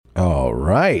All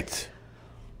right.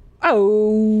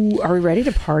 Oh, are we ready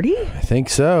to party? I think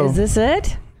so. Is this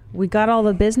it? We got all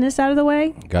the business out of the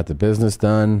way? Got the business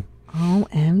done.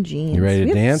 OMG. You ready to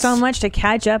dance? We have so much to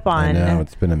catch up on. I know.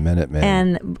 It's been a minute,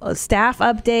 man. And staff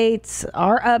updates,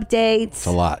 our updates. It's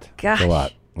a lot. Gosh. It's a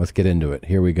lot. Let's get into it.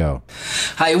 Here we go.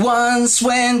 I once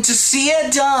went to see a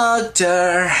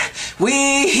doctor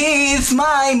with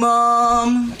my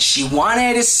mom. She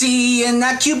wanted to see an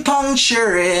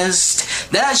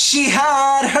acupuncturist that she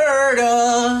had heard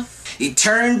of. It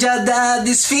turned out that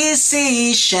this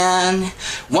physician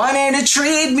wanted to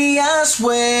treat me as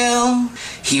well.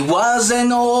 He was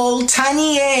an old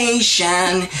tiny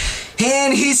Asian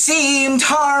and he seemed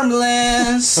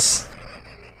harmless.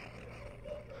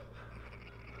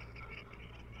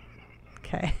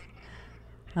 Okay.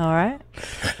 All right.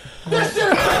 Who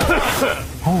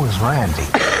is Randy?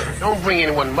 Don't bring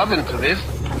anyone mother into this.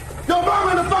 Yo, mom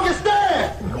in the fucking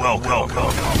stand! Welcome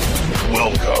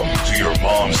to your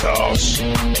mom's house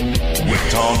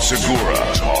with Tom Segura.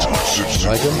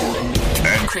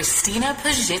 And Christina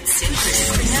Pajitsin.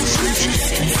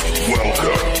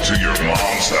 welcome to your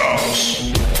mom's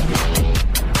house.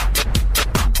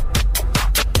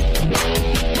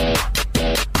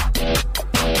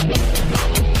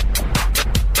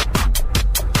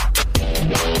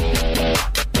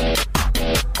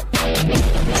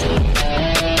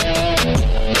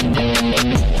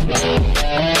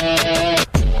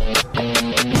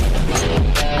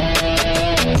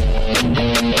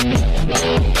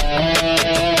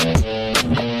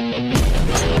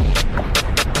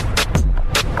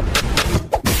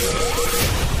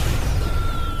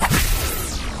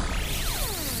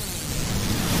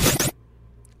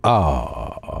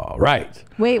 All right.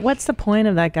 Wait, what's the point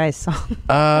of that guy's song?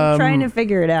 I'm trying to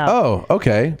figure it out. Oh,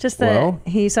 okay. Just that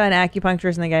he saw an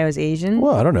acupuncturist and the guy was Asian.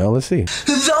 Well, I don't know. Let's see.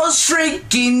 Those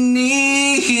freaking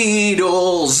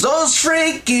needles. Those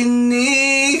freaking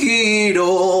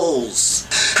needles.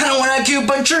 I don't want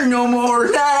acupuncture no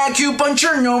more. Not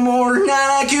acupuncture no more.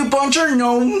 Not acupuncture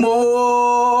no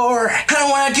more. I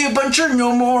don't want acupuncture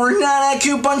no more. Not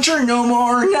acupuncture no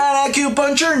more. Not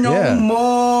acupuncture no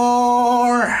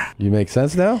more. You make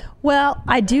sense now? Well,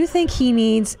 I do think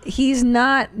he's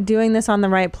not doing this on the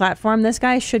right platform. This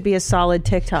guy should be a solid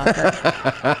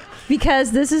TikToker. Because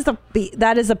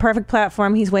that is the perfect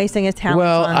platform. He's wasting his talent.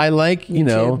 Well, on I like,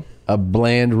 YouTube. a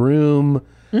bland room.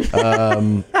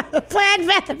 The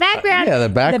background. Yeah, the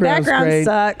background's great.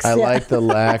 Sucks. I like the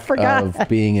lack of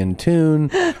being in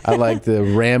tune. I like the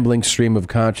rambling stream of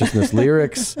consciousness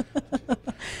lyrics.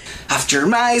 After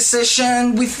my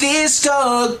session with this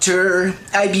doctor,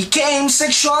 I became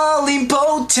sexually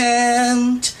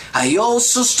impotent. I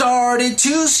also started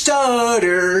to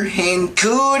stutter and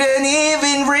couldn't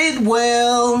even read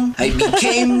well. I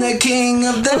became the king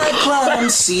of the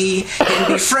clumsy and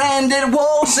befriended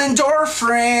walls and door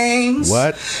frames.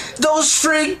 What? Those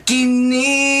freaking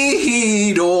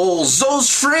needles. Those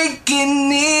freaking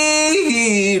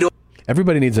needles.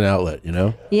 Everybody needs an outlet,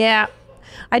 Yeah.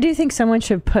 I do think someone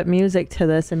should put music to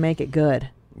this and make it good.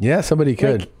 Yeah, somebody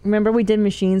could. Like, remember we did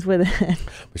Machines with it?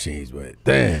 Machines with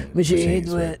it.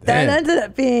 Machines with it. That ended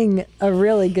up being a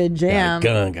really good jam.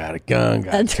 Got a gun,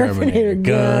 got a Terminator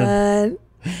gun.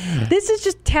 This is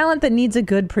just talent that needs a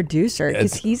good producer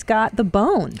because he's got the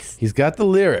bones. He's got the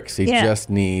lyrics. He just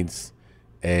needs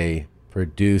a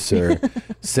producer.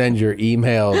 Send your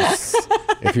emails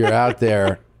if you're out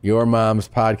there.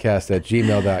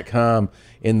 yourmomspodcast@gmail.com.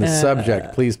 In the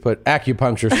subject, please put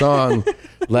acupuncture song.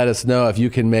 Let us know if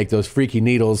you can make those freaky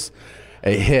needles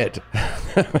a hit. I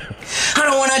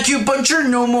don't want acupuncture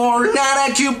no more.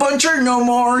 Not acupuncture no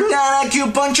more. Not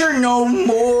acupuncture no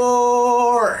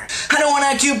more. I don't want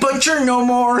acupuncture no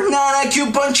more. Not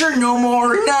acupuncture no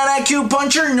more. Not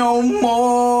acupuncture no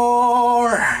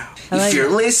more. If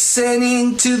you're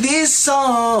listening to this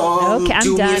song, okay, I'm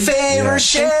do done. me a favor,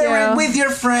 share it with your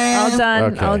friends. All done.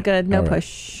 Okay. All good. No All right.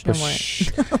 push. No more.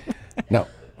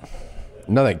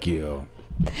 No, thank you.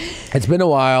 It's been a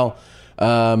while.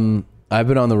 I've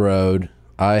been on the road.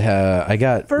 I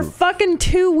got For fucking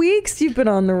 2 weeks you've been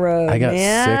on the road. I got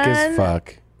man. sick as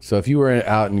fuck. So if you were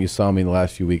out and you saw me in the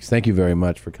last few weeks, thank you very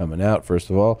much for coming out. First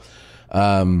of all,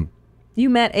 you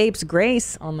met Apes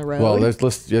Grace on the road. well, you're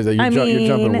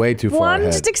jumping way too far I'm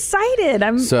ahead. just excited.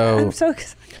 I'm so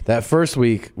excited. That first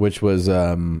week, which was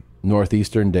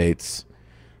Northeastern dates,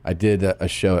 I did a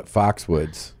show at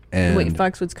Foxwoods. And Wait,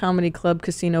 Foxwoods Comedy Club,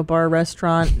 Casino Bar,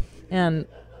 Restaurant, and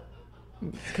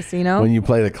Casino? when you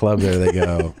play the club there, they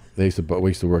go. We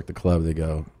used to work the club. They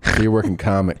go, so you're working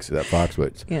comics at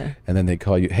Foxwoods. Yeah. And then they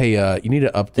call you, hey, you need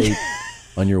to update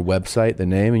on your website, the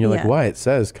name, and you're like, why? It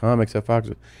says comics at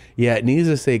Foxwoods. Yeah, it needs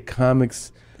to say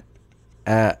comics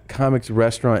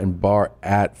restaurant and bar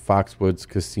at Foxwoods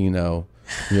Casino.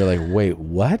 And you're like, wait,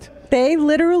 what? They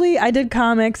literally, I did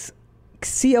comics,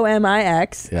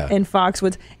 COMIX in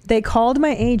Foxwoods. They called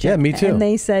my agent. Yeah, me too. And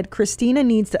they said, Christina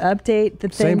needs to update the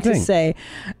thing to say,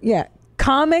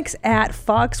 comics at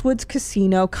Foxwoods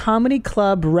Casino, Comedy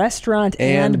Club, Restaurant,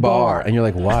 and Bar. And you're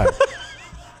like, why?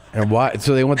 And why?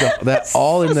 So they want that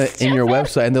all in your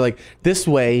website. And they're like, this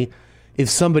way, if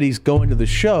somebody's going to the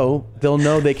show, they'll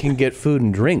know they can get food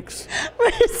and drinks.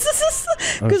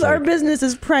 Because our business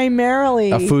is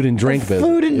primarily a food and drink business.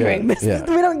 Food and drink business.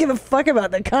 We don't give a fuck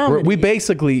about the comedy. We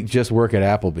basically just work at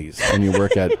Applebee's when you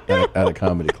work at a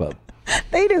comedy club.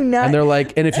 They do not. And they're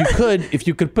like, and if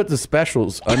you could put the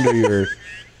specials under your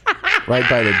right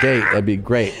by the gate, that'd be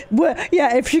great. Well,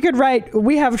 yeah, if you could write,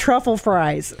 we have truffle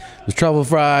fries. There's truffle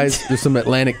fries. There's some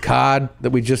Atlantic cod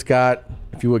that we just got.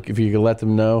 If you could let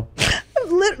them know.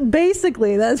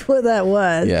 Basically, that's what that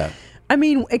was. Yeah. I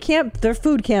mean, their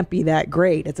food can't be that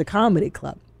great. It's a comedy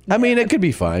club. I mean, it could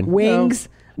be fine. Wings.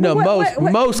 No,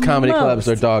 most comedy clubs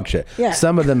are dog shit. Yeah.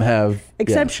 Some of them have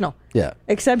exceptional. Yeah.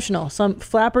 Exceptional. Some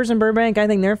Flappers in Burbank, I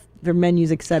think their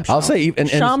menu's exceptional. I'll say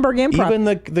Schaumburg Improv. Even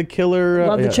the killer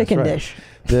love the chicken dish.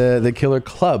 The killer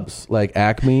clubs like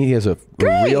Acme, he has a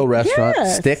real restaurant.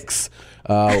 Yes. Sticks,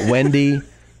 Wendy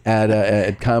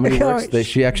at Comedy Works. That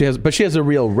she actually has, but she has a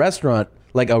real restaurant,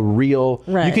 like a real.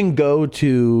 Right. You can go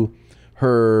to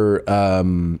her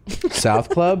South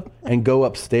Club and go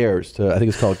upstairs to, I think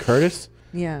it's called Curtis.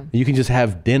 Yeah. You can just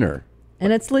have dinner.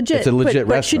 And it's legit. It's a legit restaurant.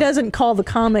 But she doesn't call the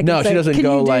comic. No, and she say, doesn't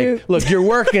go like, look, you're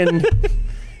working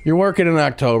in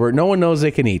October. No one knows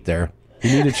they can eat there.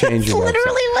 You need to change your website.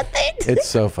 Literally what they do. It's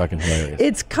so fucking hilarious.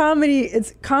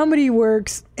 It's Comedy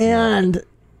Works and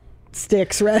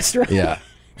Sticks Restaurant. Yeah.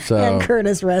 So and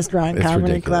Curtis Restaurant,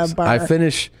 Comedy ridiculous. Club Bar.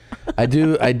 I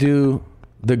do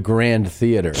the Grand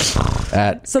Theater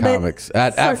at Comics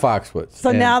at Foxwoods.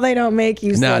 So now they don't make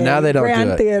you say now they don't Grand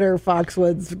do it. Theater,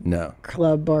 Foxwoods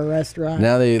Club Bar Restaurant.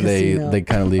 Now they Casino.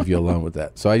 kind of leave you alone with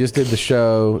that. So I just did the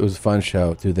show. It was a fun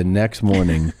show. Dude, the next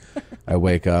morning I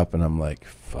wake up and I'm like,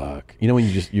 fuck. You know when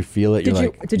you feel it?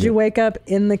 Did you wake up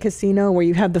in the casino where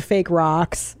you have the fake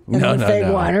rocks and the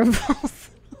fake waterfalls?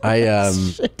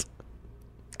 Shit.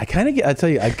 I kind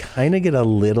of get a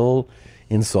little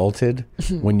insulted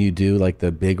when you do like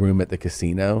the big room at the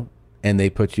casino and they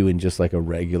put you in just like a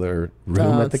regular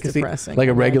room at the casino, like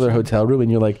a regular hotel room,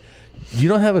 and you're like, you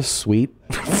don't have a suite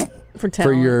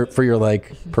for your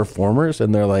like performers,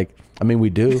 and they're like, I mean,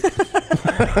 we do.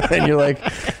 And you're like,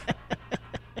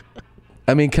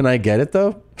 I mean, can I get it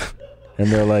though?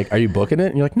 And they're like, are you booking it?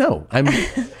 And you're like, no,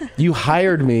 you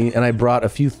hired me and I brought a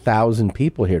few thousand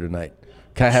people here tonight.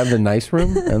 Can I have the nice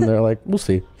room? And they're like, we'll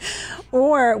see.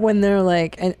 Or when they're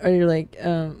like, or you're like,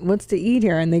 what's to eat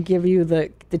here? And they give you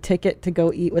the ticket to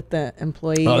go eat with the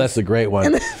employees. Oh, that's a great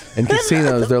one. In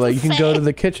casinos, they're like, you can go to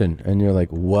the kitchen. And you're like,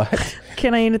 what?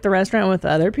 Can I eat at the restaurant with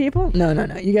other people? No.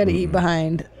 You got to eat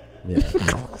behind. Yeah.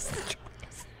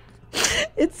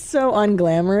 It's so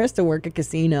unglamorous to work a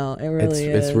casino. It really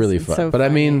is. It's really fun. So but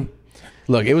funny. I mean,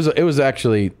 look, it was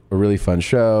actually a really fun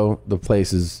show. The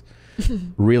place is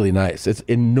really nice. It's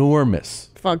enormous.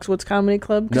 Foxwoods Comedy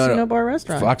Club Casino Bar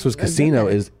Restaurant. Foxwoods Casino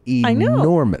is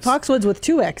enormous. Foxwoods with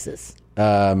 2 X's.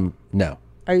 No.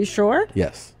 Are you sure?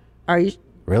 Yes. Are you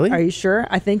really? Are you sure?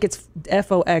 I think it's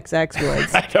FOXX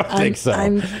Woods. I don't think so.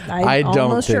 I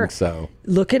don't think so.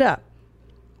 Look it up.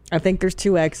 I think there's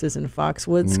 2 X's in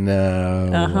Foxwoods.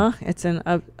 No. It's in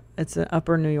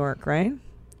Upper New York, right?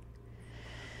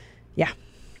 Yeah.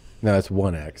 No, it's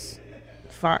 1 X.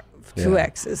 2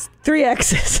 X's. 3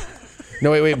 X's.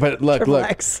 No, wait, but look.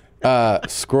 X.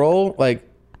 Scroll like.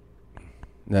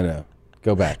 No.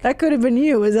 Go back. That could have been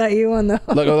you. Was that you on the?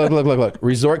 Look.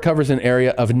 Resort covers an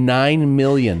area of 9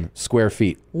 million square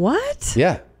feet. What?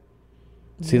 Yeah.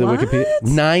 See the Wikipedia?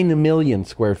 9 million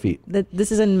square feet.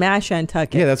 This is in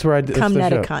Mashantucket. Yeah, that's where I did.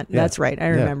 Connecticut. That's right. I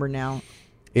remember now.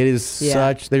 It is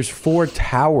such. There's 4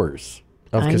 towers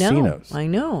of casinos. I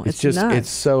know. It's just nuts. It's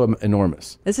so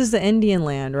enormous. This is the Indian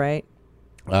land, right?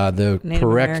 The Native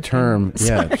correct American. term. Yeah,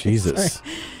 Sorry, Jesus.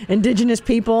 sorry. Indigenous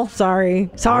people. Sorry.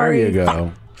 There you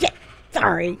go.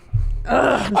 Sorry.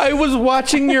 I was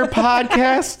watching your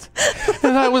podcast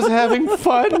and I was having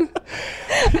fun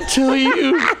until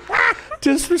you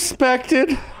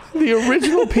disrespected the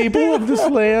original people of this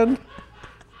land.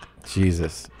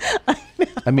 Jesus.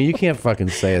 I mean, you can't fucking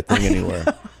say a thing anywhere.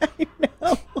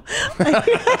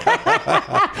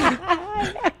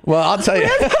 Well, I'll tell you.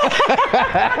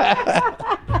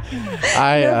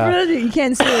 You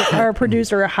can't see our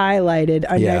producer highlighted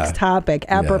our next topic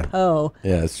apropos.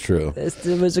 Yeah, it's true.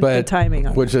 It was good timing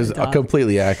on which is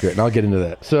completely accurate, and I'll get into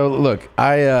that. So look,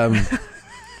 I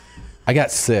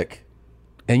got sick,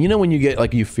 and you know when you get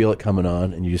like you feel it coming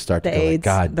on, and you just start to go like,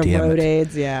 God damn it, the road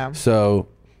AIDS, yeah. So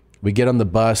we get on the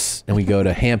bus and we go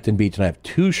to Hampton Beach, and I have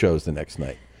 2 shows the next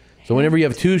night. So whenever you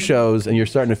have 2 shows and you're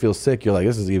starting to feel sick, you're like,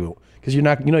 this is evil. Because you're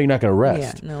not going to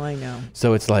rest. Yeah, no, I know.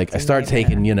 So it's like I start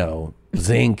taking,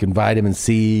 zinc and vitamin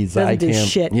C, doesn't do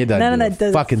shit. None of that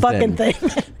does fucking thing.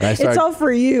 It's all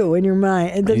for you in your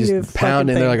mind. It doesn't do a fucking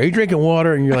thing. They're like, are you drinking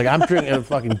water? And you're like, I'm drinking a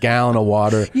fucking gallon of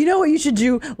water. You know what you should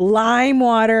do? Lime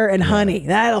water and honey.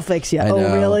 That'll fix you. I know.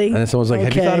 Oh, really? And then someone's like,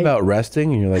 have you thought about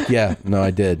resting? And you're like, yeah, no, I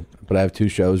did. But I have 2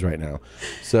 shows right now.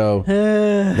 So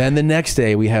then the next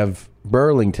day we have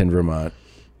Burlington, Vermont.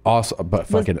 Also, but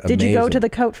fucking amazing. Did you go to the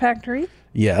coat factory?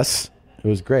 Yes, it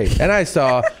was great. And I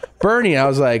saw Bernie. I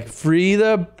was like, free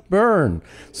the burn.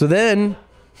 So then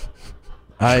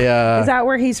is that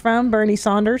where he's from? Bernie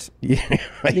Saunders? Yeah.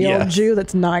 The old Jew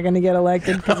that's not going to get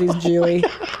elected because he's Jewy.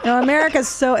 America's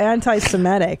so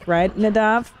anti-Semitic, right,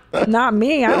 Nadav? Not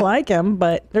me. I like him,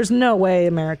 but there's no way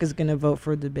America's going to vote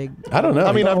for the big. I don't know.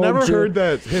 I mean, I've never heard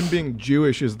that him being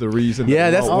Jewish is the reason. Yeah,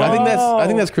 I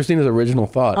think that's Christina's original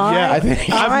thought. I've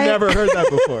never heard that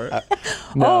before.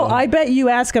 No. Oh, I bet you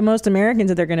ask most Americans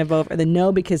that they're going to vote for. Then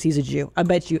no, because he's a Jew. I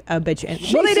bet you. Well,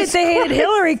 they hated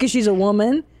Hillary because she's a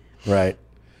woman. Right.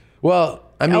 Well,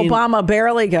 I mean, Obama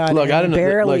barely got in. I don't know.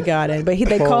 Barely got in, but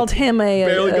they called him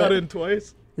barely got in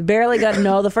twice. Barely got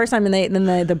the first time, and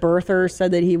then the birther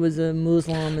said that he was a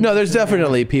Muslim. No, there's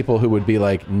definitely people who would be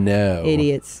like, no,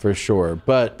 idiots for sure.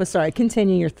 But sorry,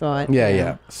 continue your thought.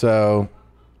 Yeah. So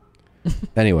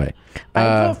anyway,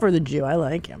 I vote for the Jew. I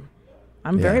like him.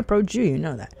 I'm very pro-Jew. You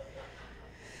know that.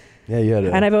 Yeah, you had.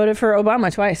 And I voted for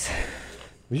Obama twice.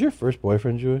 Was your first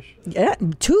boyfriend Jewish? Yeah,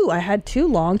 2. I had 2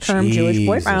 long-term Jewish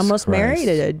boyfriends. I almost married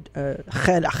a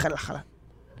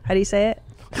how do you say it?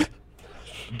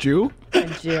 Jew? A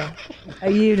Jew. A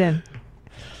Yidden.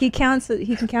 He can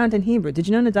count in Hebrew. Did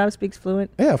you know Nadav speaks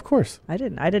fluent? Yeah, of course. I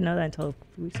didn't know that until a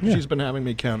few weeks ago. She's been having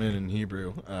me count in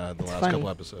Hebrew the last couple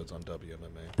episodes on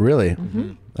WMMA. Really?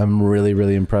 Mm-hmm. I'm really,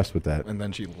 really impressed with that. And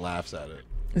then she laughs at it.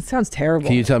 It sounds terrible.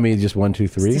 Can you tell me just 1, 2,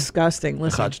 3? It's disgusting.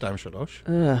 Listen.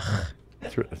 Ugh.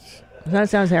 That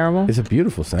sounds terrible. It's a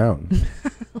beautiful sound.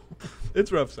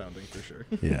 It's rough sounding for sure.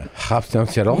 Yeah.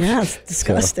 Yeah, it's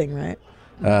disgusting, right?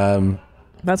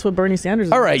 That's what Bernie Sanders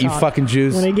is. All right, you fucking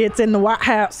Jews. When he gets in the White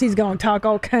House, he's going to talk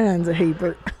all kinds of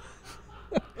Hebrew.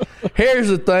 Here's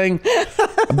the thing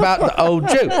about the old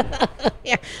Jew.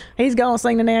 Yeah, he's going to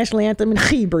sing the national anthem in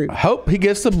Hebrew. I hope he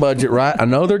gets the budget right. I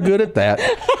know they're good at that.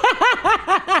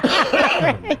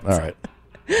 All right.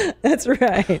 That's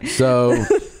right. So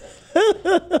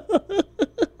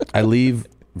I leave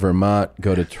Vermont,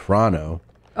 go to Toronto.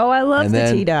 Oh, I love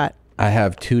the T-Dot. I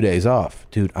have 2 days off.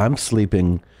 Dude, I'm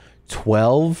sleeping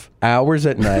 12 hours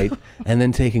at night and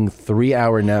then taking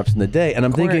 3-hour naps in the day. And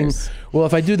I'm thinking, well,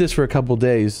 if I do this for a couple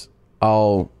days,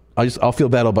 I'll feel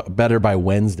better by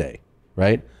Wednesday,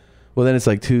 right? Well, then it's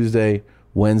like Tuesday,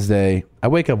 Wednesday. I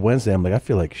wake up Wednesday, I'm like, I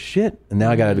feel like shit. And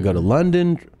now I got to go to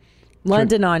London,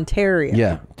 Ontario.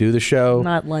 Yeah, do the show.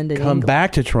 Not London, Come England.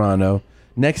 back to Toronto.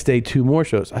 Next day, 2 more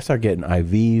shows. I start getting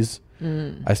IVs.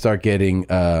 I start getting,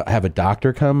 I have a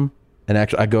doctor come. And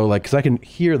actually, I go like, because I can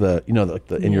hear the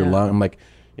in your lung. I'm like,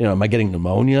 am I getting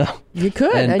pneumonia? You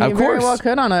could, and you very well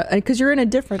could because you're in a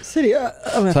different city.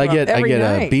 So I get a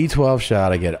B12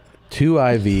 shot. I get 2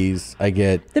 IVs. I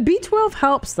get the B12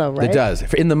 helps though, right? It does.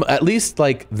 At least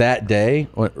like that day,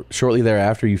 shortly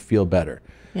thereafter, you feel better.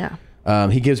 Yeah.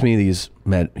 He gives me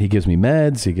he gives me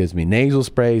meds. He gives me nasal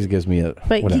sprays. He gives me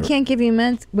But he can't give you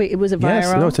meds. Wait, it was a viral?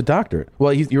 Yes, no, it's a doctor.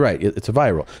 Well, you're right. It's a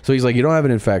viral. So he's like, you don't have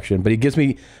an infection, but he gives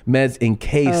me meds in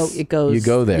case you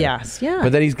go there. Yes, yeah.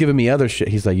 But then he's giving me other shit.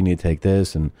 He's like, you need to take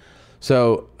this, and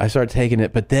so I start taking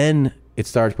it. But then it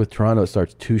starts with Toronto. It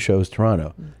starts 2 shows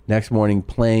Toronto. Next morning,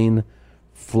 plane,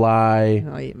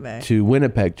 fly to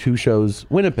Winnipeg. 2 shows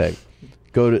Winnipeg.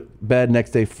 Go to bed. Next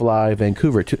day, fly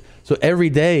Vancouver. So every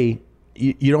day.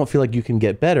 You don't feel like you can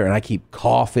get better. And I keep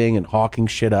coughing and hawking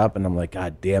shit up. And I'm like,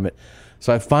 God damn it.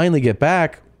 So I finally get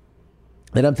back.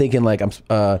 And I'm thinking like I'm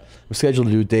scheduled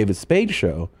to do David Spade's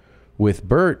show with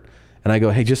Bert. And I go,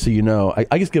 hey, just so you know,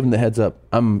 I just give him the heads up.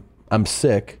 I'm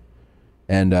sick.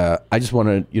 And I just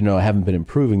want to, I haven't been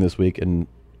improving this week. And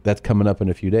that's coming up in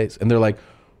a few days. And they're like,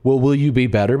 well, will you be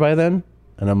better by then?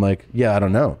 And I'm like, yeah, I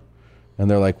don't know.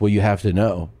 And they're like, well, you have to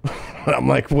know. I'm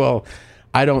like, well,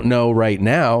 I don't know right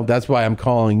now. That's why I'm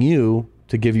calling you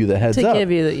to give you the heads to up. give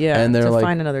you the, and they're to like,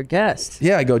 find another guest.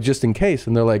 Yeah, I go, just in case.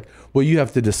 And they're like, well, you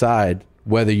have to decide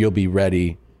whether you'll be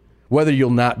ready, whether you'll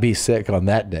not be sick on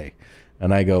that day.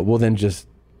 And I go, well, then just,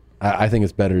 I think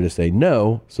it's better to say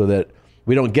no so that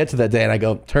we don't get to that day. And I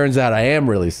go, turns out I am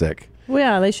really sick. Well,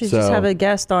 yeah, they should just have a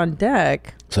guest on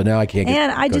deck. So now I can't get.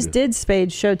 And I just did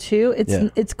Spade's show too.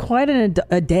 It's quite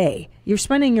a day. You're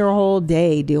spending your whole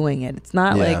day doing it. It's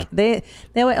not like they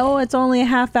went, oh, it's only a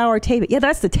half-hour taping. Yeah,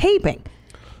 that's the taping.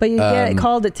 But you get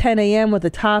called at 10 a.m. with the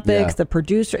topics, the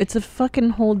producer. It's a fucking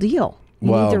whole deal.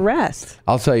 You need to rest.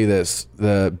 I'll tell you this: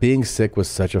 the being sick was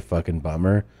such a fucking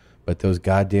bummer. But those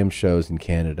goddamn shows in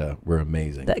Canada were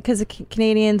amazing. Because the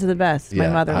Canadians are the best. My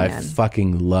motherland. I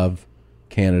fucking love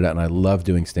Canada, and I love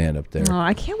doing stand-up there. Oh,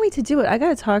 I can't wait to do it. I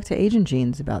got to talk to Agent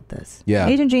Jeans about this. Yeah.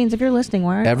 Agent Jeans, if you're listening,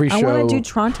 I want to do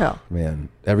Toronto. Man,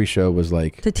 every show was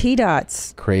like... The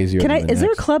T-Dots. Crazier Is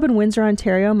there a club in Windsor,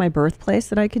 Ontario, my birthplace,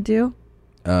 that I could do?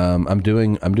 I'm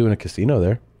doing a casino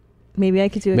there. Maybe I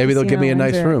could do Maybe they'll give me a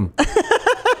nice room.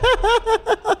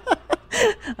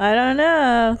 I don't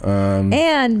know.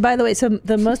 And by the way, so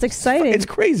the most exciting... It's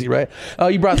crazy, right? Oh,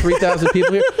 you brought 3,000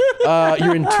 people here.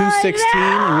 You're in 216,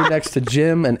 and you're next to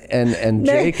Jim and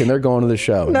Jake, and they're going to the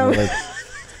show. No,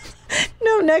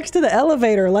 no, next to the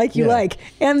elevator, like you like,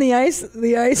 and the ice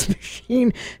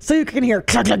machine, so you can hear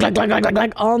clack, clack, clack, clack, clack,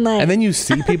 clack, all night. And then you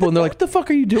see people, and they're like, "What the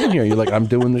fuck are you doing here?" You're like, "I'm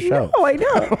doing the show." Oh, I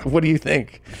know. What do you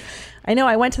think? I know.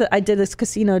 I did this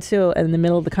casino too in the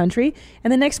middle of the country,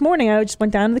 and the next morning I just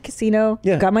went down to the casino,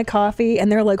 got my coffee,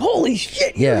 and they're like, "Holy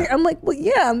shit!" Yeah. I'm like, "Well,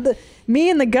 yeah, I'm me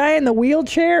and the guy in the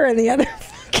wheelchair and the other."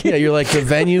 Yeah, you're like, the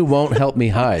venue won't help me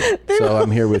hide, so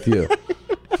I'm here with you.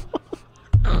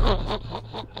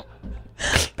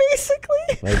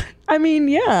 Basically, I mean,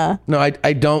 yeah. No,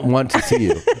 I don't want to see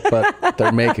you, but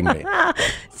they're making me.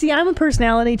 See, I'm a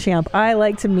personality champ. I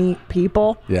like to meet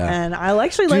people, and I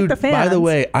actually like the fans. By the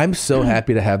way, I'm so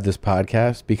happy to have this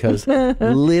podcast because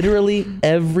literally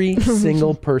every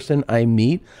single person I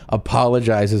meet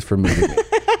apologizes for meeting me.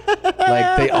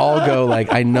 Like, they all go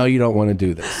like, I know you don't want to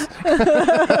do this.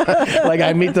 Like,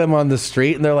 I meet them on the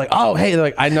street and they're like, oh, hey, they're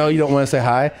like, I know you don't want to say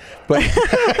hi, but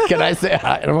can I say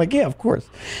hi? And I'm like, yeah, of course.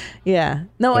 Yeah.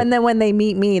 No, and then when they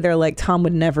meet me, they're like, Tom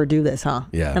would never do this, huh?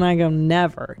 Yeah. And I go,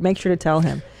 never. Make sure to tell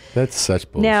him. That's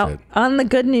such bullshit. Now, on the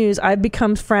good news, I've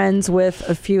become friends with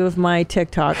a few of my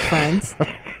TikTok friends.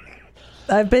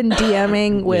 I've been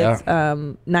DMing with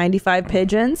 95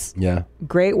 Pigeons. Yeah.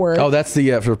 Great work. Oh, that's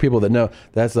the, for people that know,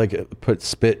 that's like put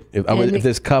spit. If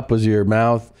this cup was your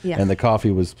mouth and the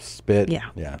coffee was spit. Yeah.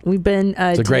 Yeah. We've been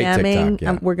it's a great DMing.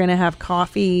 TikTok, We're going to have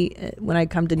coffee when I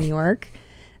come to New York.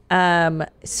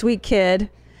 Sweet kid.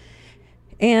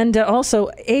 And also,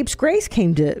 Apes Grace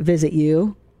came to visit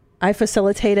you. I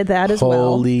facilitated that as well.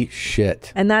 Holy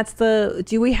shit. And that's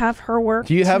do we have her work?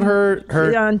 Do you have her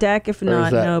on deck? If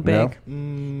not, no big.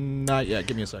 Not yet.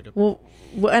 Give me a second. Well,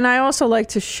 and I also like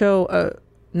to show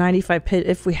 95 Pit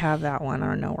if we have that one. I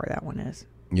don't know where that one is.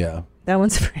 Yeah. That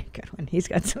one's a very good one. He's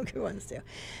got some good ones too.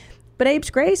 But Apes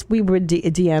Grace, we were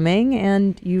DMing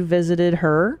and you visited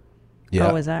her.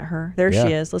 Yeah. Oh, is that her? There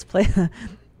she is. Let's play.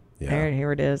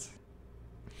 Here it is.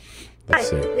 Let's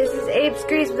see. This is Apes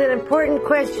Grease with an important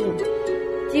question.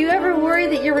 Do you ever worry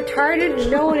that you're retarded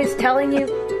and no one is telling you?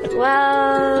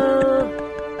 Well,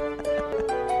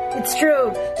 it's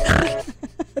true.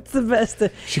 That's the best.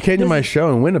 She came to my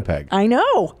show in Winnipeg. I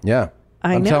know. Yeah.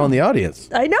 I'm know. telling the audience.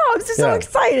 I know. I'm just so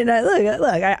excited.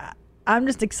 I'm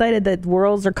just excited that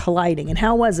worlds are colliding. And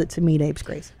how was it to meet Apes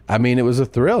Grace? I mean, it was a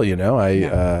thrill, you know.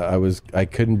 I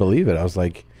couldn't believe it. I was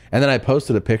like, and then I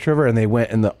posted a picture of her, and they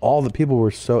went, and all the people were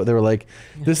they were like,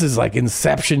 this is like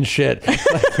Inception shit.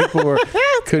 Like, people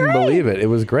couldn't believe it. It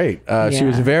was great. She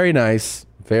was very nice,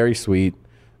 very sweet,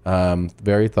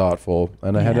 very thoughtful,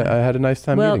 and I had a nice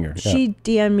time meeting her. She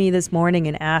DM'd me this morning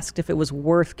and asked if it was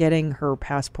worth getting her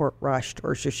passport rushed,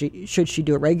 or should she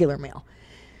do a regular mail.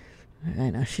 I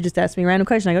know. She just asked me a random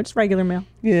question. I go, just regular mail.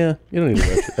 Yeah, you don't need to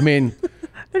rush it. I mean,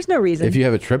 there's no reason. If you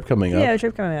have a trip coming up. Yeah, a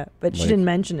trip coming up. But she didn't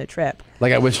mention a trip.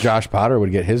 Like, I wish Josh Potter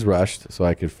would get his rushed so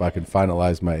I could fucking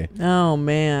finalize my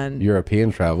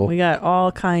European travel. We got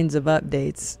all kinds of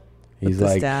updates. He's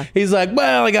like,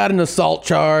 well, I got an assault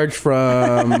charge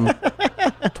from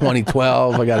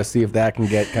 2012. I got to see if that can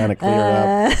get kind of cleared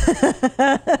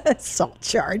up. Assault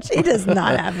charge. He does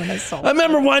not have an assault. I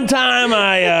remember one time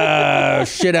I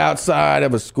shit outside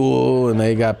of a school and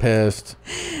they got pissed.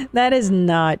 That is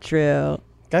not true.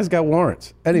 Guy's got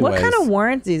warrants. Anyways. What kind of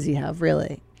warrants does he have,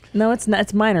 really? No, it's not.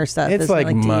 It's minor stuff. It's isn't it?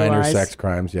 like minor DUIs? sex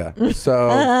crimes, yeah. So,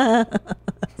 Oh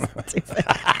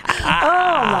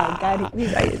my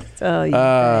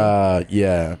God.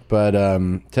 yeah. But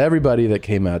to everybody that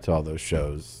came out to all those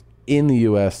shows in the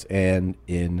U.S. and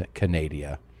in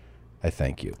Canada, I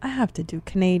thank you. I have to do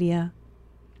Canada.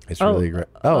 It's really great.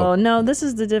 Oh no, this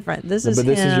is the different. This is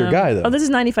your guy though. Oh, this is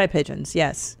 95 Pigeons.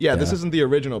 Yes. Yeah, this isn't the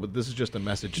original, but this is just a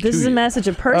message to you. This is a message,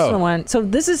 a personal one. So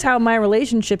this is how my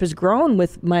relationship has grown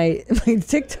with my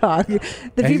TikTok.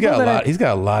 He's got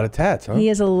a lot of tats, huh? He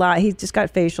has a lot. He just got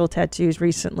facial tattoos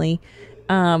recently.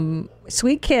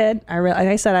 Sweet kid. Like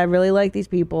I said, I really like these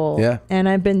people. Yeah. And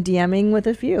I've been DMing with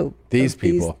a few. These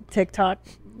people. TikTok.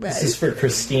 This is for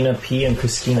Christina P and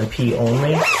Christina P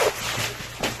only.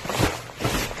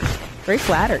 Very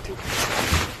flattered.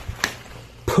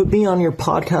 Put me on your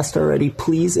podcast already.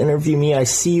 Please interview me. I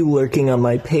see you lurking on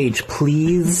my page.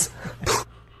 Please.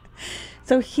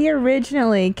 So he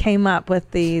originally came up with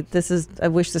I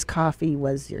wish this coffee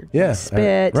was your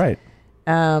spit. Right.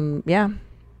 Yeah.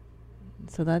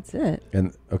 So that's it.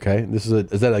 And okay, is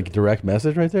that like a direct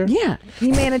message right there? Yeah.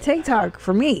 He made a TikTok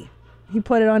for me. He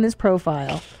put it on his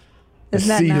profile. Isn't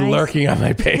that nice? You lurking on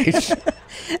my page.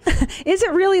 Is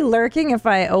it really lurking if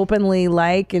I openly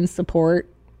like and support?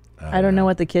 I don't know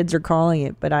what the kids are calling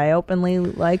it, but I openly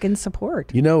like and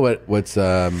support. You know what's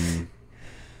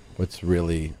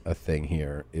really a thing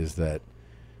here is that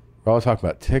we're all talking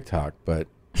about TikTok, but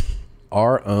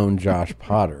our own Josh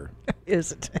Potter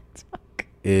is a TikTok.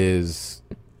 Is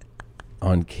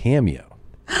on Cameo.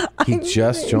 He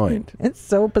just joined. It's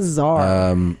so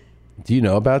bizarre. Do you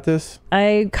know about this?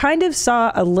 I kind of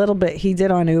saw a little bit. He did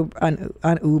on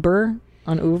Uber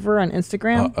on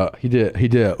Instagram. He did a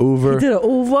Uber. He did a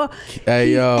Uber.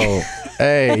 Hey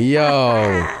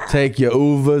yo, take your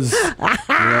Ubers.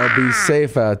 Be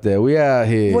safe out there. We out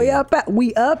here. We up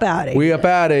out of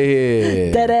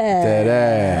here. Dead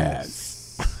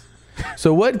ass.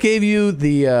 So what gave you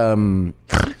the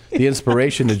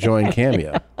inspiration to join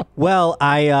Cameo? Well,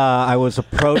 I was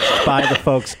approached by the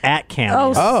folks at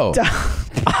Cameo. Oh.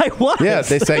 I was. Yeah,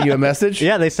 they sent you a message?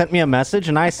 Yeah, they sent me a message,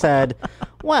 and I said,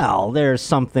 well, there's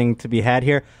something to be had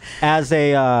here. As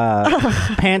a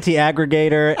panty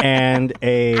aggregator and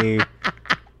a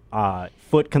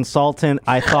foot consultant,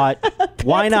 I thought,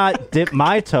 why not dip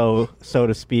my toe, so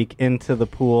to speak, into the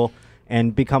pool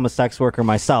and become a sex worker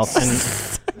myself?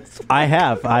 And I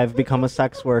have. I've become a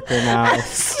sex worker now.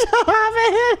 Stop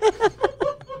it.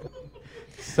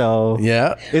 So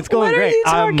yeah, it's going great.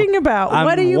 What are you talking about?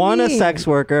 What do you mean? 1, a sex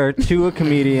worker, 2, a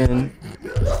comedian,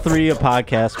 3, a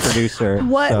podcast producer.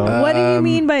 What do you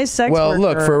mean by sex worker? Well,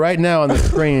 look, for right now on the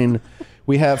screen,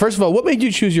 we have, first of all, what made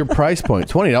you choose your price point?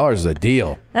 $20 is a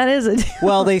deal. That is a deal.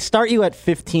 Well, they start you at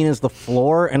 15 as the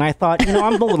floor, and I thought,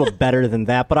 I'm a little better than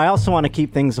that, but I also want to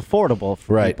keep things affordable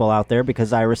for people out there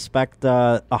because I respect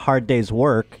a hard day's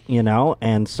work,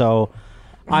 and so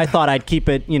I thought I'd keep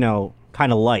it,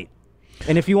 kind of light.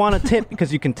 And if you want to tip,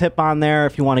 because you can tip on there,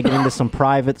 if you want to get into some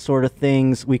private sort of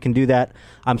things, we can do that.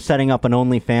 I'm setting up an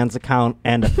OnlyFans account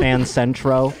and a Fan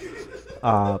Centro,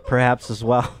 perhaps as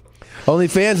well.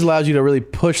 OnlyFans allows you to really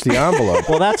push the envelope.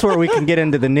 Well, that's where we can get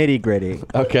into the nitty-gritty.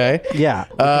 Okay. Yeah.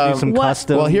 We can do some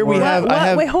custom. Well, here we have...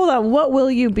 Wait, hold on. What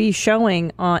will you be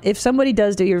showing? If somebody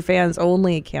does do your fans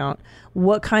only account,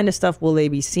 what kind of stuff will they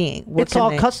be seeing? It's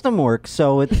all custom work,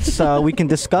 so it's we can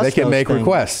discuss. They can make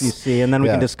requests, you see, and then we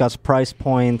can discuss price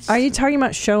points. Are you talking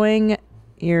about showing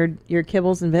your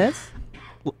kibbles and bits?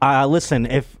 Listen,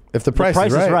 if the price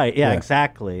is right, yeah,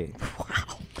 exactly.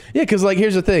 Wow. Yeah, because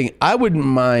here's the thing: I wouldn't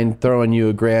mind throwing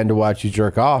you $1,000 to watch you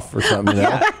jerk off or something.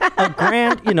 Yeah,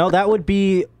 $1,000, that would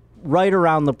be right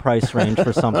around the price range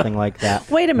for something like that.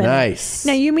 Wait a minute. Nice.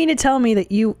 Now you mean to tell me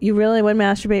that you really would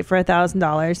masturbate for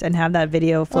 $1,000 and have that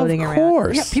video floating around? Of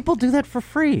course. Yeah, people do that for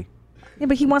free. Yeah,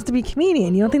 but he wants to be a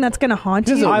comedian. You don't think that's going to haunt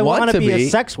you? I want to be a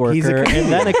sex worker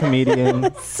and then a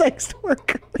comedian. Sex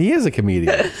worker. He is a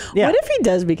comedian. Yeah. What if he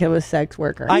does become a sex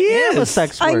worker? I am a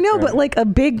sex worker. I know, but a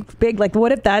big,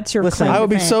 what if that's your Listen, claim I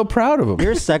would to be fame? so proud of him.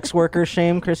 Your sex worker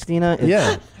shame, Christina,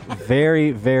 is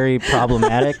very, very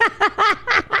problematic.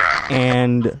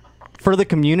 And for the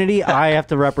community, I have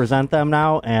to represent them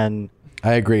now, and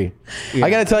I agree. Yeah. I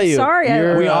got to tell you, sorry,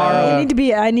 I need to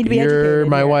be educated. You're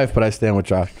my wife, but I stand with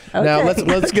Josh. Okay. Now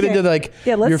let's get into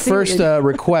your first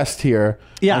request here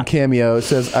on Cameo. It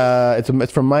says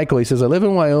it's from Michael. He says, I live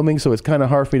in Wyoming, so it's kind of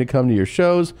hard for me to come to your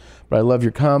shows, but I love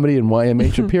your comedy and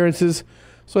YMH appearances.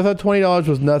 So I thought $20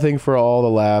 was nothing for all the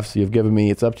laughs you've given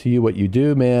me. It's up to you what you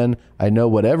do, man. I know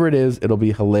whatever it is, it'll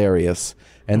be hilarious.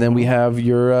 And then we have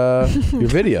your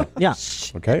video. Yeah.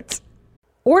 Okay.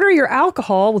 Order your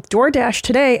alcohol with DoorDash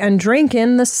today and drink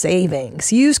in the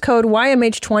savings. Use code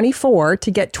YMH24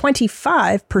 to get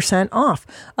 25% off,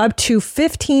 up to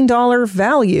 $15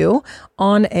 value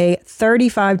on a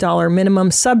 $35 minimum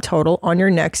subtotal on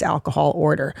your next alcohol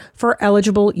order for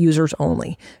eligible users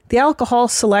only. The alcohol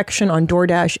selection on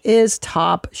DoorDash is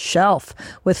top shelf.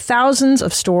 With thousands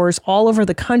of stores all over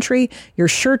the country, you're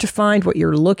sure to find what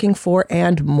you're looking for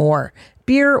and more.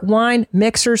 Beer, wine,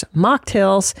 mixers,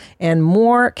 mocktails, and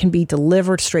more can be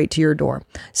delivered straight to your door.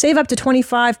 Save up to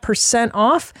 25%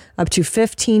 off, up to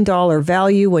 $15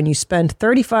 value when you spend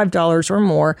 $35 or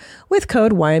more with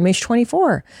code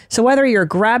YMH24. So whether you're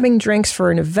grabbing drinks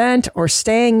for an event or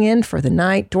staying in for the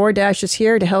night, DoorDash is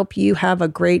here to help you have a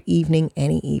great evening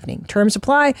any evening. Terms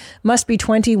apply. Must be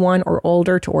 21 or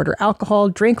older to order alcohol.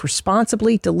 Drink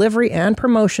responsibly. Delivery and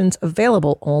promotions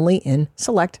available only in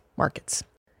select markets.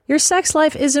 Your sex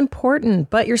life is important,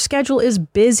 but your schedule is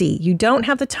busy. You don't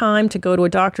have the time to go to a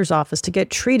doctor's office to get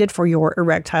treated for your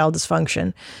erectile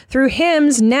dysfunction. Through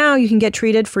HIMS, now you can get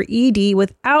treated for ED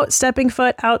without stepping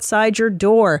foot outside your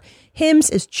door. HIMS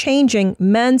is changing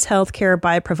men's healthcare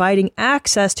by providing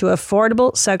access to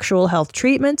affordable sexual health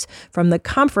treatments from the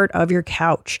comfort of your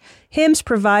couch. HIMS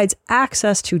provides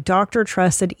access to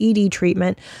doctor-trusted ED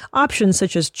treatment options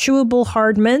such as chewable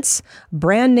hard mints,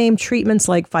 brand name treatments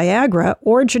like Viagra,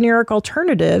 or generic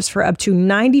alternatives for up to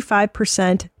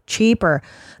 95% cheaper.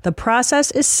 The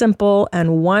process is simple and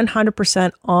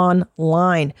 100%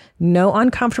 online. No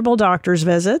uncomfortable doctor's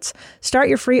visits. Start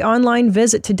your free online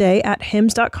visit today at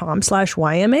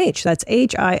hims.com/YMH. That's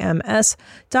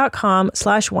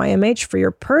HIMS.com/YMH for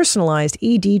your personalized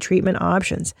ED treatment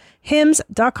options.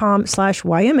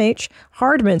 hims.com/YMH.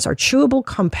 Hard mints are chewable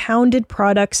compounded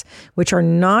products which are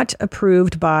not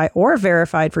approved by or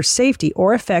verified for safety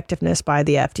or effectiveness by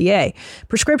the FDA.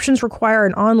 Prescriptions require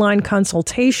an online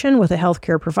consultation with a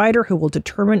healthcare provider who will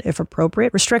determine if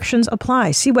appropriate. Restrictions apply.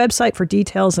 See website for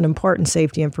details and important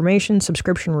safety information.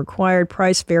 Subscription required.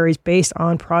 Price varies based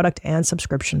on product and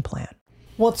subscription plan.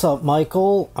 What's up,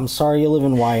 Michael? I'm sorry you live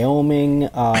in Wyoming.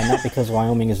 Not because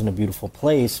Wyoming isn't a beautiful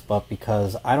place, but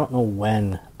because I don't know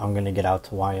when I'm going to get out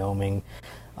to Wyoming.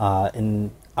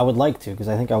 And I would like to, because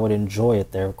I think I would enjoy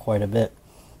it there quite a bit.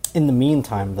 In the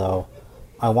meantime, though,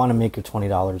 I want to make your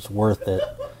 $20 worth it.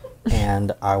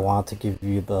 And I want to give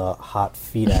you the hot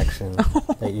feet action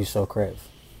that you so crave.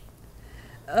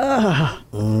 Take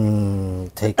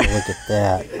a look at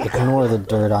that. Ignore the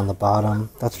dirt on the bottom.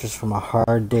 That's just from a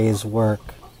hard day's work.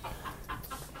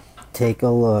 Take a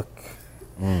look.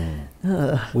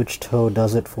 Which toe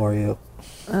does it for you?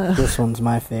 This one's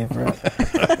my favorite.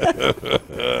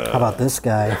 How about this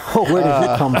guy? Oh, where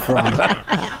did he come from?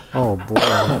 Oh,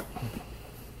 boy.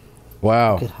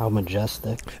 Wow. Look at how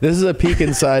majestic. This is a peek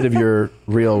inside of your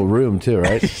real room, too,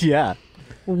 right? Yeah.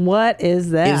 What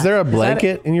is that? Is there a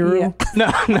blanket in your room?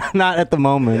 Yeah. No, not at the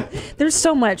moment. There's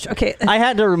so much. Okay. I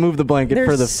had to remove the blanket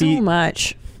for the feet. There's so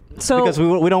much. So because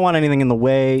we don't want anything in the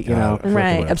way, you know.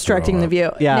 Right, obstructing the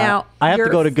view. Yeah. Now, I have to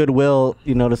go to Goodwill.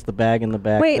 You notice the bag in the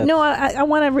back. Wait, no, I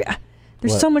want to...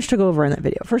 There's so much to go over in that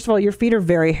video. First of all, your feet are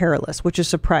very hairless, which is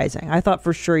surprising. I thought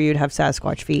for sure you'd have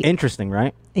Sasquatch feet. Interesting,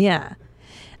 right? Yeah.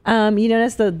 You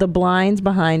notice the blinds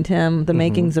behind him, the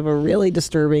makings of a really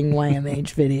disturbing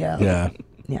YMH video. Yeah.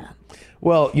 Yeah.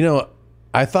 Well, you know,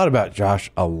 I thought about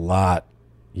Josh a lot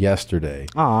yesterday.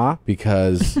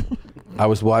 Because I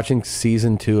was watching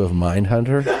season 2 of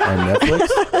Mindhunter on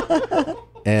Netflix.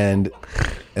 and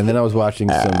then I was watching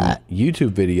some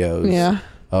YouTube videos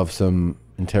of some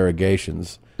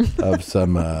interrogations of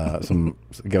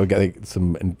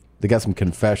they got some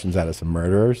confessions out of some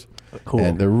murderers. Cool.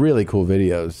 And they're really cool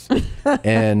videos.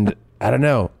 And I don't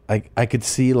know, I could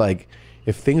see, like,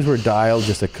 if things were dialed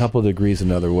just a couple degrees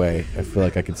another way, I feel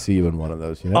like I could see you in one of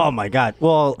those, you know? Oh, my God.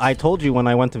 Well, I told you when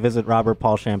I went to visit Robert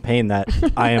Paul Champagne that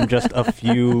I am just a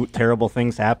few terrible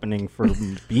things happening for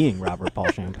being Robert Paul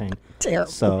Champagne.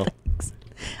 Terrible things.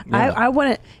 Yeah. I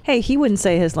want to... Hey, he wouldn't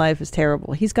say his life is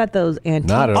terrible. He's got those antiques.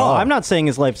 Not at all. I'm not saying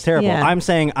his life's terrible. Yeah. I'm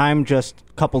saying I'm just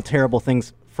a couple terrible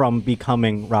things from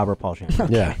becoming Robert Paul Champagne.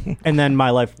 Yeah. And then my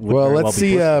life would very let's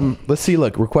see. Let's see.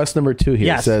 Look, request number 2 here.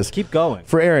 Yes, It says, keep going.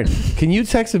 For Aaron, can you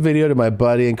text a video to my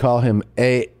buddy and call him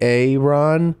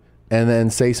Aaron and then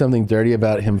say something dirty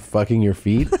about him fucking your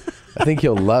feet? I think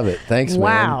he'll love it. Thanks, man.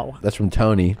 Wow. That's from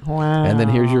Tony. Wow. And then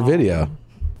here's your video.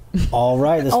 All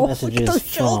right, this message look at is those from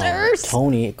shoulders.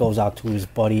 Tony. It goes out to his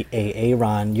buddy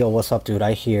Aaron. Yo, what's up, dude?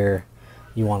 I hear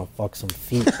you want to fuck some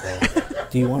feet, bro.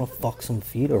 Do you want to fuck some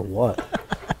feet or what?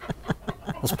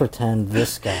 Let's pretend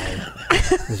this guy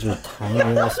is your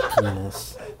tiniest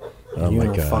penis. Oh you my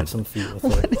want to God. fuck some feet with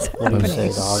it. What do you say,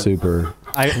 dog? Super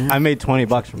I made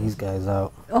 $20 from these guys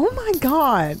out. Oh my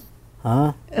God.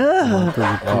 Huh? Ugh.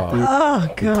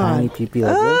 Oh God. Tiny pee-pee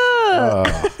like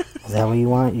this? Is that what you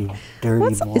want, you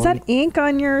dirty boy? Is that ink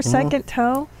on your second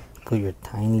toe? Put your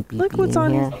tiny pee-pee Look what's in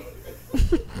on here.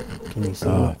 Can you see?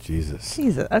 Oh, Jesus.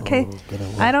 Jesus. Okay.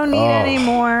 I don't need any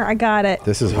more. I got it.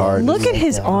 This is hard. Look at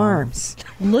his arms.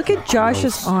 Look at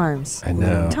Josh's arms. I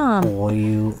know.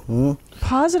 Tom,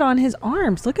 pause it on his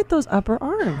arms. Look at those upper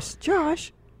arms.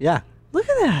 Josh. Yeah. Look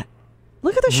at that.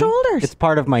 Look at the shoulders. It's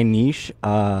part of my niche.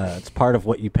 It's part of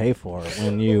what you pay for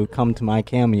when you come to my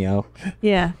Cameo.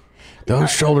 Yeah.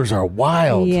 Those shoulders are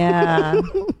wild. Yeah.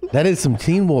 That is some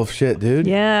Teen Wolf shit, dude.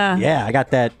 Yeah. Yeah, I got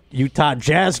that Utah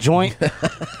Jazz joint.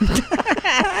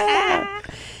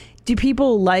 Do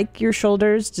people like your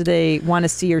shoulders? Do they want to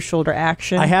see your shoulder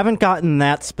action? I haven't gotten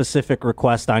that specific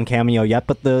request on Cameo yet,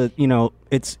 but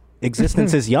its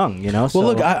existence is young, Well, so.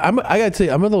 look, I gotta tell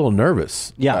you, I'm a little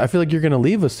nervous. Yeah. I feel like you're gonna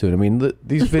leave us soon. I mean,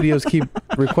 these videos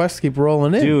requests keep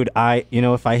rolling in. Dude,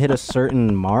 if I hit a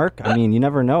certain mark, you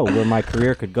never know where my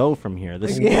career could go from here.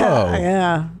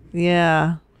 Yeah.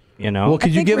 Well,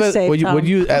 could you give it? Would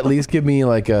you at least give me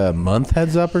like a month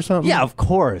heads up or something? Yeah, of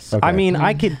course. Okay.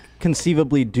 I could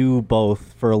conceivably do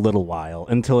both for a little while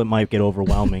until it might get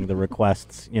overwhelming. The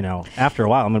requests, after a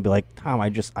while, I'm gonna be like, Tom,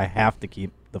 I have to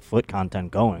keep the foot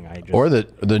content going. Or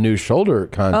the new shoulder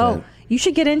content. Oh, you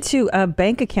should get into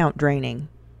bank account draining.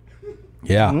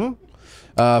 Yeah.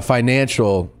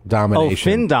 Financial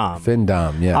domination.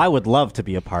 FinDom, yeah. I would love to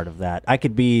be a part of that. I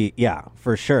could be,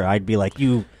 for sure. I'd be like,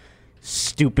 you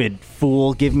stupid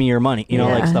fool, give me your money.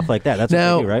 Like stuff like that. That's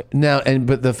what you do, right?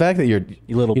 But the fact that you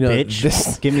little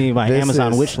bitch, give me my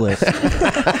Amazon wish list.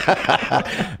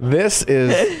 This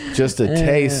is just a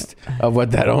taste of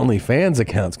what that OnlyFans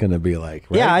account's going to be like,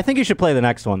 right? Yeah, I think you should play the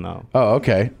next one, though. Oh,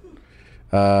 okay.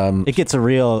 It gets a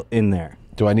reel in there.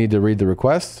 Do I need to read the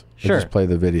request? Sure. Or just play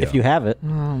the video? If you have it. Oh,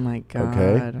 my God.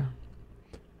 Okay.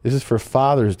 This is for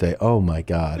Father's Day. Oh, my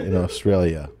God. In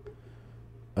Australia.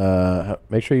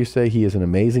 Make sure you say he is an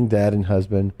amazing dad and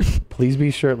husband. Please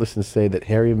be shirtless and say that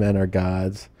hairy men are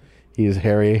gods. He is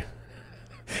hairy.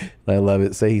 I love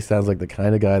it. Say he sounds like the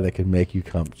kind of guy that can make you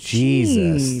come.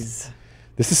 Jesus.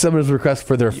 This is someone's request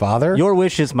for their father? Your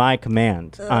wish is my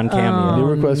command on Cameo. New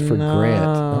request for Grant.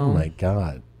 Oh, my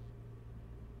God.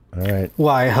 All right.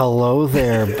 Why, hello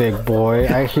there, big boy.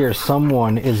 I hear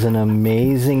someone is an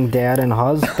amazing dad and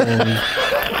husband.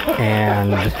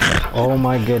 And oh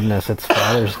my goodness, it's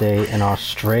Father's Day in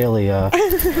Australia.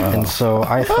 And so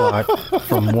I thought,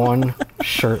 from one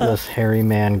shirtless hairy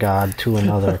man god to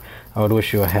another, I would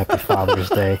wish you a happy Father's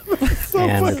Day.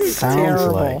 And it sounds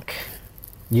like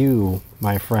you,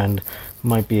 my friend,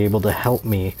 might be able to help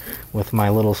me with my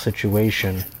little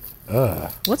situation.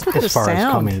 What's with as the far sound?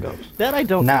 as coming goes? That I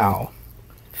don't know. Now,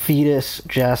 Fetus,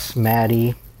 Jess,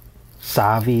 Maddie,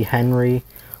 Savi, Henry,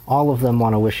 all of them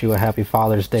want to wish you a happy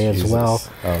Father's Day as well.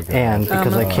 Oh, God. And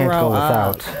because I can't go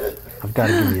without, I've got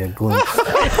to give you a glimpse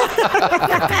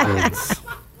at the goods.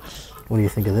 What do you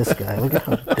think of this guy? Look at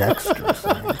how dexterous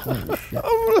I am. Holy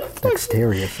shit.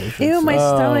 Dexterous, I should Ew, say. my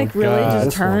stomach really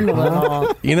just turned a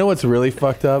little. You know what's really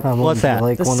fucked up? What's that?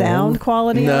 Like The one of sound them?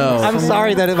 quality? No. on I'm this?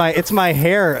 sorry that it's my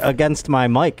hair against my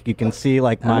mic. You can see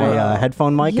like my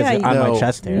headphone mic Yeah, is on No, my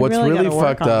chest hair. What's really really gotta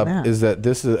work fucked on up that. is that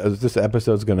this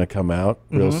episode's going to come out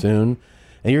real soon,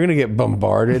 and you're going to get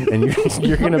bombarded, and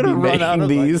you're going to be making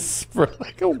these for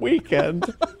like a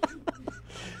weekend.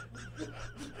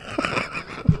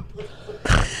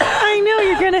 I know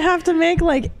you're gonna have to make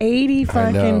like 80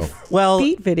 fucking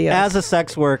feet videos. As a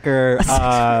sex worker,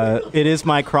 it is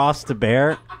my cross to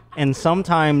bear. And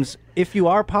sometimes, if you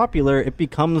are popular, it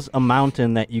becomes a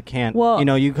mountain that you can't. Well-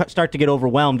 you start to get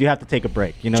overwhelmed. You have to take a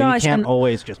break. Josh, you can't and-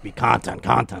 always just be content.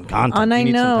 And I You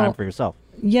need know. some time for yourself.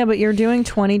 Yeah, but you're doing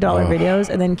 $20 videos,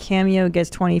 and then Cameo gets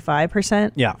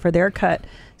 25% for their cut.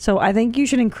 So I think you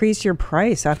should increase your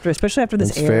price especially after this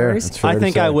That's fair. airs. That's fair I to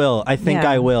think say. I will. Yeah.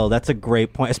 I will. That's a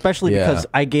great point, especially because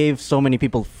I gave so many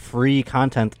people free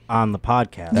content on the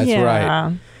podcast. That's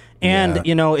right. And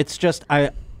Yeah. it's just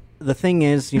the thing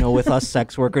is, with us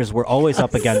sex workers, we're always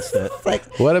up against it.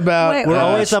 What about? We're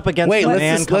always up against the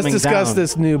man let's coming discuss down.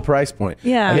 this new price point.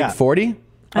 Yeah. I think 40.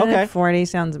 I think Okay. 40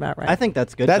 sounds about right. I think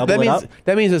that's good. That Double it means up.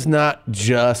 that means it's not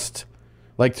just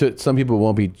Like some people, it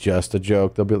won't be just a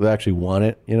joke. They'll actually want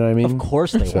it. You know what I mean? Of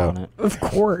course they want it. Of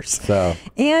course. So.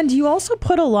 And you also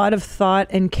put a lot of thought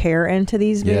and care into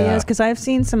these videos, because I've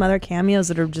seen some other cameos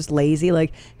that are just lazy.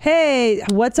 Like, hey,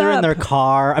 what's They're up? in their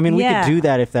car. I mean, we could do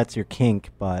that if that's your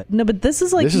kink, but no. But this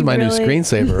is like, this is my new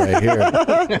screensaver right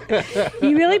here.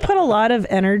 You really put a lot of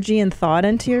energy and thought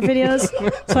into your videos,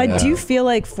 so I do feel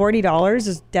like $40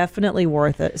 is definitely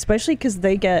worth it, especially because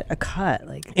they get a cut.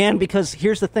 And because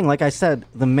here's the thing, like I said,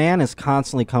 the man is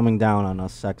constantly coming down on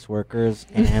us sex workers,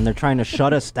 and they're trying to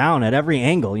shut us down at every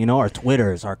angle. You know, our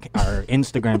Twitters, our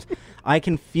Instagrams. I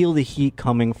can feel the heat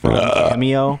coming from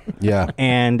Cameo. Yeah.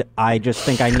 And I just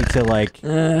think I need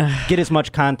to get as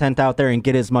much content out there and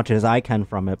get as much as I can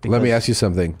from it. Let me ask you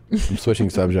something. I'm switching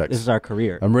subjects. This is our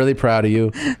career. I'm really proud of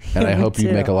you, and I hope you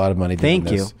make a lot of money doing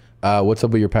this. Thank you. What's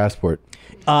up with your passport?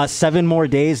 7 more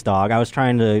days, dog. I was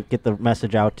trying to get the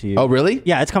message out to you. Oh, really?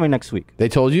 Yeah, it's coming next week. They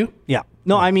told you? Yeah.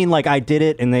 No, I mean, like, I did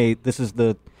it, and this is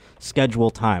the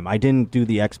scheduled time. I didn't do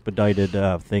the expedited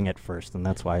thing at first, and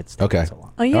that's why it's taking so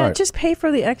long. Oh yeah, just pay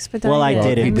for the expedited. Well, I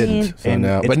didn't. You didn't. So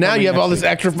now, but now you have all this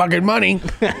extra fucking money.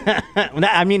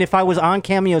 I mean, if I was on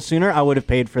Cameo sooner, I would have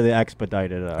paid for the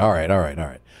expedited. All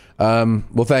right.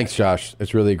 Well, thanks, Josh.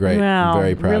 It's really great. Wow, I'm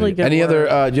very proud really of good you. work.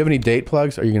 Do you have any date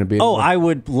plugs? Are you going to be? I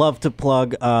would love to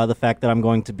plug the fact that I'm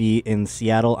going to be in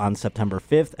Seattle on September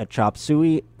 5th at Chop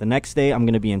Suey. The next day, I'm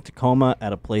going to be in Tacoma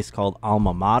at a place called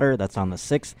Alma Mater. That's on the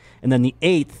 6th. And then the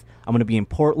 8th, I'm going to be in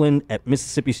Portland at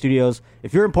Mississippi Studios.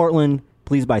 If you're in Portland,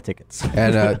 please buy tickets.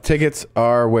 And tickets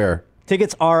are where?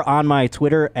 Tickets are on my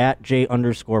Twitter at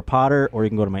J_Potter, or you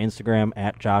can go to my Instagram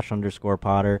at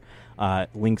Josh_Potter.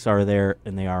 Links are there,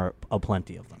 and they are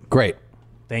plenty of them. Great.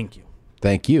 Thank you.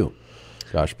 Thank you.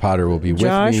 Josh Potter will be with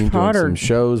me doing some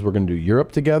shows. We're going to do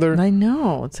Europe together. I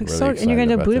know. It's Really exciting. And you're going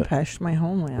to excited about Budapest, my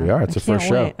homeland. We are. It's the first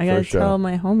show. I got to tell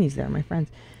my homies there, my friends.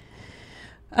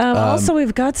 Also,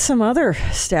 we've got some other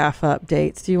staff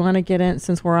updates. Do you want to get in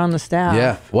since we're on the staff?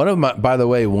 Yeah. By the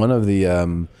way, one of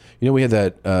the, we had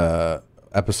that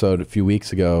episode a few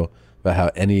weeks ago about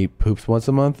how Annie poops once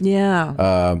a month.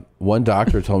 Yeah. One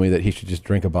doctor told me that he should just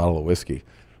drink a bottle of whiskey.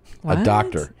 What? A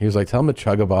doctor. He was like, tell him to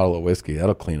chug a bottle of whiskey.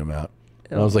 That'll clean him out.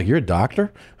 And I was like, you're a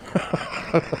doctor?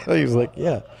 He was like,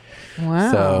 yeah.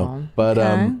 Wow. So,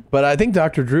 but I think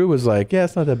Dr. Drew was like, yeah,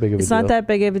 it's not that big of a deal. It's not that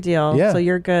big of a deal. Yeah. So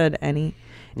you're good, Annie.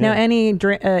 Now, Annie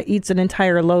eats an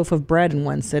entire loaf of bread in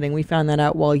one sitting. We found that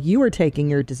out while you were taking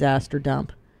your disaster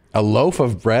dump. A loaf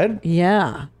of bread?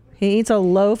 Yeah. He eats a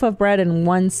loaf of bread in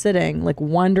one sitting, like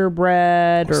Wonder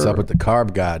Bread. What's up with the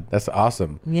carb god? That's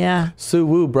awesome. Yeah. Sue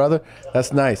woo, brother.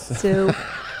 That's nice. So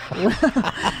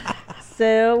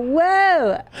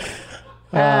whoa.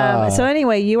 So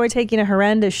anyway, you were taking a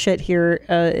horrendous shit here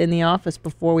in the office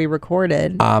before we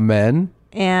recorded. Amen.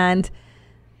 And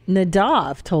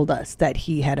Nadav told us that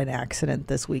he had an accident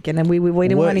this weekend, and we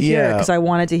didn't want to hear it because I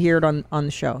wanted to hear it on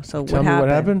the show. So Tell me what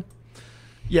happened?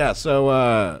 Yeah, so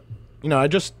I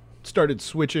just started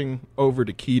switching over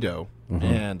to keto,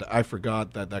 and I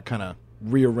forgot that kind of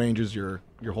rearranges your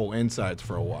whole insides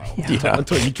for a while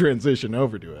until you transition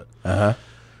over to it.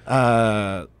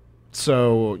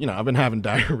 So, I've been having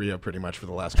diarrhea pretty much for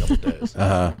the last couple of days.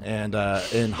 And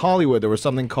in Hollywood, there was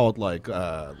something called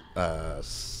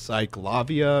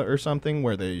Cyclavia or something,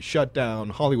 where they shut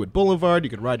down Hollywood Boulevard. You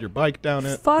could ride your bike down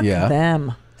it. Fuck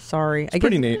them. Sorry. It's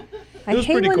pretty neat. I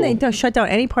hate when they don't shut down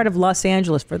any part of Los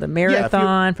Angeles for the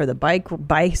marathon, for the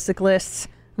bicyclists,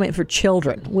 for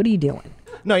children. What are you doing?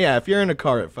 No, if you're in a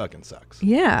car, it fucking sucks.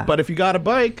 Yeah. But if you got a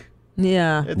bike...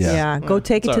 Go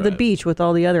take it to the beach with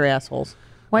all the other assholes.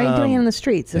 Why are you doing it in the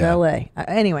streets of L.A.?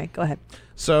 Anyway, go ahead.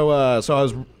 So I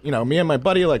was, me and my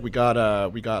buddy, we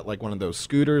got like one of those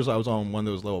scooters. I was on one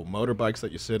of those little motorbikes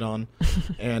that you sit on,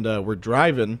 and we're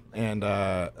driving, and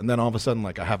then all of a sudden,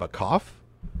 I have a cough,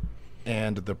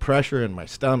 and the pressure in my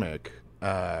stomach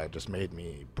just made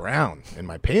me brown in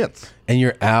my pants. And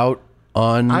you're out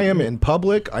on... I am in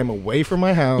public. I'm away from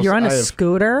my house. You're on a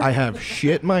scooter? I have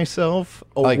shit myself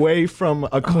away from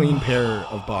a clean pair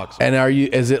of boxers. And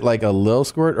is it like a little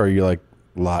squirt, or are you like,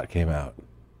 lot came out?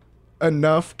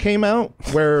 Enough came out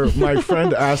where my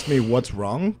friend asked me what's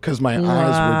wrong, because my eyes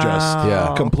were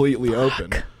just completely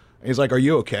open. And he's like, are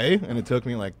you okay? And it took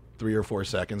me 3 or 4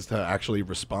 seconds to actually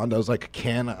respond. I was like,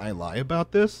 can I lie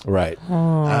about this? Right.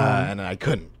 And I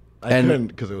couldn't. I couldn't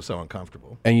because it was so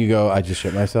uncomfortable. And you go, I just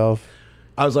shit myself?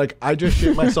 I was like, I just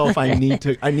shit myself. I need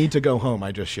to go home.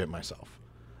 I just shit myself.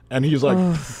 And he's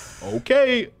like,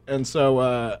 okay. And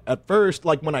so at first,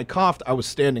 when I coughed, I was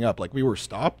standing up. We were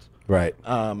stopped. Right.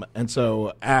 And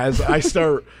so as I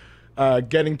start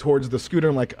getting towards the scooter,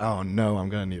 I'm like, oh no, I'm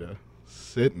going to need to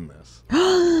sit in this.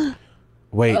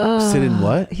 Wait, sit in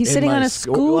what? He's sitting on a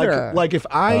scooter. Like if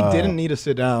I didn't need to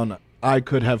sit down, I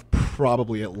could have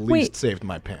probably at least saved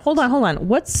my pants. Hold on.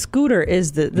 What scooter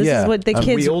is this? This is what the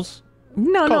kids. Wheels?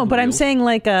 No, but I'm saying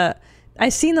like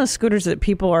I've seen those scooters that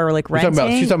people are like renting.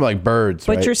 She's talking about like birds,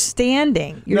 but right? you're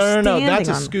standing. No. That's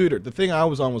a scooter. The thing I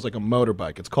was on was like a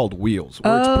motorbike. It's called Wheels,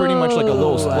 where it's pretty much like a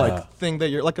little like thing that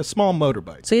you're like a small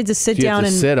motorbike. So you had to sit down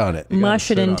and sit on it,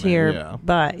 mush it into your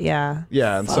butt. Yeah.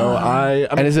 Yeah, and so I mean,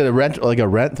 and is it a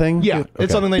rent thing? Yeah,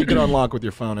 it's something that you can unlock with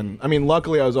your phone. And I mean,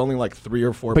 luckily I was only like 3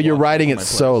 or 4. But you're riding it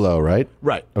solo, right?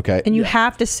 Right. Okay. And you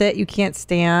have to sit. You can't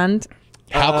stand.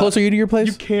 How close are you to your place?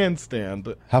 You can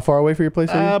stand. How far away from your place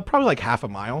are you? Probably like half a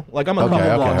mile. Like I'm a couple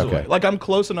blocks away. Like I'm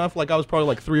close enough. Like I was probably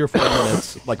like 3 or 4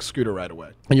 minutes, like scooter ride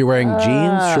away. And you're wearing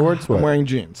jeans, shorts? What? I'm wearing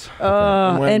jeans.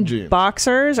 I'm wearing and jeans.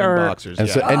 Boxers and or boxers. And,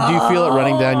 and do you feel it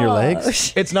running down your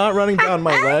legs? It's not running down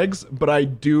my legs, but I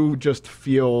do just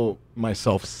feel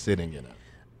myself sitting in it.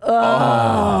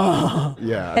 Yeah.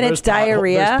 And it's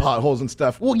diarrhea? There's potholes and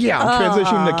stuff. Well, yeah, I'm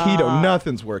transitioning to keto.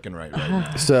 Nothing's working right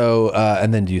now. So,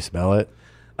 and then do you smell it?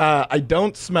 I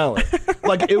don't smell it.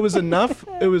 Like it was enough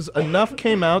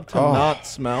came out to not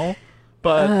smell,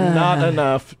 but not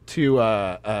enough to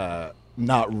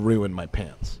not ruin my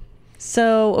pants.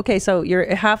 So, okay, so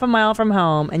you're half a mile from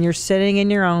home and you're sitting in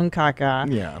your own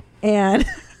caca. Yeah. And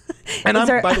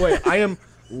by the way, I am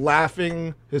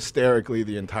laughing hysterically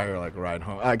the entire like ride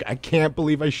home. I can't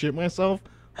believe I shit myself.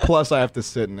 Plus I have to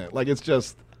sit in it. Like it's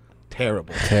just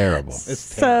terrible. Terrible.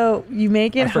 It's terrible. So you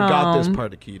make it home. I forgot this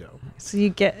part of keto. So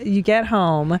you get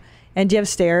home, and do you have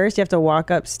stairs? Do you have to walk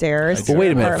upstairs? Well,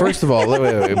 wait a minute. First of all,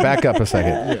 wait, back up a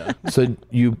second. Yeah. So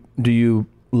do you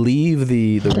leave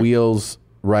the wheels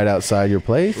right outside your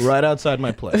place? Right outside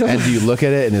my place. And do you look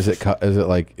at it and is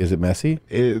it messy?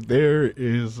 There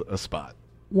is a spot.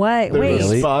 Why?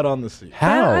 There's a spot on the seat.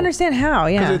 I don't understand how.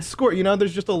 Yeah. Because it's squirt. You know,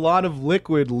 there's just a lot of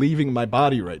liquid leaving my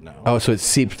body right now. Oh, so it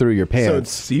seeped through your pants. So it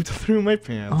seeped through my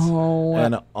pants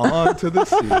and onto the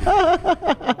seat.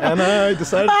 And I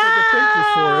decided to take a picture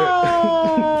for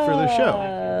it for the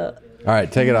show. All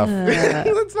right, take it off.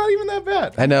 That's not even that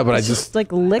bad. I know, but it's just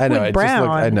like liquid brown.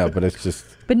 I know, but it's just.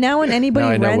 But now when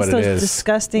anybody rents those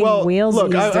disgusting wheels,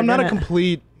 look, I'm not a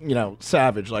complete,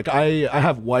 savage. Like I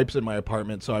have wipes in my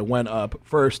apartment, so I went up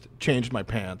first, changed my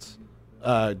pants,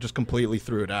 just completely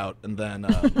threw it out, and then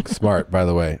smart, by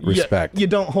the way. Respect. You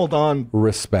don't hold on.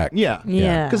 Respect. Yeah.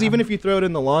 Because even if you throw it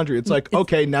in the laundry, it's like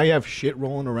okay, now you have shit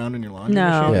rolling around in your laundry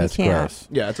machine. Yeah, it's gross.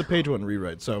 Yeah, it's a page 1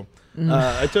 rewrite. So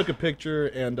I took a picture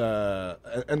and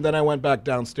then I went back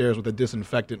downstairs with a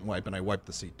disinfectant wipe and I wiped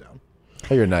the seat down.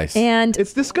 Oh, you're nice. And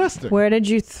it's disgusting. Where did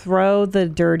you throw the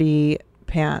dirty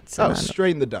pants? Oh,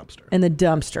 straight in the dumpster. In the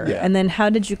dumpster. Yeah. And then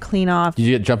how did you clean off? Did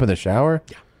you jump in the shower?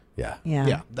 Yeah.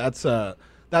 Yeah. That's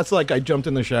like I jumped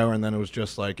in the shower and then it was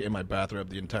just like in my bathrobe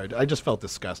the entire day. I just felt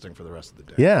disgusting for the rest of the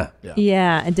day. Yeah.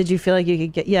 Yeah. And did you feel like you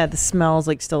could get the smell's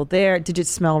like still there? Did it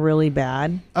smell really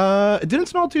bad? It didn't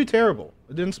smell too terrible.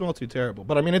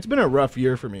 But I mean, it's been a rough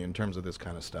year for me in terms of this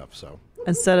kind of stuff. So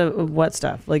instead of what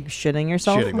stuff? Like shitting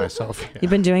yourself? Shitting myself. Yeah.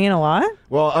 You've been doing it a lot?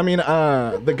 Well, I mean,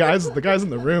 the guys in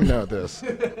the room know this.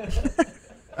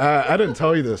 I didn't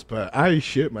tell you this, but I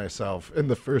shit myself in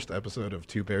the first episode of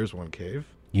 2 Bears, 1 Cave.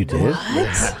 You did?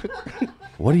 What?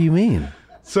 What do you mean?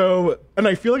 So, and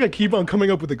I feel like I keep on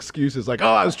coming up with excuses like,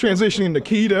 oh, I was transitioning to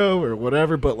keto or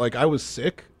whatever, but like I was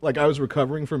sick. Like I was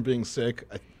recovering from being sick.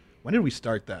 When did we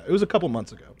start that? It was a couple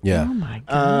months ago. Yeah. Oh my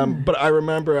God. But I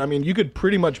remember, I mean, you could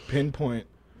pretty much pinpoint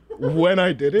when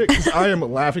I did it because I am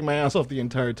laughing my ass off the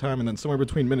entire time. And then somewhere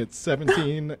between minutes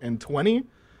 17 and 20,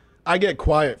 I get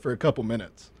quiet for a couple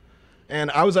minutes. And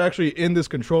I was actually in this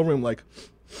control room, like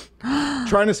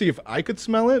trying to see if I could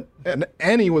smell it. And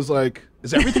Annie was like,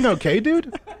 is everything okay, dude?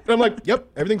 And I'm like, yep,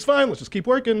 everything's fine. Let's just keep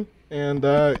working. And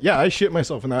I shit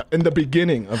myself in the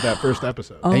beginning of that first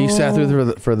episode. And you sat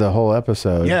through for the whole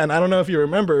episode. Yeah, and I don't know if you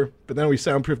remember, but then we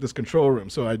soundproofed this control room,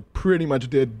 so I pretty much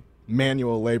did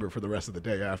manual labor for the rest of the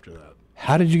day after that.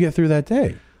 How did you get through that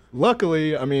day?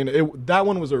 Luckily, I mean, that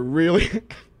one was a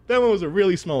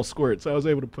really small squirt, so I was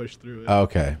able to push through it.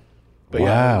 Okay. But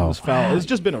yeah, it was foul. It's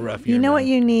just been a rough year. You know what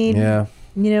you need? Yeah.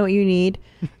 You know what you need?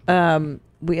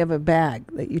 We have a bag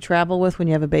that you travel with when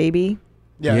you have a baby.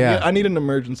 Yeah. I need an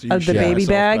emergency. The baby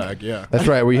bag? Yeah. That's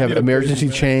right. We have emergency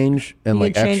change and you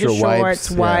like change extra your shorts,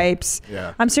 wipes.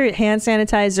 Yeah. I'm serious. Hand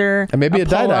sanitizer. And maybe a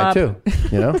dye too.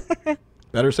 You know.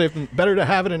 Better to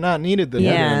have it and not need it than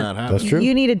never not have it. That's true.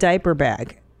 You need a diaper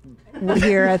bag. We're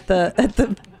here at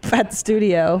the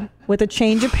studio with a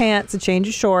change of pants, a change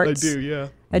of shorts. I do,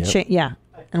 yeah.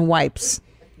 And wipes.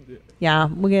 Yeah,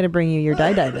 we got to bring you your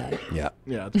dye bag. Yeah.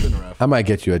 Yeah, it's been rough. I might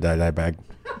get you a dye bag.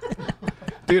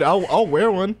 Dude, I'll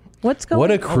wear one. What's going on?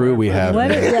 What a crew we have.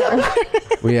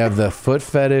 We have the foot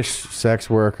fetish sex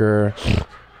worker.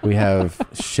 We have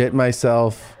shit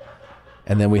myself.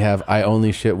 And then we have I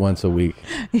only shit once a week.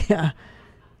 Yeah.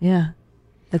 Yeah.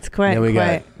 It's quite. And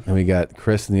we got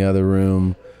Chris in the other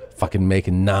room, fucking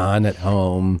making naan at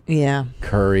home. Yeah.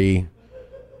 Curry.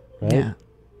 Right? Yeah.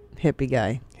 Hippie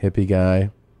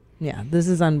guy. Yeah. This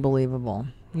is unbelievable.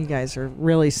 You guys are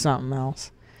really something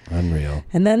else. Unreal.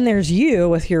 And then there's you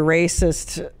with your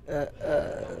racist.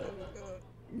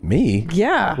 Me?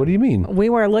 Yeah. What do you mean? We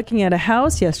were looking at a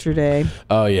house yesterday.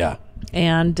 Oh, yeah.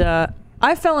 And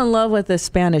I fell in love with the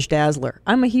Spanish Dazzler.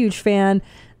 I'm a huge fan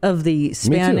of the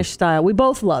Spanish style. We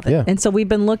both love it. Yeah. And so we've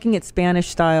been looking at Spanish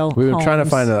style We've been homes trying to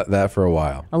find that for a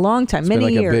while. a long time, It's many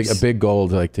been like years. a big goal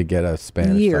to get a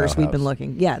Spanish years style we've been house.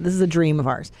 looking. Yeah, this is a dream of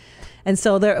ours. And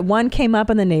so one came up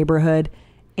in the neighborhood,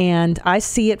 and I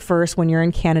see it first when you're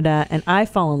in Canada, and I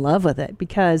fall in love with it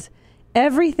because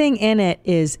everything in it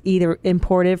is either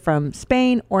imported from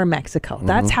Spain or Mexico.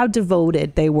 That's how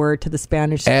devoted they were to the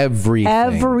Spanish.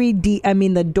 Everything. I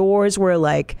mean, the doors were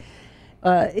like,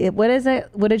 what is it?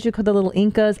 What did you call the little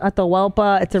Incas?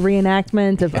 Atahualpa. It's a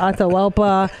reenactment of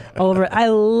Atahualpa over. I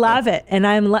love it, and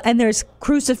and there's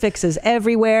crucifixes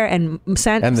everywhere, and the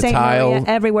Saint tile Maria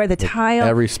everywhere. The tile,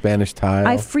 every Spanish tile.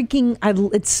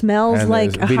 it smells and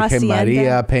like a Virgen hacienda.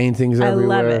 Maria paintings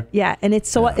everywhere. I love it. Yeah, and it's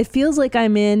so it feels like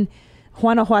I'm in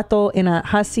Guanajuato in a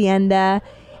hacienda.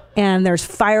 And there's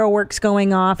fireworks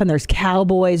going off, and there's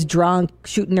cowboys drunk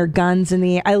shooting their guns in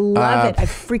the air. I love it. I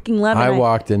freaking love it. I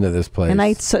walked into this place.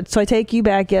 And so I take you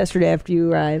back yesterday after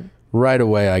you arrived. Right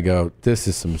away, I go, this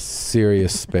is some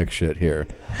serious spick shit here.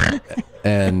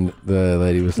 And the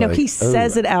lady was like... No, he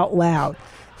says it out loud.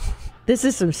 This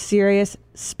is some serious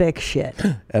spick shit.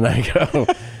 And I go,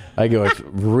 it's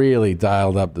really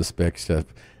dialed up the spick stuff.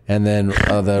 And then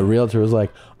the realtor was like,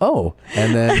 oh.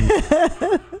 And then...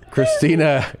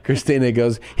 Christina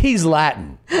goes, he's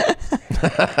Latin.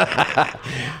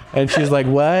 And she's like,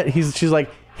 what? She's like,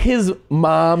 his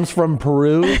mom's from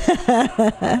Peru.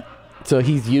 So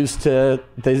he's used to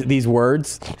these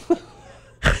words.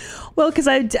 Well, because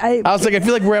I was like, I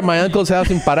feel like we're at my uncle's house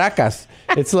in Paracas.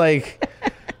 It's like,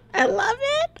 I love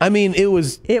it. I mean, it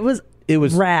was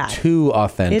rad. Too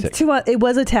authentic. It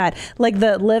was a tad. Like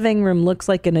the living room looks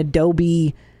like an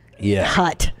adobe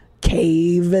hut.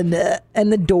 Cave and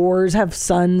the doors have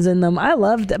suns in them. I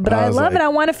loved it, but I love it. I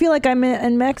want to feel like I'm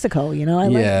in Mexico. You know, I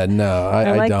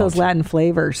like those Latin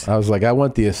flavors. I was like, I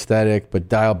want the aesthetic, but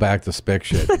dial back the spick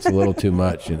shit. It's a little too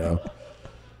much, you know.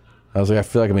 I was like, I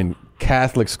feel like I'm in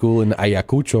Catholic school in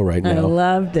Ayacucho right now. I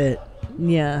loved it.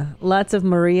 Yeah, lots of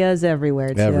Marias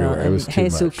everywhere. Too. Everywhere. It was too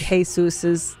much.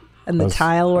 Jesus's and the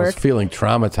tile work. I was feeling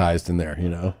traumatized in there, you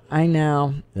know. I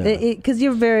know, because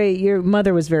your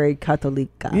mother was very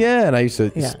Catholica. Yeah, and I used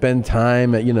to spend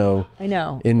time at, I know,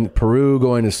 in Peru,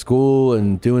 going to school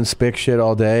and doing spick shit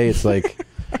all day. It's like,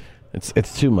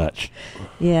 it's too much.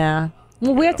 Yeah.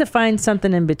 Well, we have to find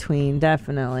something in between,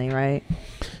 definitely, right?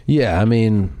 Yeah, I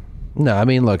mean,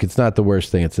 look, it's not the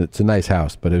worst thing. It's a nice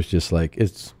house, but it was just like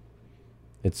it's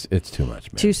too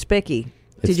much, man. Too spicky.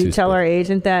 Did you tell our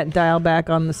agent that? Dial back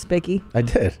on the spicky? I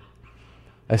did.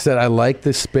 I said I like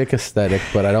the spick aesthetic,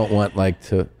 but I don't want like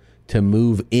to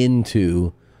move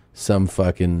into some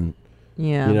fucking.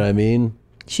 Yeah. You know what I mean?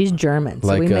 She's German,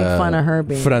 so we make fun of her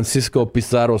being Francisco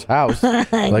Pizarro's house.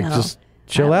 Like know. just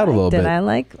chill out a little bit.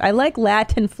 I like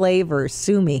Latin flavors.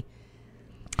 Sue me.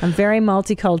 I'm very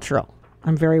multicultural.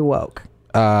 I'm very woke.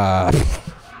 Is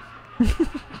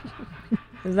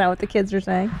that what the kids are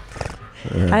saying?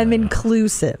 I'm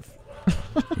inclusive.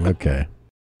 Okay.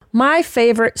 My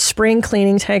favorite spring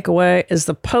cleaning takeaway is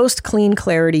the post-clean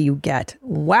clarity you get.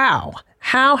 Wow.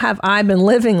 How have I been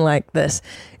living like this?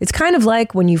 It's kind of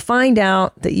like when you find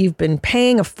out that you've been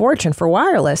paying a fortune for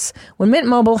wireless when Mint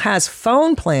Mobile has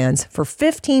phone plans for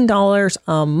 $15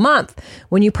 a month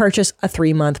when you purchase a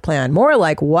 3-month plan. More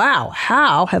like, wow,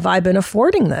 how have I been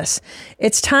affording this?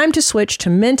 It's time to switch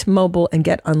to Mint Mobile and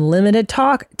get unlimited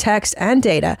talk, text, and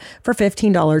data for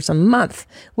 $15 a month.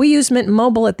 We use Mint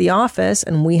Mobile at the office,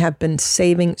 and we have been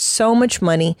saving so much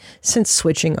money since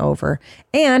switching over.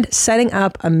 And setting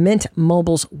up a Mint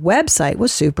Mobile's website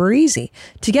was super easy.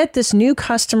 To get this new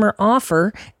customer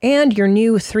offer and your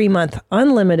new 3-month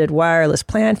unlimited wireless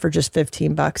plan for just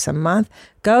 $15 a month,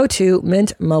 go to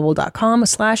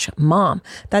mintmobile.com/mom.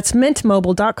 That's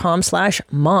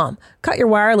mintmobile.com/mom. Cut your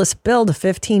wireless bill to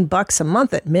 $15 a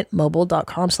month at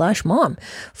mintmobile.com/mom.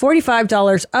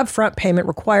 $45 upfront payment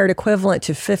required, equivalent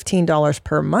to $15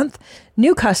 per month.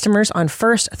 New customers on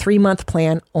first 3-month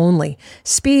plan only.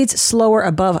 Speeds slower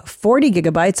above 40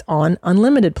 gigabytes on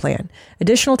unlimited plan.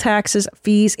 Additional taxes,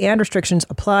 fees, and restrictions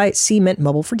apply. See Mint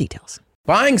Mobile for details.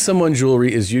 Buying someone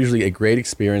jewelry is usually a great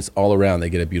experience all around. They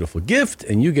get a beautiful gift,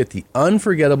 and you get the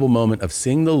unforgettable moment of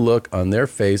seeing the look on their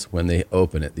face when they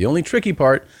open it. The only tricky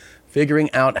part,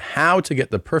 figuring out how to get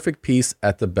the perfect piece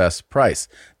at the best price.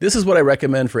 This is what I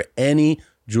recommend for any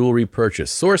jewelry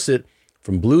purchase. Source it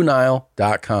from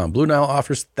BlueNile.com. Blue Nile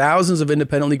offers thousands of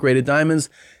independently graded diamonds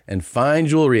and fine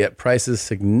jewelry at prices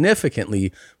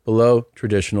significantly below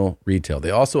traditional retail.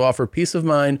 They also offer peace of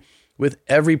mind with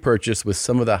every purchase with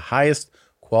some of the highest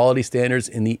quality standards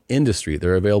in the industry.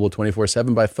 They're available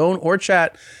 24/7 by phone or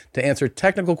chat to answer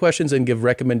technical questions and give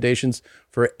recommendations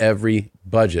for every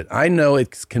budget. I know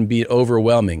it can be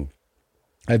overwhelming.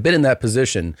 I've been in that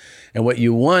position, and what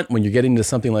you want when you're getting into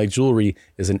something like jewelry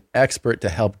is an expert to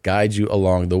help guide you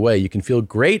along the way. You can feel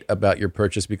great about your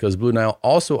purchase because Blue Nile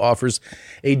also offers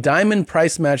a diamond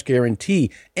price match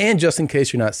guarantee. And just in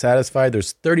case you're not satisfied,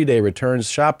 there's 30-day returns.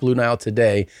 Shop Blue Nile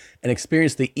today and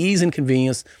experience the ease and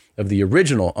convenience of the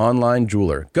original online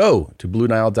jeweler. Go to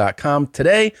BlueNile.com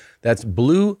today. That's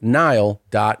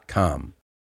BlueNile.com.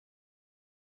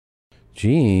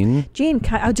 Gene,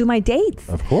 I'll do my dates.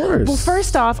 Of course. Well,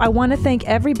 first off, I want to thank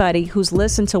everybody who's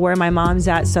listened to Where My Mom's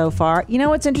At so far. You know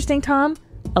what's interesting, Tom?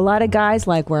 A lot of guys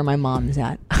like Where My Mom's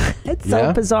At. It's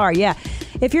so bizarre. Yeah.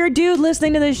 If you're a dude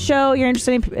listening to this show, you're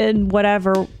interested in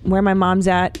whatever, Where My Mom's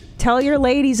At, tell your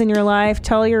ladies in your life,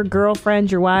 tell your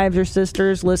girlfriends, your wives, your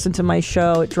sisters, listen to my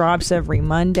show. It drops every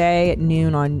Monday at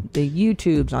noon on the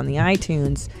YouTubes, on the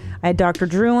iTunes. I had Dr.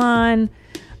 Drew on.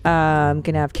 I'm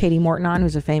going to have Katie Morton on,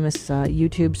 who's a famous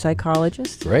YouTube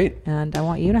psychologist. Great. And I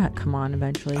want you to come on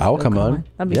eventually. I'll come on.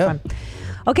 That'd be fun.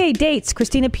 Okay, dates.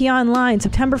 Christina P. Online,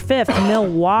 September 5th,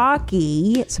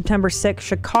 Milwaukee. September 6th,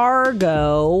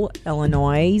 Chicago,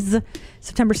 Illinois.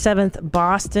 September 7th,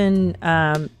 Boston,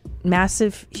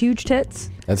 massive, huge tits.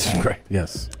 That's great,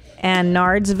 yes. And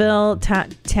Nardsville,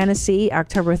 Tennessee,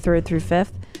 October 3rd through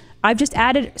 5th. I've just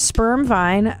added Sperm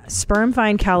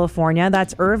Vine, California.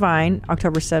 That's Irvine,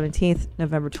 October 17th,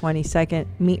 November 22nd,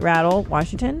 Meat Rattle,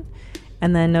 Washington.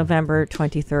 And then November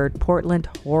 23rd, Portland,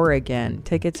 Oregon.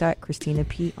 Tickets at Christina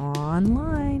P.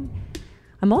 Online.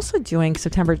 I'm also doing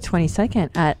September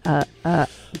 22nd at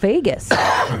Vegas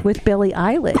with Billie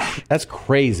Eilish. That's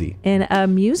crazy. In a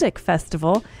music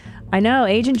festival. I know,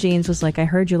 Agent Jeans was like, I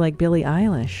heard you like Billie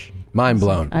Eilish. Mind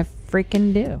blown. I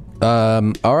freaking do.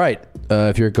 All right.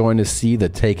 If you're going to see the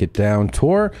Take It Down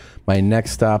tour, my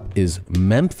next stop is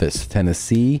Memphis,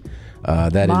 Tennessee.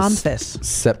 That is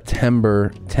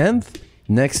September 10th.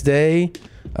 Next day,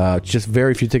 just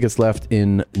very few tickets left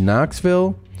in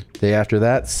Knoxville. Day after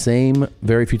that, same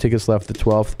very few tickets left the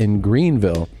 12th in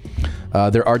Greenville.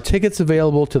 There are tickets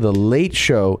available to the Late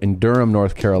Show in Durham,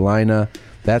 North Carolina.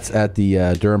 That's at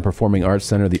the Durham Performing Arts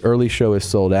Center. The early show is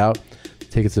sold out.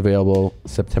 Tickets available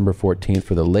September 14th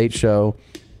for the Late Show.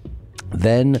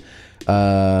 Then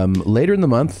later in the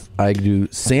month, I do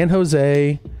San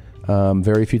Jose.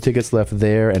 Very few tickets left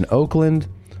there. And Oakland.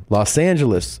 Los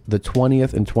Angeles, the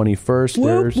 20th and 21st.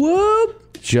 Whoop,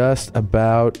 whoop. Just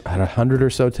about 100 or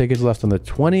so tickets left on the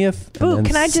 20th. Ooh, and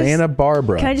then Santa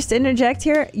Barbara. Can I just interject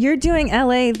here? You're doing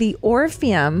LA, the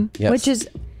Orpheum, which is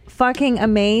fucking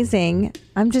amazing.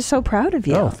 I'm just so proud of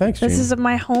you. Oh, thanks, Gene. This is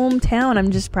my hometown.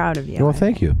 I'm just proud of you. Well,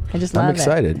 thank you. I just love it. I'm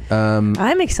excited.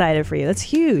 I'm excited for you. That's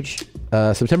huge.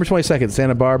 September 22nd,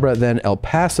 Santa Barbara, then El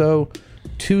Paso,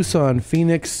 Tucson,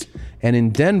 Phoenix, and in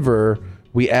Denver,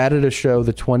 we added a show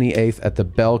the 28th at the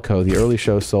Belco. The early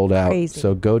show sold out. Crazy.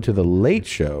 So go to the Late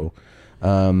Show.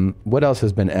 What else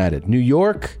has been added? New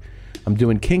York. I'm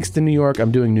doing Kingston, New York.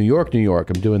 I'm doing New York, New York.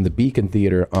 I'm doing the Beacon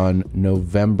Theater on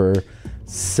November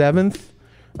 7th.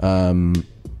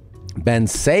 Ben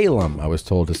Salem, I was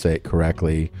told to say it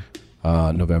correctly,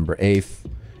 November 8th.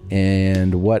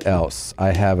 And what else?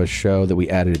 I have a show that we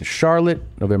added in Charlotte,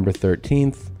 November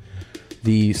 13th.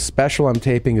 The special I'm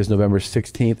taping is November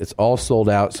 16th. It's all sold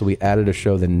out, so we added a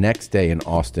show the next day in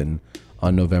Austin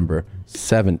on November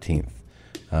 17th.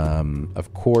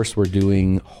 Of course, we're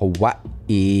doing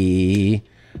Hawaii,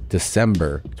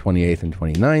 December 28th and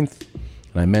 29th.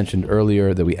 And I mentioned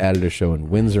earlier that we added a show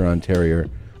in Windsor, Ontario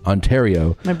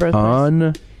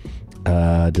on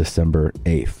December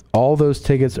 8th. All those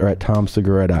tickets are at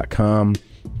TomSegura.com.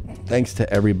 Thanks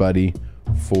to everybody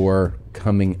for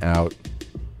coming out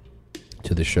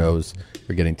to the shows,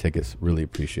 for getting tickets. Really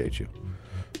appreciate you.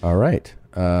 All right.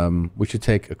 We should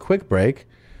take a quick break,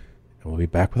 and we'll be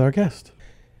back with our guest.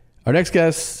 Our next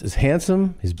guest is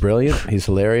handsome. He's brilliant. He's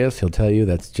hilarious. He'll tell you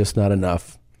that's just not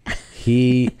enough.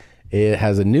 He It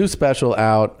has a new special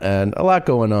out and a lot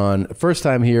going on. First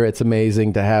time here. It's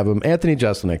amazing to have him. Anthony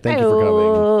Jeselnik, thank you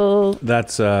for coming.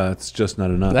 That's it's just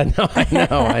not enough.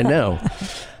 I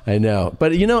know.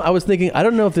 But I was thinking, I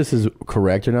don't know if this is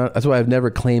correct or not. That's why I've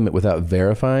never claimed it without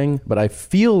verifying. But I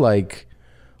feel like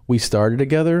we started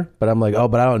together. But I'm like,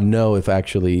 but I don't know if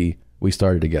actually we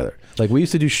started together. Like we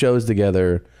used to do shows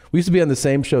together. We used to be on the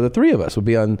same show. The three of us would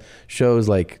be on shows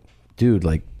like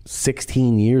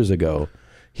 16 years ago.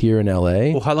 Here in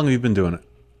LA. Well, how long have you been doing it?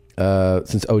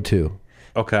 Since 2002.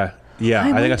 Okay. Yeah,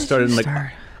 I think I started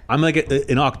I'm like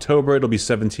in October. It'll be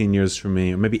 17 years for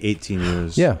me, or maybe 18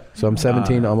 years. Yeah, so I'm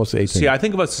 17, almost 18. See, I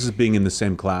think of us as being in the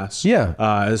same class. Yeah.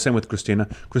 The same with Christina.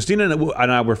 Christina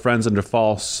and I were friends under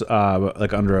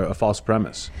under a false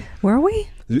premise. Were we?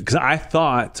 Because I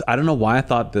don't know why I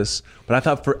thought this, but I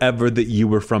thought forever that you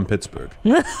were from Pittsburgh.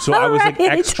 So I was like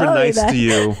extra nice to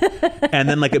you. And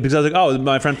then because I was like,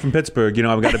 my friend from Pittsburgh,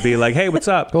 I've got to be like, hey, what's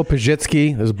up?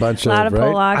 Pajitsky. There's a bunch of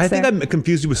Polacks I think I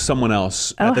confused you with someone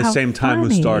else at the same time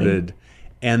who started.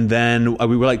 And then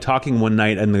we were talking one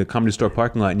night in the Comedy Store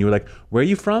parking lot, and you were like, where are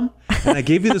you from? And I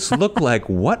gave you this look like,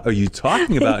 what are you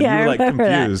talking about? And you were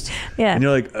confused. That. Yeah. And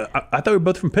you're like, I thought we were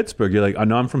both from Pittsburgh. You're like, oh,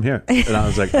 no, I'm from here. And I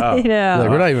was like, oh.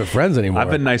 We're not even friends anymore.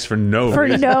 I've been nice for no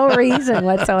reason. For no reason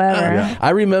whatsoever. Yeah. I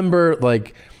remember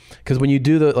because when you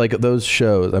do those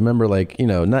shows, I remember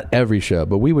not every show,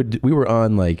 but we were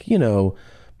on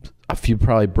a few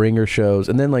probably bringer shows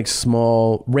and then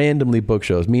small randomly booked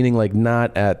shows, meaning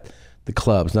not at the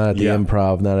clubs, not at the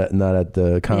Improv, not at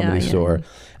the Comedy Store. Yeah.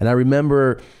 And I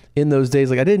remember in those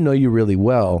days, I didn't know you really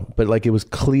well, but it was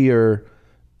clear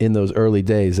in those early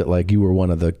days that you were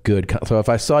one of the good. So if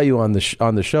I saw you on the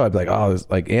show, I'd be like, oh,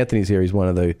 Anthony's here. He's one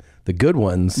of the good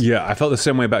ones. Yeah, I felt the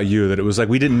same way about you. That it was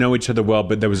we didn't know each other well,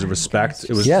 but there was a respect.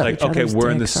 It was okay,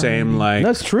 we're in the same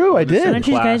That's true. I did. Aren't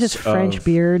you guys just French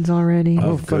beards already?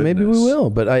 Maybe we will.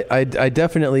 But I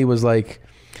definitely was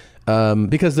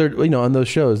because there, on those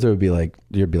shows, you'd be like,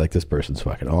 this person's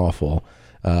fucking awful.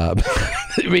 I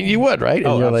mean, you would, right?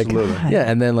 And you're absolutely.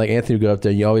 And then Anthony would go up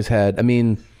there, and you always had,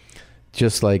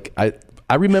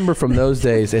 I remember from those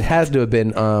days, it has to have been.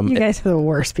 You guys are the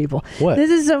worst people. What? This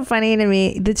is so funny to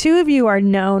me. The two of you are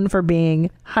known for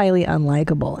being highly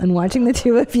unlikable, and watching the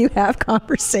two of you have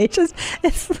conversations,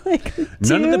 it's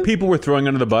none of the people we're throwing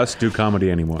under the bus do comedy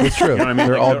anymore. It's true.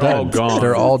 They're all done. All gone.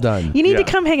 They're all done. You need to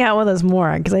come hang out with us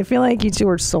more because I feel like you two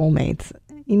are soulmates.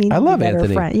 You need. I to love be better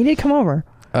Anthony. Friend. You need to come over.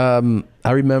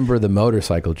 I remember the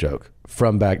motorcycle joke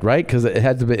from back, right? Because it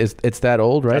had to be. It's that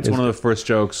old, right? That's one of the first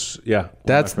jokes. Yeah,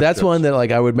 that's one that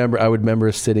I would remember. I would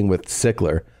remember sitting with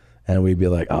Sickler, and we'd be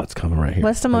like, "Oh, it's coming right here."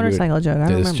 What's the motorcycle joke? I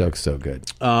remember. This joke's so good.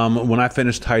 When I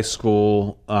finished high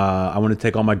school, I wanted to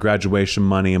take all my graduation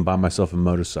money and buy myself a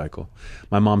motorcycle.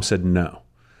 My mom said no.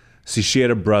 See, she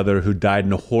had a brother who died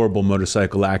in a horrible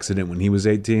motorcycle accident when he was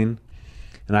 18,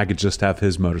 and I could just have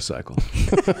his motorcycle.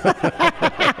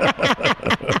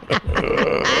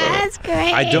 That's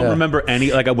great. I don't remember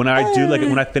any, when I do,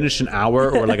 when I finish an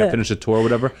hour or I finish a tour or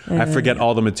whatever, I forget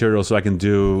all the material so I can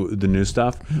do the new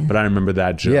stuff. But I remember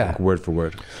that joke word for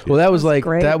word. Well, that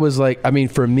was I mean,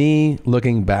 for me,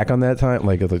 looking back on that time,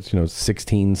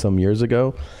 16 some years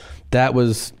ago, that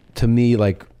was to me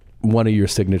one of your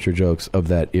signature jokes of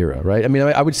that era, right? I mean,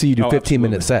 I would see you do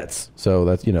 15-minute sets, so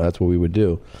that's that's what we would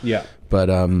do. Yeah. But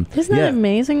isn't that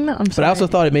amazing? Though? But I also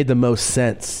thought it made the most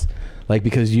sense,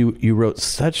 because you wrote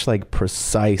such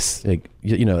precise, it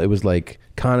was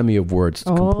economy of words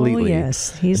completely. Oh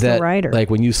yes, he's the writer.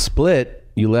 When you split,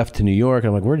 you left to New York.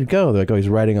 I'm like, where'd you go? They're like, oh, he's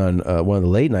writing on one of the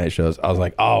late night shows. I was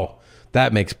like, oh,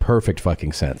 that makes perfect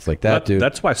fucking sense. Dude.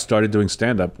 That's why I started doing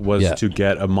stand-up was to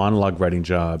get a monologue writing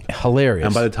job. Hilarious.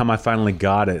 And by the time I finally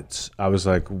got it, I was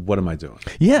like, what am I doing?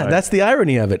 Yeah, that's the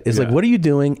irony of it. Is what are you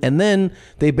doing? And then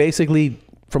they basically,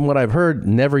 from what I've heard,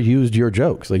 never used your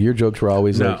jokes. Your jokes were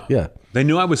always They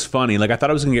knew I was funny. I thought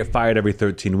I was going to get fired every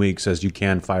 13 weeks, as you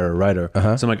can fire a writer.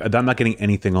 So I'm I'm not getting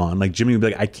anything on. Jimmy would be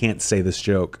like, I can't say this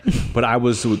joke. But I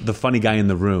was the funny guy in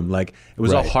the room. It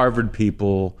was all Harvard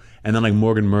people. And then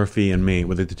Morgan Murphy and me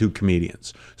were the two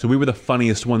comedians. So we were the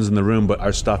funniest ones in the room, but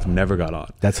our stuff never got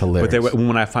on. That's hilarious. But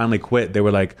when I finally quit, they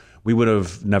were like, we would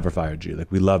have never fired you.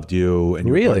 We loved you and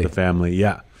you were part of the family.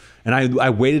 Yeah. And I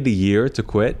waited a year to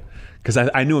quit because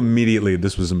I knew immediately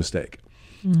this was a mistake.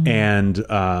 Mm-hmm. And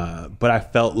but I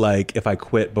felt like if I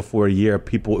quit before a year,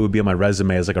 it would be on my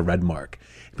resume as a red mark.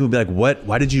 People would be like, "What?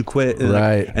 Why did you quit?" And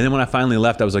right. And then when I finally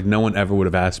left, I was like, no one ever would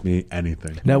have asked me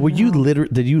anything. Now, did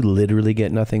you literally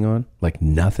get nothing on?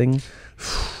 Nothing?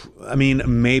 I mean,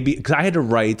 maybe because I had to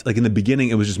write. In the beginning,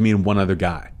 it was just me and one other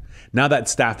guy. Now that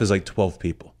staff is 12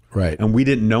 people. Right. And we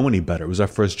didn't know any better. It was our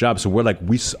first job. So we're like,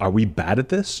 are we bad at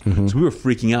this? Mm-hmm. So we were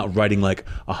freaking out, writing like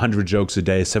 100 jokes a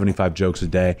day, 75 jokes a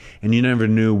day. And you never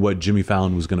knew what Jimmy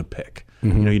Fallon was going to pick.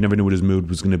 Mm-hmm. You know, you never knew what his mood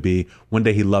was going to be. One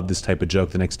day he loved this type of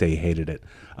joke. The next day he hated it.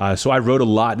 So I wrote a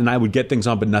lot, and I would get things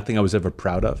on, but nothing I was ever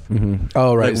proud of. Mm-hmm.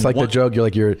 Oh, right. It's like the joke.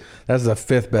 That's the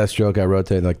 5th best joke I wrote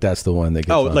today. Like, that's the one that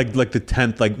gets on. like the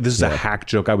 10th. Like, this is a hack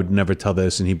joke. I would never tell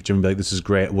this. And Jimmy would be like, this is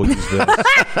great. We'll use this.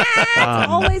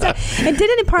 Always. And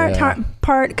didn't it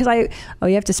part because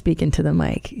you have to speak into the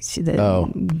mic. See,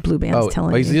 the blue band's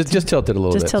telling you. Just tilt it a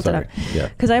little bit. Just tilt it up. Yeah.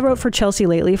 Because I wrote for Chelsea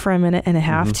lately for a minute and a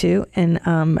half too. And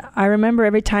I remember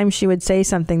every time she would say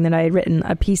something that I had written,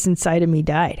 a piece inside of me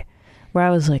died. Where I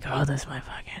was like, oh, that's my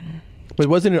fucking... But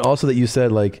wasn't it also that you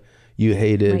said, like, you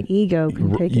hated... My ego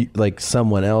can take it. Like,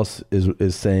 someone else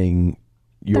is saying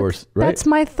yours, right? That's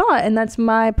my thought, and that's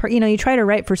my... you try to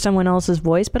write for someone else's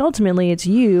voice, but ultimately it's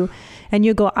you, and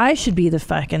you go, I should be the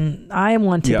fucking... I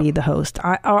want to be the host.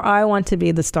 I want to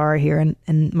be the star here,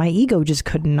 and my ego just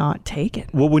could not take it.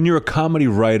 Well, when you're a comedy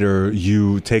writer,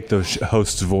 you take the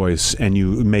host's voice and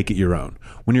you make it your own.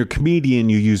 When you're a comedian,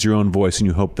 you use your own voice and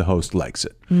you hope the host likes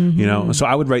it. Mm-hmm. You know, so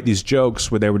I would write these jokes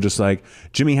where they were just like,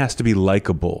 Jimmy has to be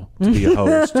likable to be a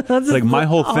host. Like, my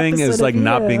whole thing is like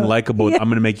not being likable. I'm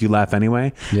going to make you laugh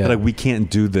anyway. Yeah. Like, we can't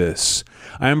do this.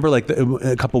 I remember like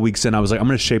a couple weeks in, I was like, I'm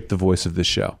going to shape the voice of this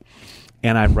show.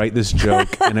 And I write this joke,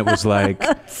 and it was like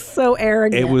so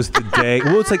arrogant. It was the day.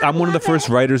 Well, it's like I'm one of the first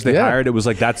writers they hired. It was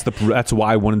like that's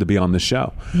why I wanted to be on the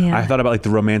show. Yeah. I thought about like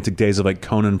the romantic days of like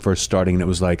Conan first starting, and it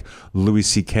was like Louis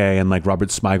C.K. and like Robert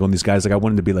Smigel and these guys. Like, I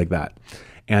wanted to be like that,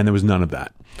 and there was none of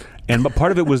that. But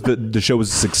part of it was the show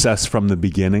was a success from the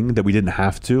beginning, that we didn't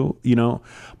have to, you know.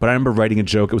 But I remember writing a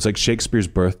joke. It was like Shakespeare's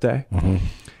birthday,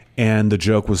 and the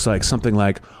joke was like something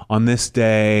like, on this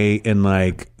day in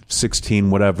like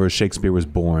 16 whatever, Shakespeare was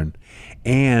born,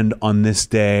 and on this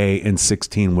day in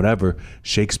 16 whatever,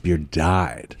 Shakespeare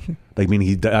died. Like, meaning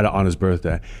he died on his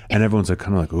birthday, and everyone's like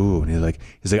kind of like, ooh, and he's like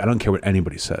I don't care what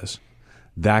anybody says,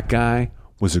 that guy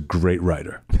was a great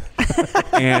writer.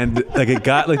 And like, it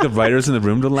got like the writers in the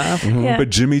room to laugh, but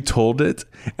Jimmy told it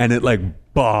and it like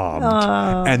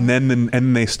bombed. And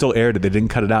then they still aired it. They didn't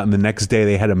cut it out, and the next day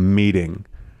they had a meeting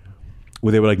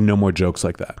where they were like, no more jokes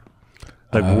like that.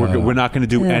 Like, we're not going to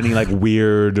do any like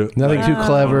weird, nothing too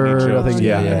clever. Nothing.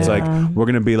 Yeah, it's like we're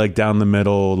going to be like down the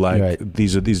middle. Like,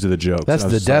 these are the jokes. That's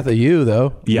the death of you,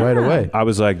 though. Yeah, right away. I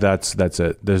was like, that's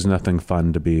it. There's nothing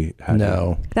fun to be had.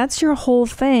 No, that's your whole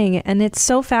thing, and it's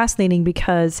so fascinating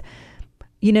because,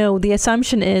 you know, the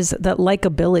assumption is that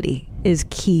likability is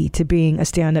key to being a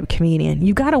stand-up comedian.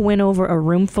 You got to win over a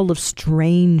room full of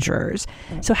strangers.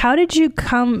 So how did you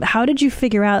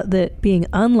figure out that being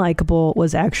unlikable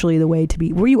was actually the way to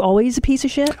be? Were you always a piece of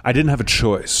shit? I didn't have a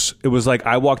choice. It was like,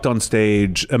 I walked on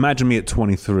stage, imagine me at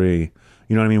 23,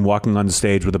 you know what I mean? Walking on the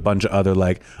stage with a bunch of other,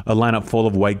 like, a lineup full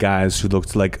of white guys who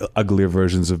looked like uglier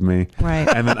versions of me. Right.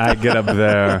 And then I get up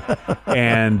there,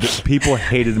 and people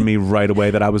hated me right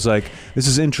away. That I was like, this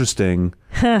is interesting.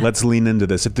 Let's lean into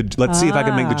this. Let's see if I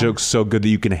can make the joke so good that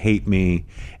you can hate me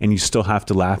and you still have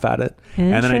to laugh at it.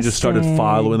 And then I just started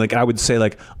following. Like, I would say,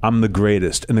 like, I'm the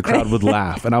greatest, and the crowd would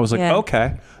laugh. And I was like,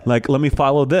 okay, like, let me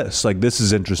follow this. Like, this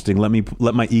is interesting.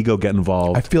 Let my ego get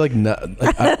involved. I feel like,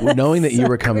 knowing that you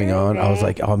were coming on, I was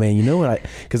like, oh man, you know what?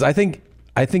 Because I think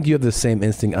you have the same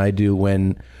instinct I do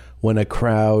when a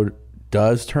crowd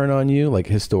does turn on you, like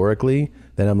historically.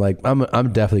 Then I'm like,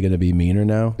 I'm definitely going to be meaner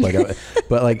now.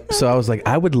 Like, so I was like,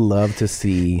 I would love to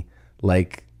see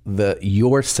like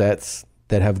your sets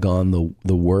that have gone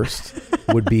the worst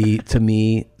would be, to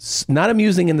me, not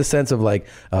amusing in the sense of like,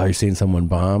 oh, you're seeing someone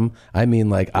bomb. I mean,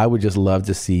 like, I would just love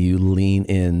to see you lean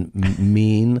in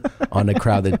mean on a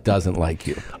crowd that doesn't like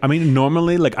you. I mean,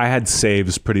 normally, like, I had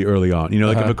saves pretty early on. You know,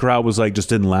 like if a crowd was like, just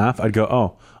didn't laugh, I'd go,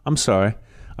 oh, I'm sorry.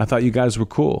 I thought you guys were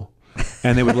cool.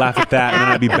 And they would laugh at that, and then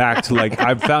I'd be back to like,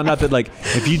 I found out that like,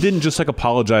 if you didn't just like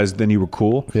apologize, then you were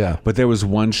cool. Yeah. But there was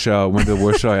one show, one of the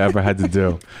worst show I ever had to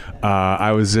do.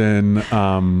 I was at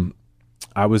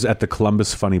the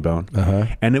Columbus Funny Bone,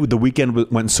 and the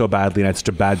weekend went so badly, and I had such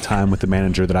a bad time with the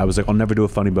manager that I was like, I'll never do a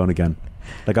Funny Bone again.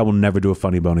 Like, I will never do a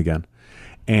Funny Bone again,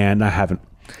 and I haven't.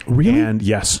 Really? And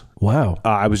yes. Wow.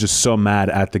 I was just so mad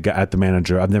at the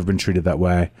manager. I've never been treated that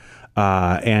way.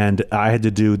 And I had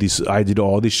to do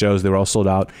all these shows. They were all sold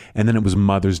out. And then it was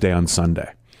Mother's Day on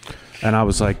Sunday. And I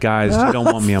was like, guys, you don't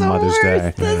want me on Mother's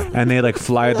Day. And they like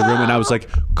fly the room. And I was like,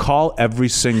 call every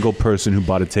single person who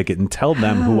bought a ticket and tell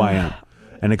them who I am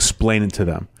and explain it to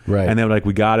them. Right. And they were like,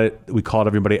 we got it. We called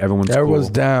everybody. Everyone's cool.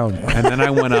 down. And then I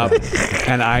went up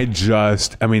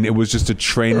and it was just a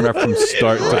train wreck from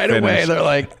start to finish. Right away, they're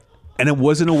like, And it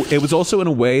was also in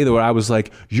a way where I was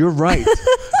like, you're right.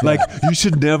 Like, you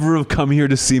should never have come here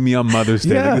to see me on Mother's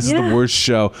Day. Like, this is the worst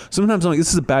show. Sometimes I'm like,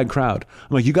 this is a bad crowd.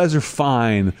 I'm like, you guys are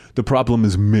fine. The problem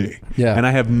is me. Yeah. And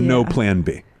I have no plan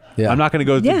B. Yeah. I'm not going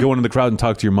to go into the crowd and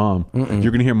talk to your mom. You're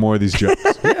going to hear more of these jokes.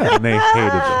 And they hated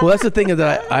it. Well, that's the thing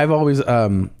that I've always,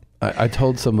 I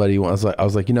told somebody once, I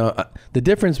was like, the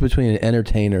difference between an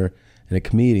entertainer and a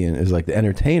comedian is like the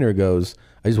entertainer goes,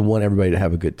 I just want everybody to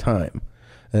have a good time.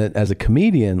 And as a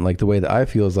comedian, like the way that I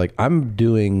feel is like I'm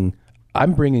bringing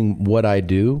what I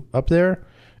do up there,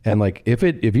 and like if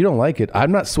you don't like it,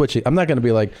 I'm not switching. I'm not going to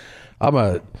be like I'm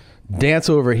a dance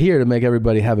over here to make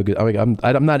everybody have a good.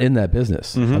 I'm not in that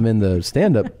business. I'm in the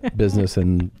stand-up business,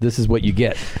 and this is what you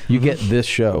get. You get this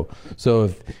show. So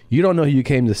if you don't know who you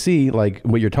came to see, like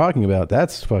what you're talking about,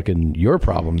 that's fucking your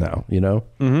problem now.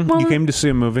 Well, you came to see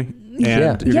a movie.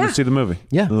 And you're going to see the movie.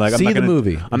 Yeah, like, see the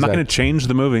movie. I'm not going to change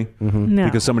the movie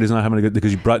because somebody's not having a good,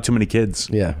 because you brought too many kids.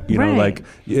 Yeah. You know, like,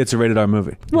 it's a rated R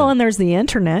movie. Well, and there's the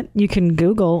internet. You can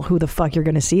Google who the fuck you're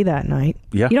going to see that night.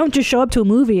 Yeah. You don't just show up to a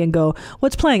movie and go,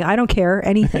 what's playing? I don't care.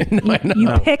 Anything.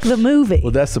 You pick the movie.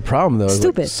 Well, that's the problem, though.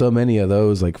 Stupid. Like, so many of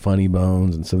those, like Funny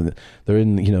Bones and some of they're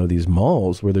in, these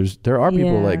malls where there are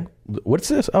people like, what's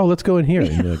this? Oh, let's go in here.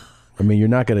 And you're like, you're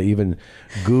not going to even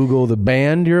Google the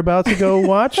band you're about to go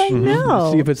watch. I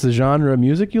know. See if it's the genre of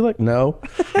music you like. No.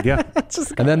 Yeah.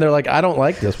 And then they're like, I don't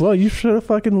like this. Well, you should have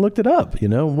fucking looked it up.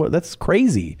 That's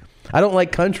crazy. I don't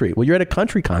like country. Well, you're at a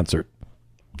country concert.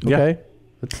 Okay.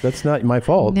 That's not my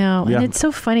fault. No. And it's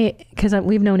so funny because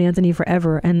we've known Anthony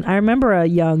forever. And I remember a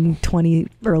young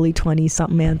early 20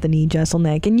 something Anthony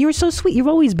Jeselnik. And you were so sweet. You've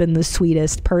always been the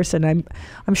sweetest person.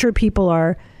 I'm sure people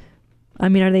are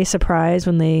they surprised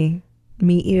when they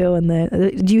meet you? And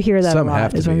do you hear that a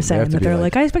lot? Is what I'm saying. That they're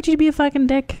like, I expect you to be a fucking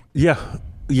dick. Yeah.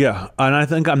 And I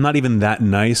think I'm not even that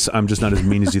nice. I'm just not as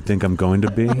mean as you think I'm going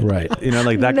to be. Right.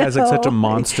 Like that guy's like such a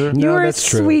monster. You were a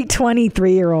sweet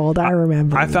 23-year-old. I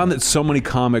remember. I found that so many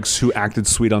comics who acted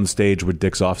sweet on stage were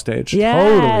dicks off stage. Yes.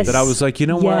 Totally. That I was like, you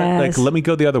know what? Like, let me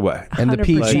go the other way. And 100%. The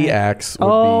PG acts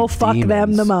would be fuck demons.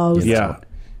 them the most. Yeah.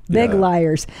 Big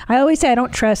liars. I always say I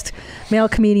don't trust male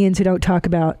comedians who don't talk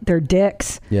about their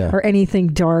dicks or anything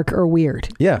dark or weird.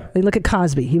 Yeah. They look at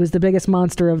Cosby. He was the biggest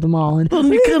monster of them all. And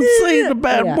you can say the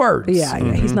bad words.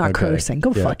 Yeah. He's not cursing.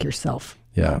 Go fuck yourself.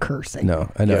 Yeah. Not cursing. No,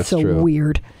 I know it's so true.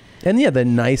 Weird. And the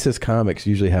nicest comics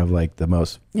usually have like the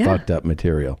most fucked up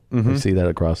material. You see that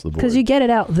across the board. Because you get it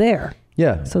out there.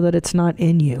 Yeah. So that it's not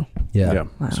in you. Yeah.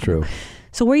 It's true.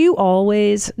 So were you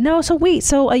always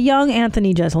so a young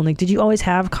Anthony Jeselnik, did you always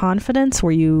have confidence?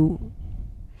 Were you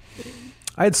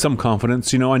I had some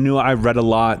confidence. I knew I read a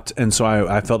lot, and so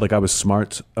I felt like I was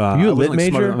smart. You a lit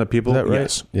major? Smarter than other people. Is that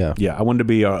right? Yes. Yeah. I wanted to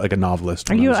be like a novelist.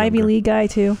 Are you an Ivy League guy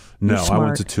too? No, I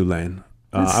went to Tulane.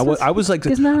 I was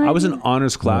in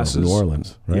honors classes. New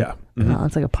Orleans, right? Yeah. Mm-hmm. Oh,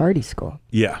 it's like a party school.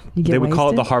 Yeah. They would call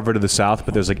it the Harvard of the South,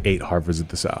 but there's like 8 Harvards at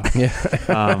the South.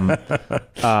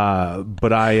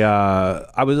 But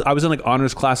I was in like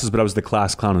honors classes, but I was the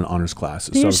class clown in honors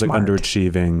classes. So I was like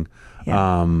underachieving.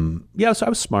 Yeah. So I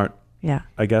was smart. Yeah.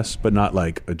 I guess, but not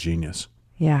like a genius.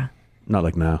 Yeah. Not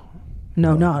like now.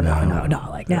 No,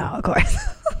 like now, of course.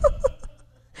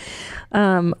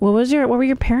 What were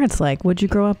your parents like? What'd you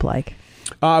grow up like?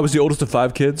 I was the oldest of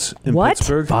 5 kids in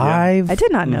Pittsburgh. 5? I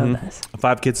did not know this.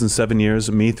 5 kids in 7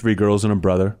 years. Me, 3 girls, and a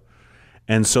brother.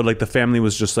 And so, like, the family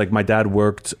was just like, my dad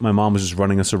worked. My mom was just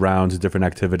running us around to different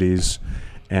activities.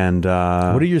 And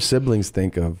what do your siblings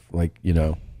think of, like,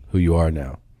 who you are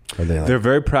now? Are they like, they're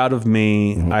very proud of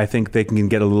me. Mm-hmm. I think they can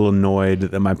get a little annoyed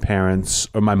that my parents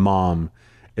or my mom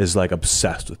is like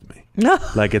obsessed with me. No.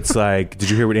 Like, it's like, did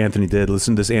you hear what Anthony did?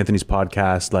 Listen to this Anthony's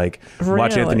podcast. Like,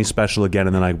 watch Anthony's special again,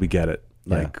 and then like we get it.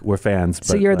 Like, we're fans.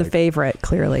 So you're the favorite,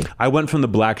 clearly. I went from the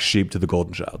black sheep to the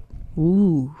golden child.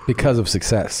 Ooh. Because of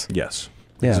success. Yes.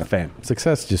 Yeah. As a fan.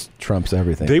 Success just trumps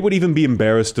everything. They would even be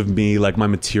embarrassed of me, like my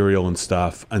material and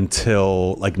stuff,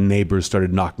 until like neighbors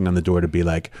started knocking on the door to be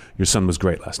like, your son was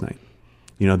great last night.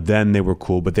 Then they were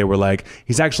cool, but they were like,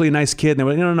 he's actually a nice kid. And they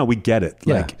were like, no, we get it.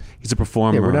 Yeah. Like, he's a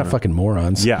performer. Yeah, we're not fucking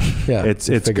morons. Yeah. Yeah. It's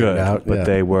good. But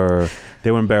they were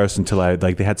embarrassed until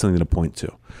they had something to point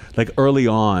to. Like, early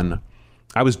on,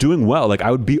 I was doing well. Like, I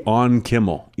would be on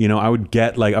Kimmel. I would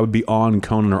be on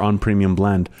Conan or on Premium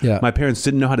Blend. Yeah. My parents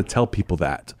didn't know how to tell people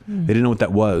that. They didn't know what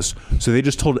that was. So they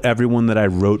just told everyone that I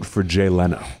wrote for Jay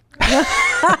Leno.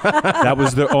 That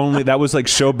was like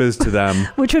showbiz to them.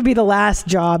 Which would be the last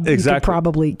job you could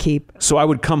probably keep. So I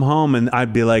would come home and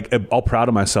I'd be like, all proud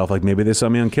of myself. Like, maybe they saw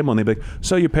me on Kimmel and they'd be like,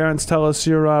 so your parents tell us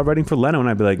you're writing for Leno? And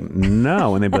I'd be like,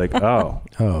 no. And they'd be like, oh.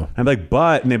 I'd be like,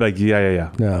 but. And they'd be like,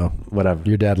 yeah. No. Whatever.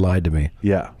 Your dad lied to me.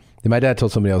 Yeah. My dad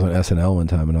told somebody I was on SNL one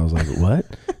time, and I was like, what?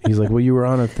 He's like, well, you were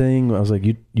on a thing. I was like,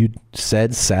 you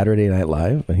said Saturday Night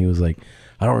Live? And he was like,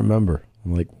 I don't remember.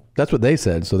 I'm like, that's what they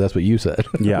said, so that's what you said.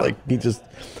 Yeah. Like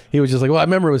he was just like, well, I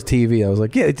remember it was TV. I was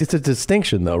like, yeah, it's a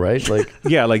distinction though, right? Like,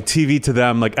 yeah, like TV to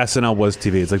them, like SNL was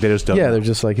TV. It's like they just don't. Yeah, they're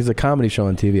just like, he's a comedy show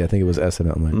on TV. I think it was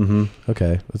SNL. I'm like,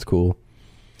 okay, that's cool.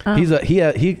 He.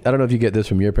 I don't know if you get this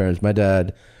from your parents. My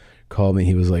dad called me.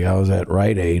 He was like, I was at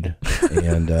Rite Aid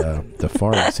and the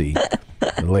pharmacy.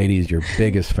 The lady's your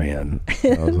biggest fan.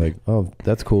 And I was like, oh,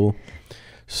 that's cool.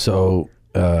 So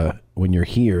when you're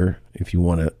here, if you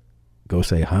want to go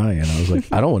say hi. And I was like,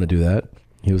 I don't want to do that.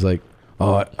 He was like,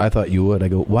 oh, I thought you would. I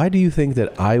go, why do you think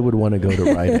that I would want to go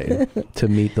to Rite Aid to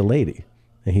meet the lady?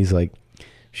 And he's like,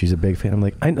 she's a big fan. I'm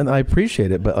like, I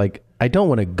appreciate it, but like, I don't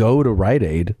want to go to Rite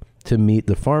Aid to meet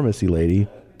the pharmacy lady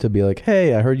to be like,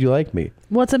 hey, I heard you like me.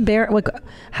 What's like,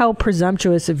 how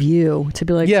presumptuous of you to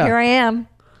be like, here I am.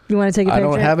 You want to take a picture? I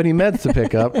don't have any meds to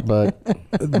pick up, but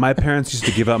my parents used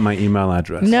to give out my email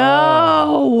address.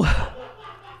 No.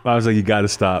 I was like, you got to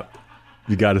stop.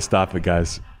 You got to stop it,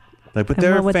 guys. Like, but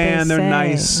they're a fan. They're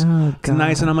nice. Oh, it's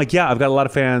nice. And I'm like, yeah, I've got a lot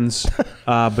of fans,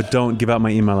 but don't give out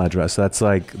my email address. That's.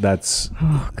 Oh,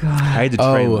 God. I had to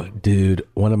train them. Dude,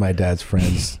 one of my dad's friend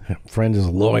is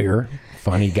a lawyer,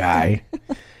 funny guy.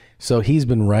 So he's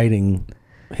been writing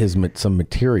some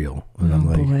material. And I'm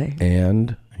like, boy.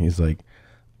 And he's like,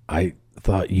 I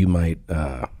thought you might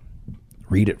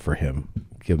read it for him,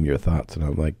 give him your thoughts. And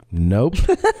I'm like, nope.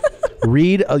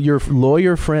 Read your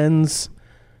lawyer friends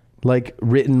like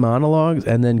written monologues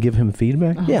and then give him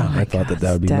feedback. I thought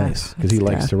that would be nice because he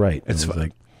likes to write. It's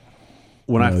like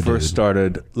when I first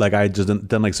started, like I just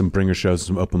done like some bringer shows,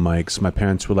 some open mics. My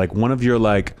parents were like, one of your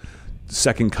like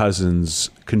second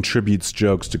cousins contributes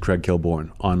jokes to Craig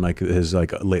Kilborn on like his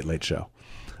like late show.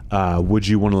 Would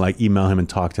you want to like email him and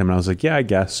talk to him? And I was like, yeah, I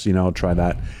guess, I'll try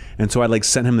that. And so I like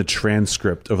sent him the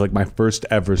transcript of like my first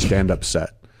ever stand-up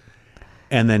set.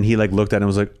 And then he like looked at it and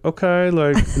was like, okay,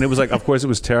 like, and it was like, of course it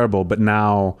was terrible, but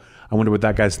now I wonder what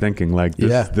that guy's thinking. Like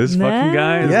this fucking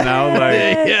guy is now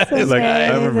like, like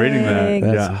I'm reading that.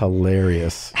 That's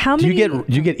hilarious. How do many? Do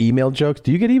you get email jokes?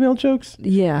 Do you get email jokes?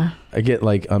 Yeah. I get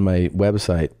like on my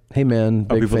website, hey man,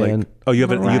 big fan. Like, oh, you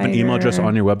have an email address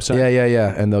on your website?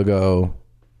 Yeah. And they'll go,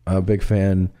 big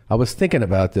fan. I was thinking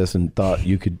about this and thought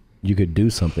you could do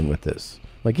something with this.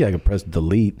 Like, yeah, I could press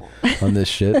delete on this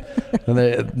shit. And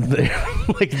I'm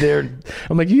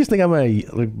like, you just think I'm going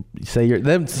to like, say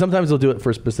then sometimes they'll do it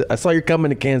for specific. I saw you're coming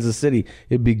to Kansas City.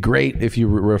 It'd be great if you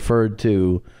referred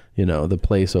to, the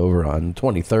place over on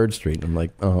 23rd Street. I'm like,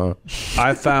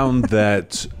 I found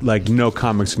that like no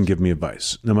comics can give me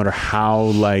advice, no matter how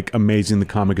like amazing the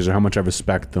comic is or how much I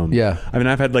respect them. Yeah. I mean,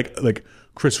 I've had like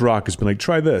Chris Rock has been like,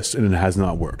 try this, and it has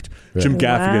not worked. Right. Jim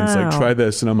Gaffigan's like, try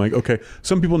this, and I'm like, okay.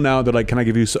 Some people now they're like, can I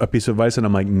give you a piece of advice? And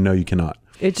I'm like, no, you cannot.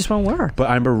 It just won't work. But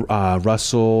I remember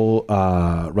Russell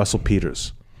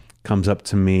Peters comes up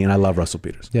to me, and I love Russell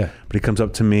Peters. Yeah. But he comes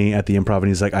up to me at the Improv, and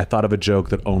he's like, I thought of a joke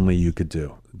that only you could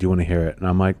do. Do you want to hear it? And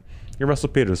I'm like, you're Russell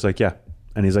Peters. Like, yeah.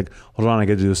 And he's like, hold on, I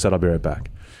got to do a set. I'll be right back.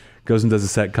 Goes and does the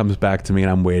set, comes back to me,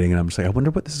 and I'm waiting, and I'm just like, I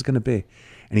wonder what this is going to be.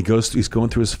 And he's going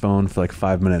through his phone for like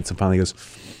 5 minutes, and finally goes,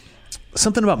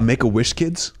 something about Make-A-Wish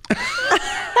kids.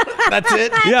 That's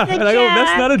it? Yeah. And I go,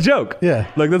 that's not a joke.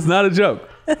 Yeah. Like, that's not a joke.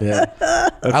 Yeah.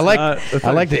 I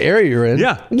like the area you're in.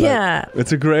 Yeah. Yeah.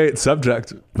 It's a great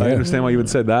subject. Yeah. I understand why you would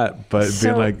say that, but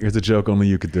being like, here's a joke only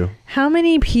you could do. How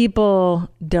many people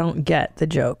don't get the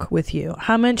joke with you?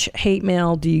 How much hate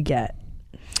mail do you get?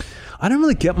 I don't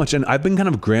really get much. And I've been kind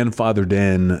of grandfathered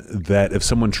in that if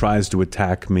someone tries to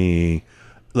attack me,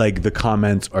 like the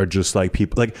comments are just like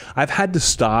people, like I've had to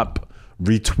stop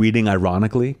retweeting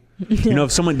ironically.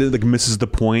 If someone like misses the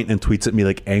point and tweets at me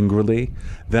like angrily,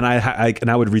 then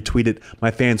I would retweet it.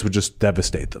 My fans would just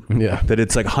devastate them. Yeah, that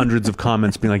it's like hundreds of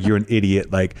comments being like, "You're an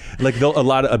idiot." Like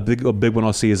a big one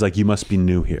I'll see is like, "You must be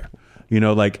new here."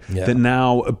 That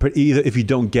now either if you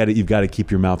don't get it, you've got to keep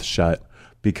your mouth shut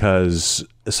because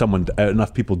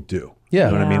enough people do. Yeah,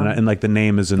 you know what I mean? And like the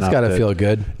name is enough. It's got to feel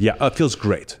good. Yeah, it feels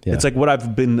great. Yeah. It's like what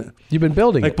you've been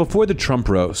building. Like before the Trump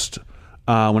roast,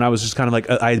 when I was just kind of like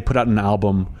I had put out an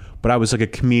album. But I was like a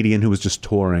comedian who was just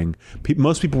touring.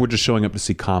 Most people were just showing up to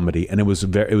see comedy, and it was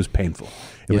painful.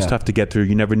 It was tough to get through.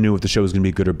 You never knew if the show was going to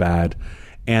be good or bad.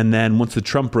 And then once the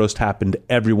Trump roast happened,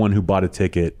 everyone who bought a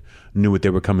ticket knew what they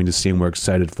were coming to see and were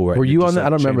excited for it. Were you on that? I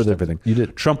don't remember everything. You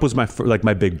did. Trump was my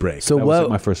big break. So that was like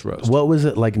my first roast. What was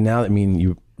it like now? I mean,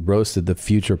 you roasted the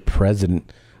future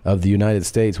president of the United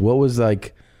States. What was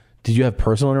like Did you have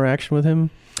personal interaction with him?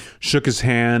 Shook his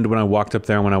hand when I walked up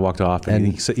there and when I walked off.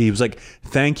 And he was like,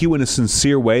 thank you in a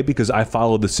sincere way because I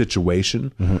followed the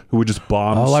situation who would just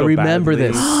bomb so I remember badly.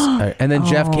 this. And then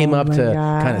Jeff came up to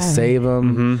kind of save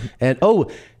him.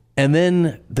 And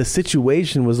then the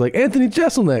situation was like, Anthony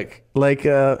Jeselnik, like,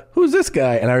 who's this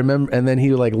guy? And I remember, and then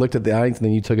he like looked at the audience and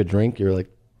then you took a drink. You were like,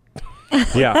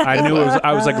 yeah, I knew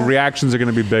I was like, reactions are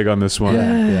going to be big on this one.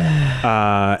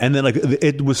 And then like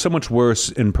it was so much worse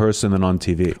in person than on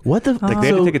TV. What the? Like they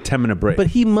had to take a 10-minute break. But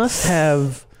he must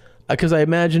have, because I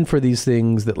imagine for these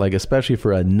things that like, especially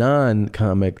for a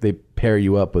non-comic, they pair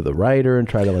you up with a writer and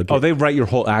try to like. They write your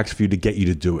whole act for you to get you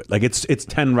to do it. Like it's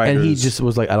 10 writers. And he just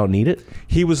was like, I don't need it.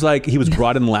 He was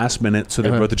brought in last minute, so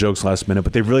they wrote the jokes last minute.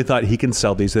 But they really thought he can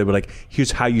sell these. So they were like,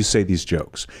 here's how you say these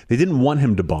jokes. They didn't want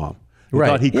him to bomb. They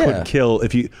thought he could kill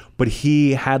but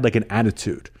he had like an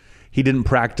attitude. He didn't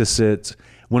practice it.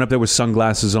 Went up there with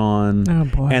sunglasses on. Oh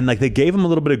boy. And like they gave him a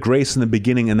little bit of grace in the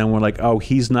beginning, and then we're like, oh,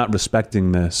 he's not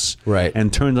respecting this. Right.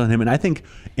 And turned on him. And I think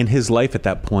in his life at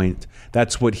that point,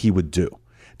 that's what he would do.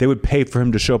 They would pay for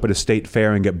him to show up at a state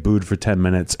fair and get booed for 10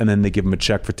 minutes, and then they give him a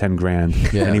check for 10 grand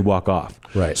and he'd walk off.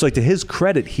 Right. So like to his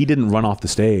credit, he didn't run off the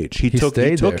stage. He took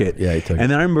it. Yeah, he took it. And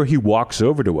then I remember he walks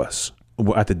over to us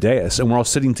at the dais, and we're all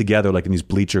sitting together like in these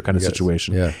bleacher kind of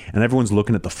situation, and everyone's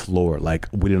looking at the floor like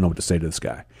we didn't know what to say to this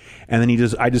guy. And then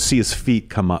I just see his feet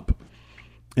come up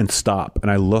and stop, and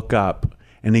I look up,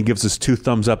 and he gives us 2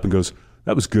 thumbs up and goes,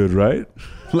 that was good, right?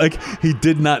 Like he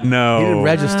did not know. He didn't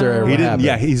register. He didn't.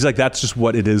 Yeah, he's like, that's just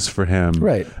what it is for him.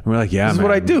 Right. And we're like, yeah, this man, is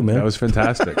what I do, man. That was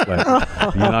fantastic. Like,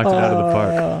 you knocked it out of the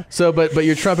park. So, but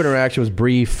your Trump interaction was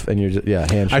brief, and you're just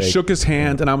handshake. I shook his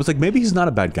hand, and I was like, maybe he's not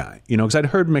a bad guy, because I'd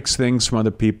heard mixed things from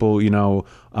other people,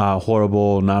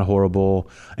 horrible, not horrible,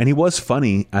 and he was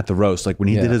funny at the roast. Like when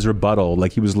he did his rebuttal,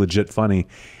 like he was legit funny,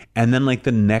 and then like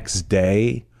the next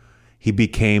day, he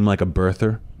became like a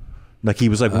birther. Like he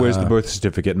was like, "Where's the birth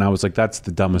certificate?" And I was like, "That's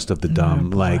the dumbest of the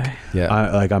dumb."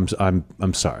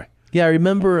 I'm sorry. Yeah, I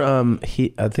remember.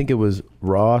 I think it was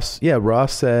Ross. Yeah,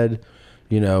 Ross said,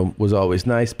 was always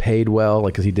nice, paid well,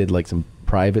 like because he did like some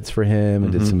privates for him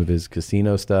and did some of his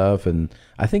casino stuff. And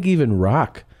I think even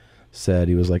Rock said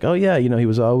he was like, "Oh yeah, he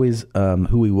was always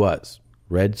who he was,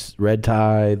 red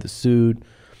tie, the suit.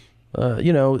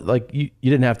 Like you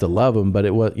didn't have to love him, but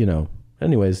it was,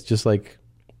 anyways, just like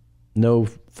no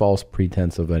false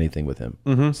pretense of anything with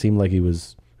him. Seemed like he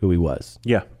was who he was.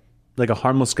 Yeah. Like a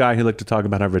harmless guy who liked to talk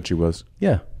about how rich he was.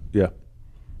 Yeah. Yeah.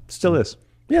 Still is.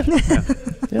 Yeah.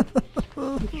 Yeah.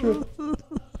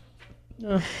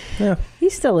 Yeah. He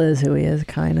still is who he is,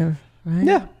 kind of,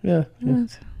 right? Yeah.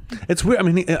 It's weird. I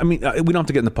mean, we don't have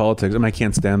to get into politics. I mean, I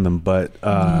can't stand them, but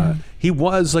he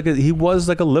was like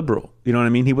a liberal. You know what I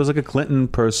mean? He was like a Clinton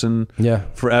person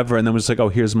forever, and then was like, oh,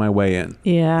 here's my way in.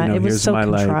 Yeah, it was so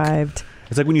contrived.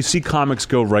 It's like when you see comics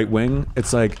go right wing,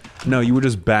 it's like, no, you were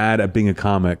just bad at being a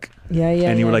comic. Yeah.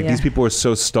 And you were like, these people are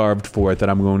so starved for it that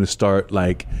I'm going to start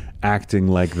like acting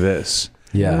like this.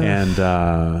 Yeah.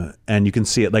 And you can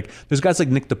see it. Like there's guys like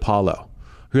Nick DiPaolo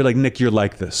who are like, Nick, you're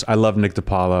like this. I love Nick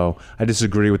DiPaolo. I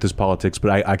disagree with his politics,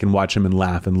 but I can watch him and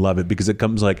laugh and love it because it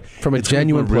comes like from a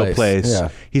genuine real place. Yeah.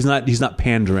 He's not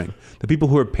pandering. The people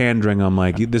who are pandering, I'm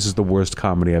like, this is the worst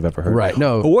comedy I've ever heard. Right.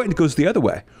 No. Or it goes the other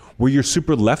way, where you're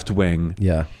super left wing.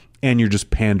 Yeah. And you're just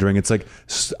pandering. It's like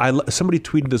somebody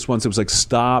tweeted this once. It was like,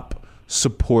 stop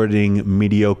supporting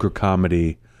mediocre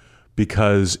comedy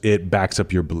because it backs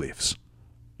up your beliefs.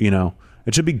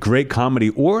 It should be great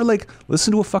comedy, or like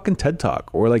listen to a fucking TED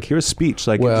Talk, or like hear a speech.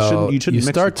 Like you shouldn't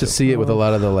start to see it with a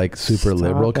lot of the like super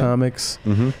liberal comics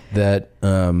that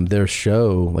their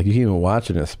show, like you can even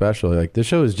watch it in a special. Like this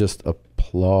show is just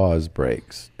applause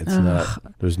breaks. It's not.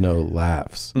 There's no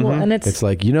laughs. Well, and it's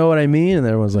like, you know what I mean, and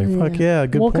everyone's like, fuck yeah,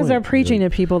 good. Well, point. because they're preaching to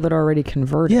people that are already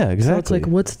converted. Yeah, exactly. So it's like,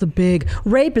 what's the big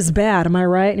rape is bad? Am I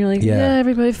right? And you're like, yeah,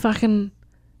 everybody fucking.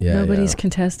 Yeah, nobody's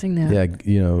contesting that.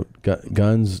 Yeah,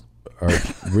 guns are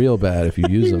real bad if you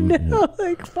use them.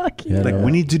 Like fuck you. Like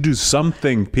we need to do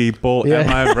something, people. Am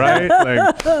I right?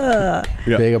 Like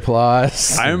big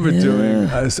applause. I remember doing.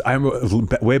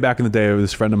 Way back in the day,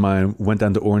 this friend of mine went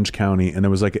down to Orange County, and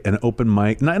there was like an open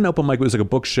mic. Not an open mic. It was like a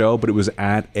book show, but it was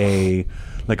at a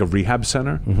rehab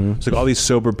center. It's like all these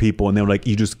sober people, and they were like,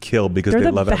 "You just kill because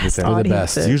they love everything." They're the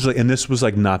best. Usually, and this was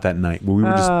like not that night where we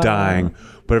were just dying.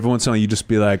 But every once in a while, you'd just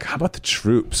be like, "How about the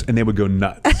troops?" And they would go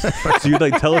nuts. So you'd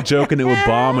like tell a joke, and it would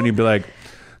bomb, and you'd be like,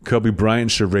 Kobe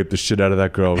Bryant should rape the shit out of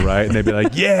that girl, right? And they'd be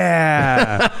like,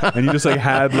 yeah. And you just like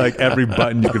had like every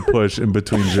button you could push in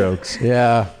between jokes.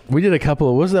 Yeah. We did a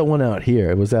couple. What was that one out here?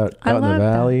 It was out in the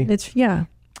valley. It's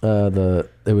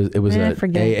It was I a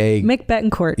forget. AA. Mick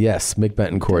Betancourt. Yes, Mick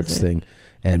Betancourt's thing.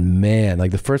 And man, like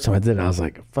the first time I did it, I was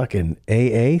like, fucking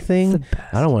AA thing?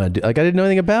 I don't want to do, like, I didn't know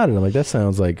anything about it. I'm like, that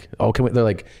sounds like, they're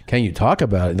like, can you talk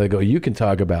about it? And they go, you can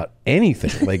talk about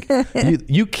anything. Like,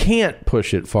 you can't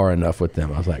push it far enough with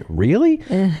them. I was like, really?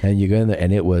 And you go in there,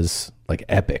 and it was like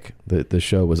epic. The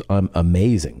show was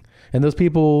amazing. And those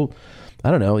people,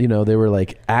 I don't know, they were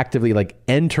like actively like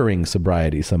entering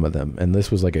sobriety, some of them. And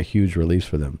this was like a huge release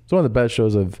for them. It's one of the best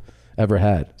shows I've ever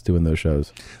had, doing those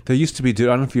shows. There used to be, dude,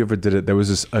 I don't know if you ever did it. There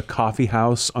was a coffee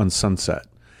house on Sunset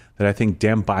that I think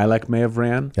Dan Bilek may have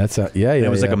ran. That's And it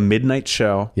was like a midnight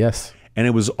show. Yes. And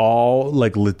it was all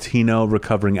like Latino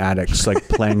recovering addicts, like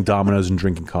playing dominoes and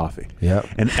drinking coffee. Yeah.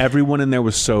 And everyone in there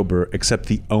was sober except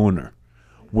the owner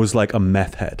was like a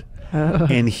meth head.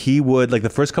 And he would, like, the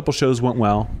first couple shows went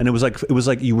well, and it was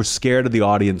like you were scared of the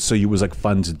audience, so it was like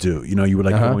fun to do. You were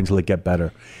like going to like get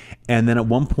better. And then at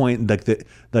one point,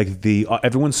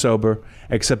 everyone's sober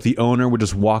except the owner would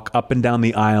just walk up and down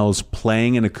the aisles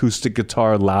playing an acoustic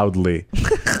guitar loudly,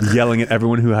 yelling at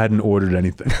everyone who hadn't ordered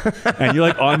anything. And you're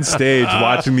like on stage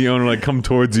watching the owner like come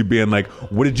towards you, being like,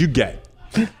 "What did you get?"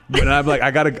 And I'm like,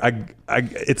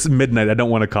 it's midnight. I don't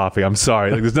want a coffee. I'm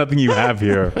sorry. Like, there's nothing you have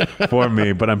here for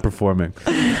me, but I'm performing.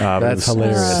 That's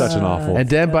hilarious. Such an awful. And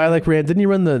Dan Bilek didn't he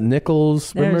run the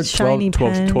Nickels? Remember 12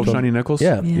 Shiny Nickels?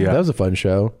 Yeah. That was a fun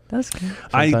show. That's good.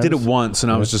 I did it once,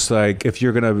 and I was just like, if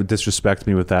you're gonna disrespect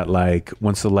me with that, like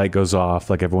once the light goes off,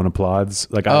 like everyone applauds.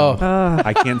 Like,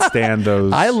 I can't stand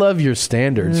those. I love your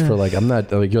standards for like, I'm not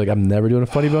like, you're like, I'm never doing a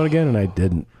funny bone again, and I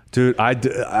didn't. Dude, I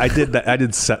did that. I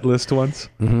did set list once.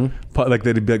 Like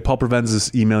they'd be like, Paul Provenza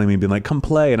is emailing me, being like, "Come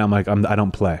play," and I'm like, I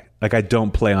don't play. Like, I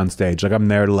don't play on stage. Like, I'm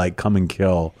there to like come and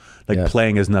kill. Like,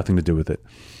 playing has nothing to do with it.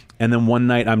 And then one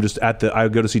night, I'm just I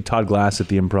go to see Todd Glass at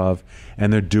the Improv,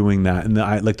 and they're doing that, and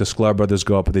like the Sklar brothers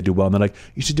go up, and they do well, and they're like,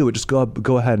 "You should do it. Just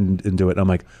go ahead and do it." And I'm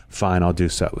like, "Fine, I'll do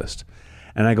set list."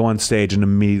 And I go on stage and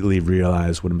immediately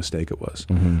realize what a mistake it was,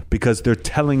 because they're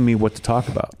telling me what to talk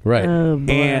about. Right. Oh,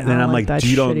 boy. And I'm like,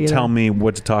 you don't tell me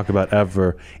what to talk about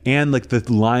ever. And like the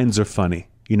lines are funny.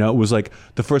 It was like,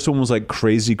 the first one was like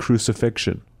crazy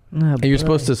crucifixion. And you're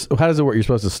supposed to, how does it work? You're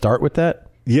supposed to start with that?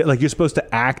 Yeah, like you're supposed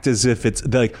to act as if it's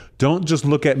like, don't just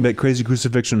look at like crazy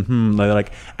crucifixion.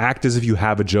 Like act as if you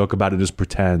have a joke about it, just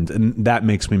pretend, and that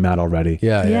makes me mad already.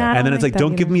 Yeah. And then it's like,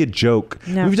 don't give me a joke.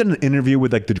 No. We've done an interview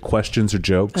with like the questions or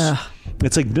jokes.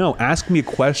 It's like, no, ask me a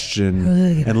question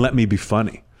and let me be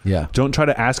funny. Yeah. Don't try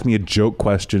to ask me a joke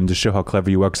question to show how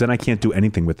clever you are, because then I can't do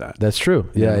anything with that. That's true.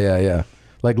 Yeah.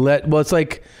 Like it's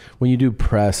like when you do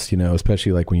press,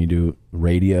 especially like when you do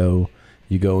radio.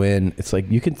 You go in, it's like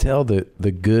you can tell the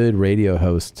good radio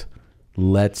host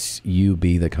lets you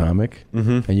be the comic,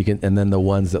 and you can, and then the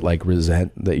ones that like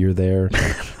resent that you're there,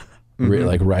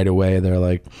 like right away, they're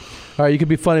like, "All right, you can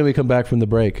be funny when we come back from the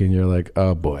break," and you're like,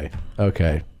 "Oh boy,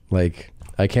 okay, like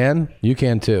I can, you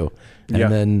can too,"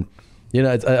 and then.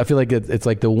 I feel like it's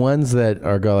like the ones that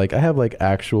are like, I have like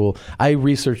I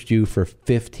researched you for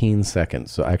 15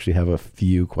 seconds, so I actually have a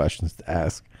few questions to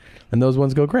ask. And those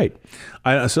ones go great.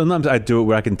 Sometimes I do it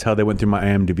where I can tell they went through my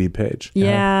IMDb page.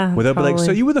 Yeah. Where they'll be like,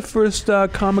 so you were the first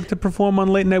comic to perform on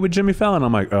Late Night with Jimmy Fallon.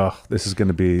 I'm like, oh, this is going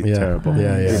to be terrible.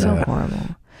 Yeah. So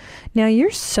horrible. Now,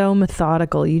 you're so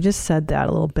methodical. You just said that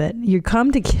a little bit. You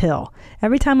come to kill.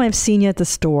 Every time I've seen you at the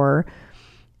store,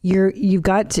 you've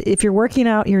got if you're working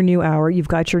out your new hour, you've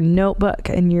got your notebook,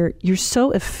 and you're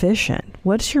so efficient.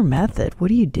 What's your method? What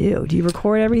do you do? Do you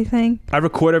record everything? I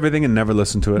record everything and never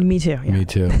listen to it. Me too. Yeah. Me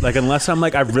too. Like, unless I'm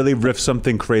like, I've really riffed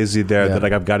something crazy there that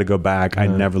like I've got to go back, I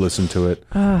never listen to it.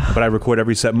 But I record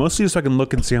every set, mostly so I can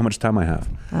look and see how much time I have.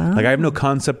 Like, I have no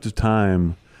concept of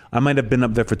time. I might have been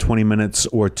up there for 20 minutes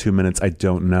or 2 minutes. I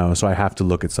don't know. So I have to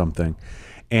look at something.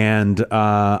 And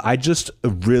I just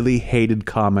really hated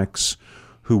comics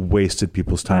who wasted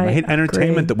people's time. I hate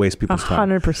entertainment that wastes people's time.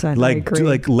 100%.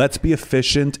 Like let's be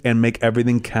efficient and make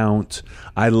everything count.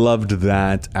 I loved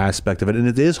that aspect of it. And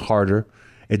it is harder.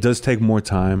 It does take more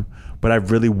time. But I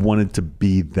really wanted to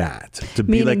be that.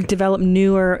 Meaning be like, develop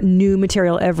new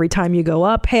material every time you go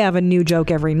up. Hey, have a new joke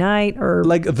every night, or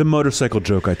like the motorcycle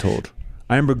joke I told.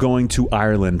 I remember going to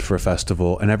Ireland for a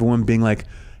festival and everyone being like,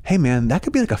 hey man, that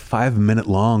could be like a 5-minute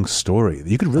long story.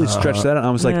 You could really stretch that out. And I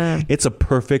was like, it's a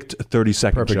perfect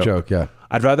 30-second joke. Yeah.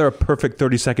 I'd rather a perfect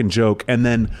 30-second joke and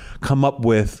then come up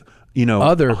with,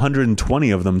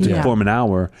 120 of them to form an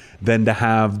hour than to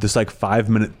have this like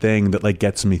 5-minute thing that like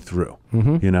gets me through.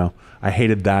 I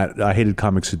hated that. I hated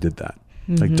comics who did that.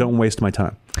 Like, don't waste my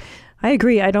time. I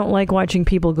agree. I don't like watching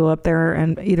people go up there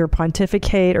and either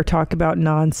pontificate or talk about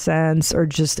nonsense or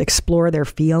just explore their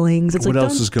feelings. It's what like,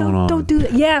 else is going on? Don't do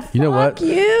that. Yeah, you know what? You.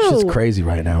 It's just crazy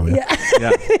right now, man.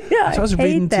 Yeah. So I was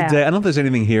reading today. I don't know if there's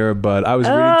anything here, but I was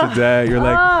reading today. You're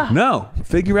like, no,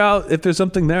 figure out if there's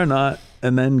something there or not,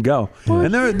 and then go.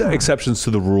 And there are exceptions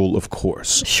to the rule, of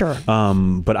course. Sure.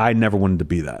 But I never wanted to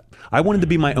be that. I wanted to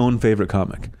be my own favorite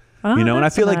comic. And I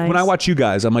feel like when I watch you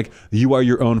guys, I'm like, you are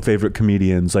your own favorite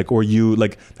comedians, like, or you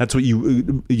like, that's what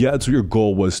your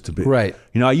goal was to be. Right.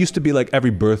 I used to be like, every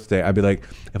birthday, I'd be like,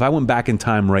 if I went back in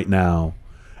time right now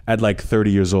at like 30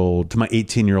 years old to my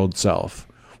 18-year-old self,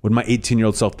 would my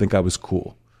 18-year-old self think I was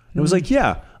cool? And it was like,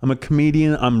 yeah, I'm a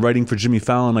comedian. I'm writing for Jimmy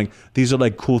Fallon. Like, these are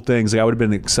like cool things. Like, I would have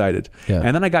been excited. Yeah.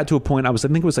 And then I got to a point, I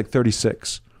think it was like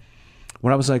 36,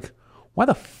 when I was like, why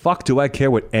the fuck do I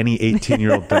care what any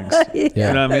 18-year-old thinks? You know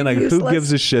what I mean? Like, who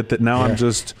gives a shit that now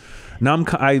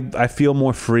I feel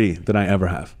more free than I ever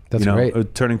have. That's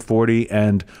great. Turning 40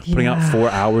 and putting out 4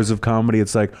 hours of comedy.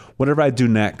 It's like, whatever I do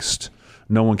next,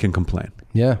 no one can complain.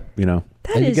 Yeah.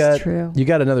 That is true. You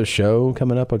got another show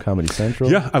coming up on Comedy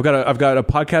Central? Yeah, I've got a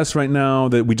podcast right now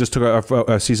that we just took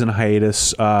our season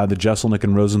hiatus. The Jeselnik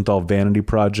and Rosenthal Vanity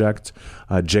Project,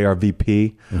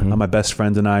 JRVP. My best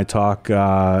friend and I talk.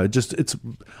 It's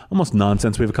almost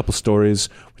nonsense. We have a couple stories.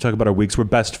 We talk about our weeks. We're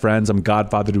best friends. I'm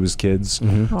godfather to his kids,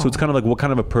 so it's kind of like what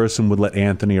kind of a person would let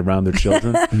Anthony around their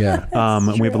children. Yeah,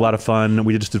 and we have a lot of fun.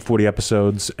 We just did 40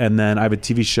 episodes, and then I have a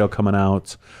TV show coming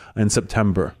out in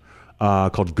September.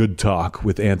 Called Good Talk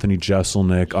with Anthony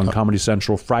Jeselnik on Comedy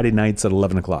Central Friday nights at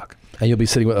 11 o'clock. And you'll be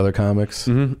sitting with other comics?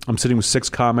 I'm sitting with 6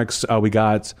 comics. We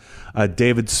got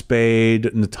David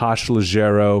Spade, Natasha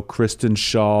Leggero, Kristen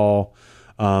Shaw,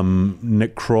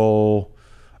 Nick Kroll,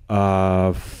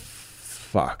 Kumail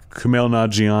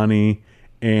Nanjiani,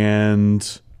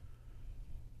 and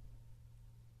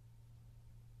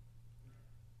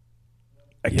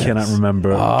I cannot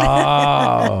remember.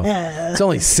 Oh, it's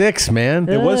only 6, man.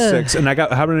 It was 6, and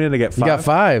how many did I get? 5? You got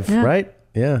 5, right?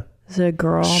 Yeah. Is it a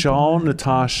girl? Sean,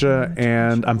 Natasha,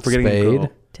 and I'm forgetting the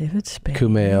girl. David Spade.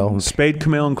 Kumail. Spade,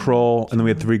 Kumail, and Kroll, and then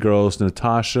we had 3 girls: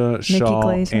 Natasha, Shaw,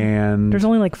 Glazer. and There's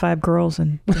only like 5 girls,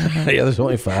 and yeah, there's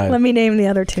only 5. let me name the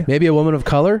other 2. Maybe a woman of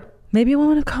color. Maybe a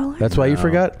woman of color. That's why you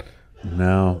forgot.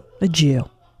 No, a Jew.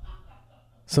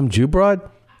 Some Jew broad.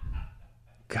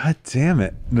 God damn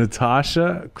it.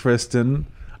 Natasha, Kristen.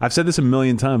 I've said this a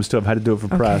million times too. I've had to do it for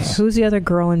press. Who's the other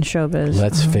girl in showbiz?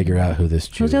 Let's figure out who this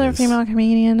Jew is. Who's the other female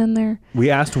comedian in there? We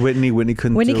asked Whitney. Whitney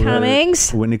couldn't do it. Whitney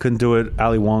Cummings? Whitney couldn't do it.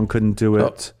 Ali Wong couldn't do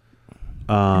it.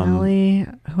 Ali.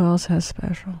 Who else has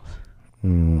specials?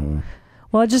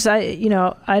 Well,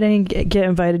 I didn't get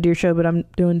invited to your show, but I'm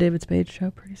doing David Spade's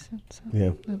show pretty soon. So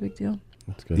yeah. No big deal.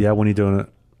 That's good. Yeah, when are you doing it?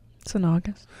 It's in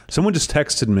August. Someone just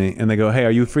texted me and they go, "Hey, are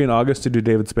you free in August to do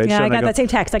David Spade's show?" Yeah, I And got that same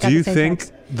text. Do you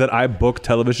think that I book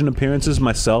television appearances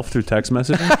myself through text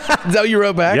messaging? Is that what you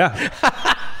wrote back? Yeah.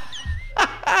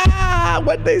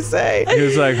 What'd they say? He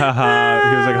was like, haha.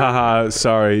 He was like, haha,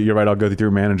 sorry, you're right, I'll go through your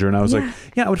manager. And I was like,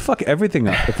 yeah, I would fuck everything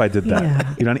up if I did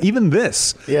that. Yeah. And even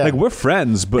this. Yeah. Like, we're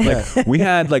friends, but like we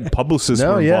had like publicists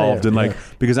were involved and like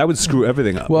because I would screw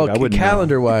everything up. Well, like, I wouldn't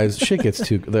calendar wise, shit gets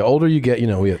too. The older you get,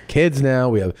 we have kids now.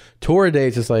 We have tour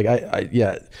dates. It's like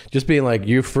just being like,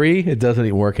 you're free. It doesn't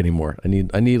even work anymore. I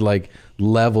need like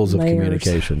levels of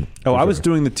communication. Oh, I was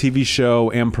doing the TV show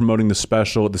and promoting the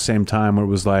special at the same time, where it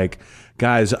was like,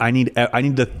 guys, I need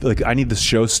the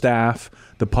show staff,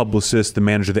 the publicist, the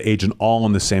manager, the agent, all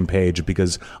on the same page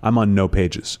because I'm on no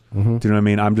pages. Mm-hmm. Do you know what I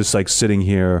mean? I'm just like sitting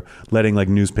here letting like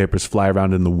newspapers fly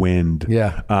around in the wind.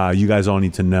 Yeah. You guys all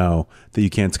need to know that you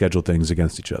can't schedule things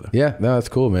against each other. Yeah, no, that's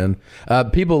cool, man.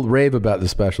 People rave about the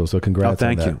special, so congrats.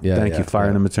 Thank on you. that. Yeah, thank you. Fire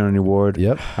in the Maternity Ward.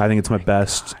 Yep. I think it's my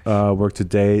best work to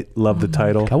date. Love the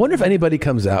title. I wonder if anybody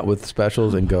comes out with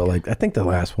specials and go like, I think the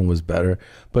last one was better,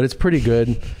 but it's pretty good.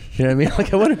 You know what I mean?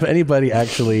 Like, I wonder if anybody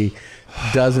actually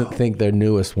doesn't think their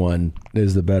newest one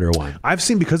is the better one. I've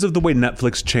seen, because of the way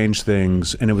Netflix changed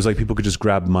things and it was like people could just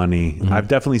grab money, I've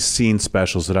definitely seen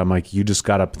specials that I'm like, you just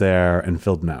got up there and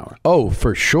filled an hour. Oh,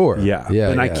 for sure. Yeah.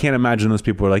 And I can't imagine those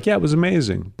people are like, yeah, it was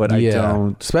amazing, but I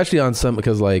don't. Especially on some,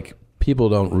 because like people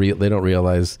don't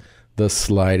realize the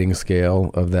sliding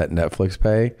scale of that Netflix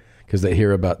pay, because they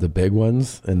hear about the big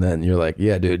ones and then you're like,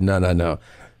 yeah, dude, no.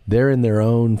 They're in their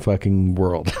own fucking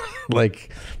world.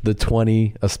 Like the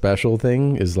 20 a special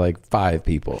thing is like 5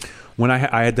 people. When I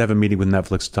had to have a meeting with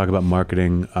Netflix to talk about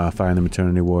marketing Fire in the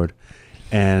Maternity Ward,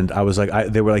 and I was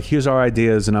like, they were like, here's our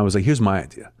ideas, and I was like, here's my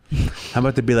idea. How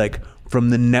about to be like, from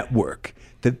the network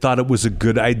that thought it was a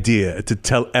good idea to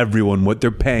tell everyone what they're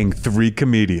paying 3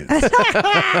 comedians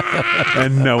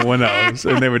and no one else.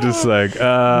 And they were just like, did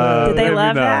they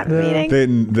love that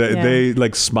meeting? They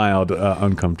like smiled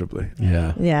uncomfortably.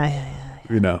 Yeah.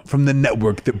 You know, from the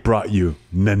network that brought you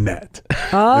Nanette.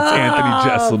 It's Anthony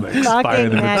Jeselnik firing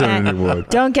the maternity award.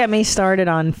 Don't get me started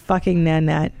on fucking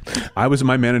Nanette.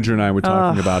 My manager and I were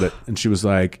talking about it, and she was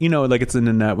like, you know, like it's in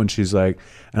Nanette when she's like,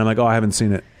 and I'm like, oh, I haven't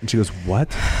seen it. And she goes,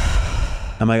 what?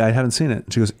 I'm like, I haven't seen it.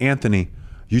 And she goes, Anthony,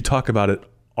 you talk about it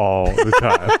all the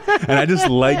time. And I just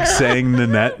like saying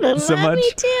Nanette so much.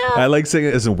 Me too. I like saying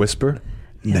it as a whisper.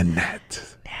 Nanette.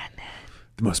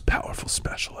 The most powerful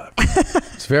special ever.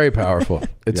 It's very powerful.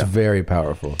 It's very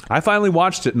powerful. I finally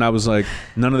watched it and I was like,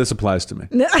 none of this applies to me.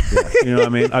 You know what I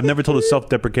mean? I've never told a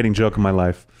self-deprecating joke in my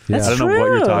life. That's I don't know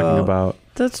what you're talking about.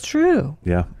 That's true.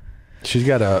 Yeah. She's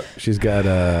got a Tig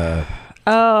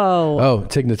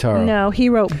Notaro. No, he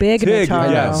wrote Big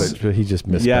Notaro. Yes, but he just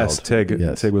misspelled. Yes, Tig.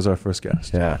 Yes. Tig was our first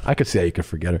guest. Yeah, I could see how you could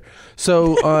forget her.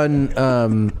 So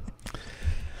on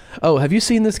have you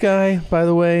seen this guy, by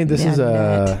the way? This is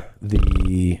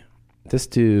this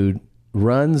dude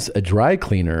runs a dry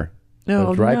cleaner.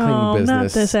 Oh, a dry cleaning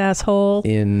business. Not this asshole.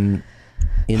 In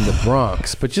the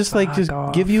Bronx. But just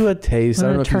give you a taste. I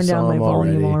don't know if you saw him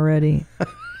already. Turn down my volume already.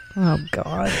 Oh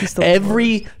God!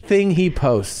 Everything he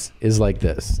posts is like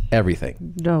this.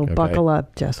 Everything. No, buckle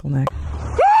up, Jeselnik.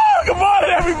 Good morning,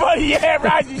 everybody. Yeah,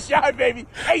 rise and shine, baby.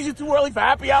 Hey, is it too early for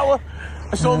happy hour?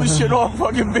 I sold this shit off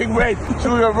fucking Big Red.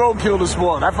 So we got roadkill this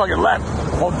morning. I fucking left.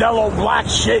 Modelo black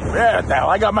shit. Yeah, what the hell?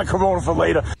 I got my Corona for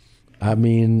later. I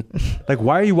mean, like,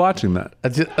 why are you watching that?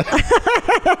 Like,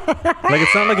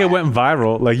 it's not like it went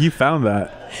viral. Like, you found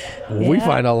that. We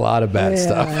find a lot of bad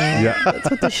stuff. Yeah. That's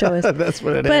what the show is. That's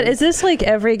what it is. But is this like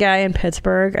every guy in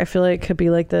Pittsburgh? I feel like it could be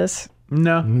like this.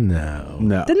 No.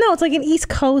 No, it's like an East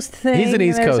Coast thing. He's an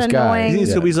East Coast guy.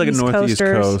 He's like a Northeast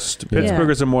Coasters. Coast.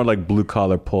 Pittsburghers are more like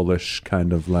blue-collar Polish,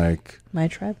 kind of like... My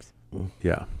tribes.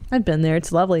 Yeah. I've been there.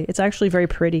 It's lovely. It's actually very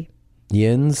pretty.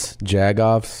 Yins,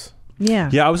 Jagoffs. Yeah.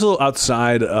 Yeah, I was a little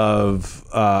outside of...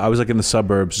 I was like in the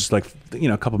suburbs, just like, you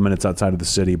know, a couple minutes outside of the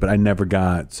city, but I never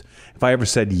got... If I ever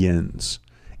said Yins,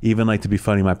 even like to be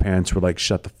funny, my parents were like,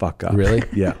 shut the fuck up. Really?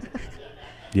 Yeah.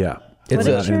 Yeah.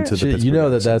 It's you know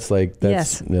that's like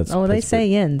yes. They say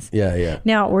Yins. Yeah.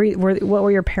 Now, what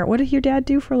were your parents? What did your dad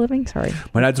do for a living? Sorry,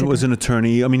 my dad was an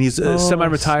attorney. I mean, he's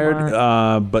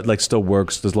semi-retired, but like still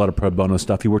works. Does a lot of pro bono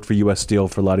stuff. He worked for U.S. Steel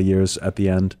for a lot of years. At the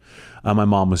end, my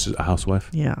mom was just a housewife.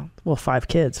 Yeah, well, 5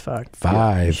 kids. Fuck,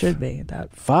 5 you should be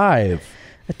that 5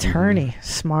 attorney,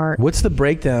 smart. What's the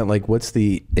breakdown? Like, what's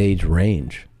the age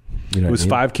range? You know it was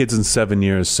 5 kids in 7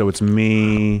 years, so it's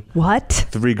me. What?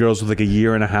 3 girls with like a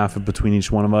year and a half in between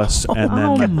each one of us, and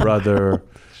then my brother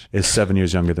is 7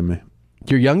 years younger than me.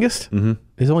 Your youngest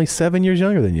is only 7 years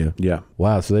younger than you. Yeah.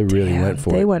 Wow. So they really went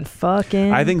for it. They went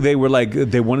fucking. I think they were like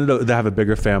they wanted to have a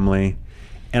bigger family,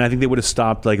 and I think they would have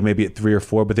stopped like maybe at 3 or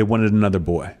 4, but they wanted another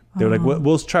boy. They were like,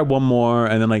 we'll try one more,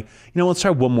 and then like let's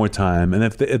try one more time, and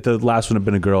if the last one had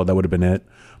been a girl, that would have been it.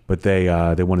 But they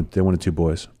wanted 2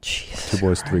 boys. Jesus 2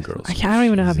 boys, 3 girls. I don't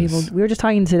even know how people. We were just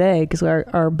talking today because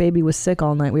our baby was sick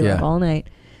all night. We were up all night.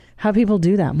 How people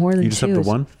do that more than 2? You just have the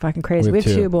one? Fucking crazy. We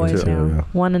have 2 boys now. Yeah.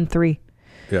 1 and 3.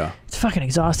 Yeah. It's fucking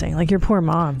exhausting. Like your poor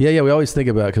mom. Yeah. We always think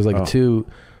about it because like 2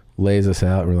 lays us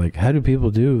out. We're like, how do people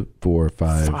do 4,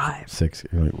 5, 6?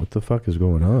 You're like, what the fuck is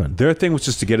going on? Their thing was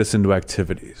just to get us into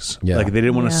activities. Yeah. Like they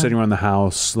didn't want us sitting around the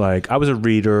house. Like I was a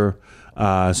reader.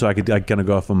 So I kind of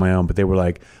go off on my own, but they were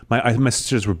like, my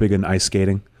sisters were big in ice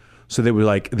skating. So they would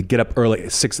like get up early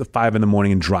at 6 to 5 in the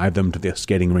morning and drive them to the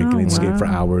skating rink and they'd skate for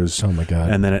hours. Oh my God.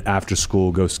 And then after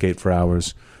school, go skate for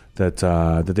hours that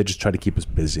they just try to keep us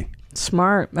busy.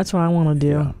 Smart. That's what I want to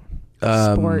do.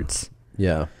 Yeah. Sports.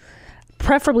 Yeah.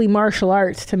 Preferably martial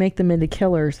arts to make them into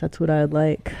killers. That's what I'd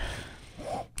like.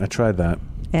 I tried that.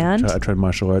 And? I tried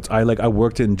martial arts. I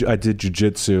did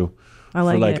jiu-jitsu.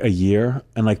 For like a year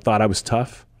and like thought I was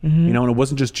tough, you know, and it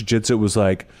wasn't just jiu-jitsu, it was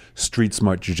like street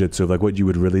smart jiu-jitsu, like what you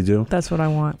would really do. That's what I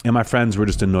want. And my friends were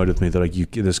just annoyed with me. They're like,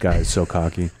 this guy is so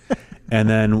cocky. And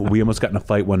then we almost got in a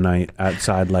fight one night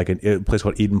outside like a place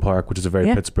called Eden Park, which is a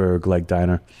very Pittsburgh like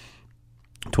diner,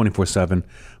 24/7.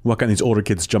 Walk out and these older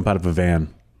kids jump out of a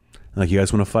van. Like, you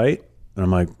guys want to fight? And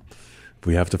I'm like, if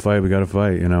we have to fight, we got to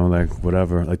fight, you know, like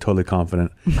whatever, like totally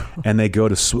confident. And they go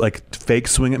to fake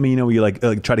swing at me, you know, where you like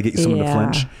try to get someone to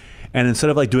flinch. And instead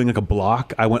of like doing like a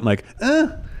block, I went like,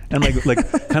 and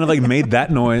like kind of like made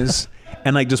that noise.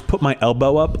 And like just put my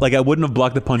elbow up. Like I wouldn't have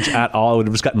blocked the punch at all. I would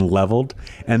have just gotten leveled.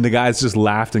 And the guys just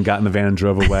laughed and got in the van and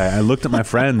drove away. I looked at my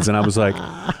friends and I was like,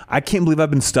 I can't believe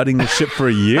I've been studying this shit for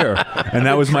a year. And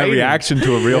that was my reaction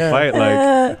to a real fight.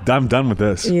 Like, I'm done with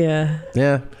this. Yeah.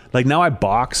 Yeah. Like now I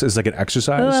box as like an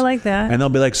exercise. Oh, I like that. And they'll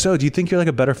be like, so do you think you're like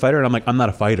a better fighter? And I'm like, I'm not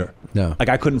a fighter. No. Like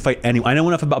I couldn't fight anyone. I know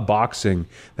enough about boxing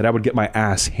that I would get my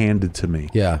ass handed to me.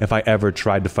 Yeah. If I ever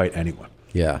tried to fight anyone.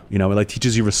 Yeah. You know, it like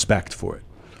teaches you respect for it.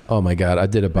 Oh my God. I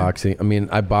did a boxing. I mean,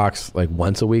 I box like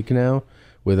once a week now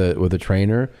with a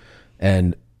trainer.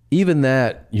 And even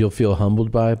that you'll feel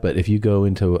humbled by. But if you go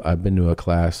into, I've been to a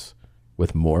class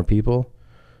with more people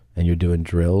and you're doing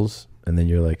drills and then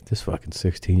you're like, this fucking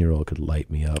 16-year-old could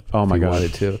light me up. Oh my God.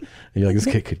 Wanted to. And you're like, this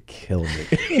kid could kill me.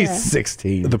 He's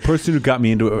 16. The person who got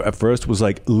me into it at first was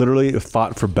like literally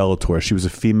fought for Bellator. She was a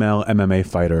female MMA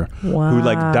fighter who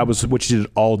like, that was what she did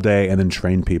all day and then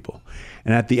trained people.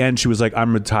 And at the end, she was like,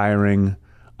 I'm retiring.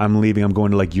 I'm leaving. I'm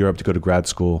going to like Europe to go to grad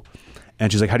school.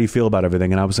 And she's like, how do you feel about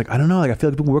everything? And I was like, I don't know. Like, I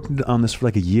feel like I've been working on this for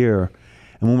like a year.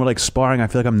 And when we're like sparring, I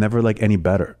feel like I'm never like any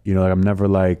better. You know, like I'm never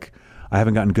like, I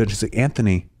haven't gotten good. She's like,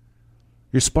 Anthony,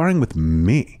 you're sparring with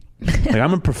me. Like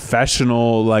I'm a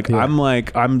professional. Like I'm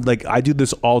like I do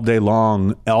this all day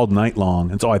long, all night long.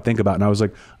 That's all I think about. And I was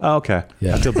like, oh, okay,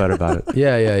 I feel better about it.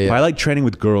 Yeah. But I like training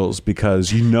with girls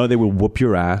because you know they will whoop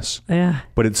your ass. Yeah.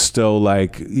 But it's still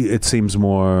like it seems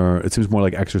more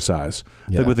like exercise.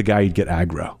 I think with a guy you'd get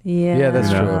aggro. Yeah, that's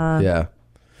true. Yeah.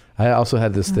 I also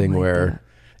had this thing where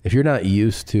if you're not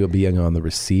used to being on the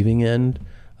receiving end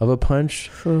of a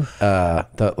punch,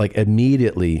 like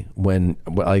immediately when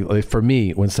like for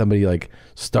me when somebody like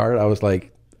started,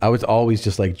 I was always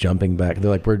just like jumping back.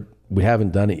 They're like, we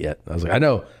haven't done it yet. I was like, I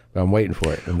know, but I'm waiting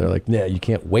for it. And they're like, yeah, you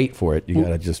can't wait for it. You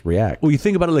gotta just react. Well, you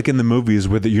think about it like in the movies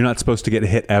where you're not supposed to get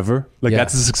hit ever. Like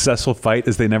that's a successful fight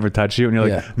is they never touch you, and you're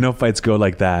like, no fights go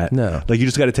like that. No, like you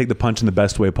just got to take the punch in the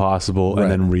best way possible and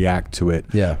then react to it.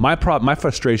 Yeah. My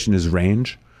frustration is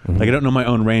range. Mm-hmm. Like I don't know my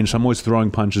own range, so I'm always throwing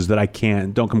punches that I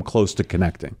don't come close to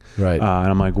connecting. Right. And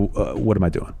I'm like, what am I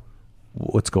doing?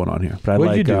 What's going on here? But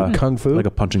what did you do? Kung fu? Like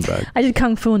a punching bag. I did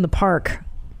Kung Fu in the park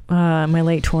in my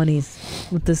late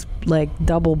 20s with this like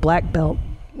double black belt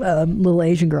little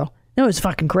Asian girl. It was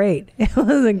fucking great. It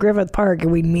was in Griffith Park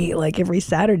and we'd meet like every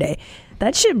Saturday.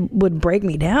 That shit would break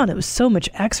me down. It was so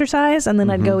much exercise. And then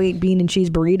I'd go eat bean and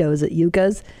cheese burritos at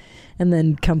Yuka's. And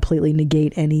then completely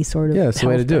negate any sort of that's the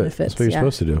way to do benefits. it. That's what you're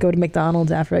supposed to do. Go to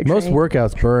McDonald's after I Most train.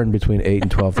 workouts burn between 8,000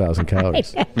 and 12,000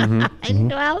 calories.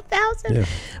 12,000. Yeah.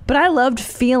 But I loved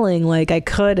feeling like it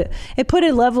put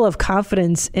a level of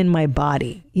confidence in my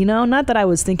body. You know, not that I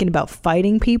was thinking about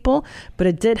fighting people, but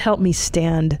it did help me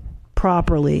stand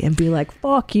properly and be like,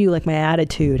 fuck you. Like my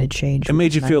attitude had changed. It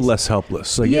made you feel less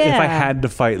helpless. Like if I had to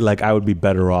fight, like I would be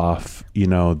better off, you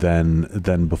know,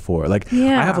 than before. Like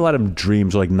I have a lot of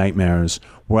dreams, like nightmares,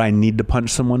 where I need to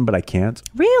punch someone, but I can't.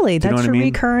 Really? That's a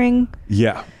recurring.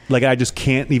 Yeah. Like I just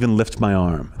can't even lift my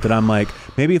arm. That I'm like,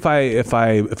 maybe if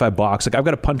I box, like I've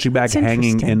got a punching bag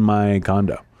hanging in my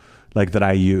condo. Like that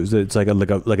I use. It's like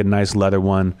a nice leather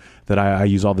one that I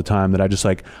use all the time that I just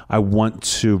like, I want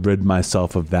to rid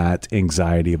myself of that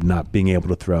anxiety of not being able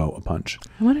to throw a punch.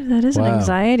 I wonder if that is an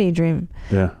anxiety dream.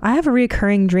 Yeah. I have a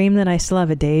recurring dream that I still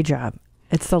have a day job.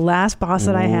 It's the last boss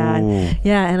that I had.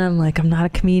 Yeah. And I'm like, I'm not a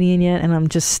comedian yet and I'm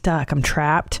just stuck. I'm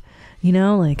trapped, you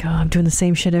know, like, I'm doing the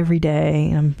same shit every day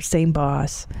and I'm the same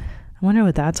boss. I wonder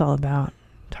what that's all about.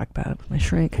 Talk about it with my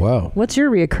shrink. Wow. What's your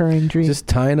reoccurring dream? Just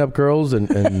tying up girls and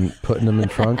putting them in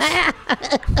trunks.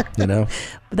 You know?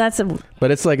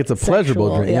 But it's like it's a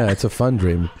pleasurable dream. Yeah, it's a fun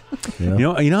dream. You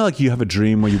know? You know like you have a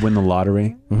dream where you win the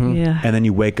lottery? Mm-hmm. Yeah. And then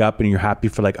you wake up and you're happy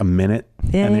for like a minute.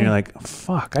 Yeah, and then you're like,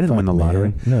 fuck, I didn't win the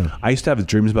lottery. No. I used to have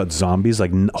dreams about zombies,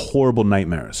 like horrible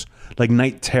nightmares. Like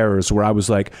night terrors where I was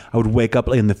like, I would wake up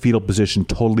in the fetal position,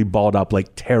 totally balled up, like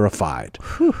terrified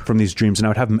from these dreams. And I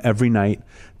would have them every night,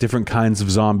 different kinds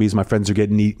of zombies. My friends are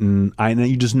getting eaten. And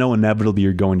you just know inevitably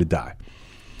you're going to die.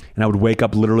 And I would wake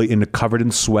up literally covered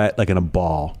in sweat, like in a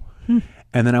ball.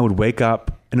 And then I would wake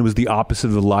up and it was the opposite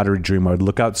of the lottery dream. I would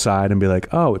look outside and be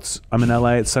like, oh, I'm in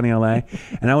LA, it's sunny LA.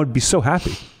 And I would be so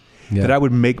happy. Yeah. That I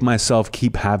would make myself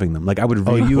keep having them. Like I would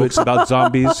read books about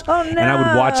zombies, and I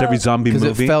would watch every zombie movie.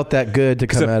 Because it felt that good to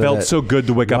come out of it felt so good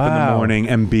to wake up in the morning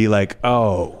and be like,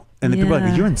 oh. And then people are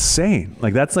like, you're insane.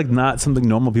 Like that's like not something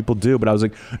normal people do. But I was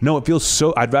like, no, it feels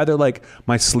so. I'd rather like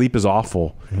my sleep is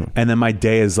awful, and then my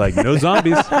day is like no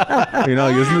zombies. You know,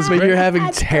 isn't this? But you're having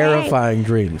terrifying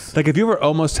dreams. Like, have you ever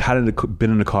almost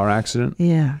been in a car accident?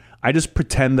 Yeah. I just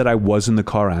pretend that I was in the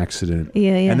car accident.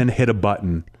 Yeah. And then hit a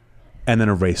button, and then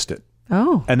erased it.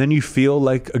 Oh. And then you feel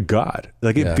like a god.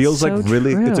 Like it feels so like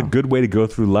really, true. it's a good way to go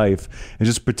through life and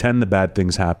just pretend the bad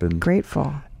things happen.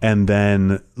 Grateful. And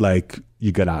then like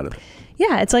you get out of it.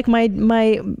 Yeah, it's like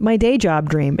my day job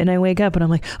dream, and I wake up and I'm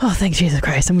like, oh, thank Jesus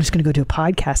Christ, I'm just going to go do a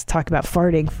podcast, talk about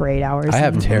farting for 8 hours.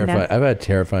 I've had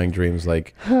terrifying dreams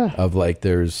of like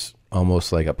there's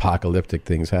almost like apocalyptic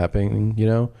things happening, you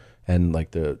know, and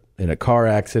like in a car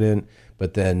accident,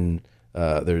 but then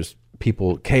there's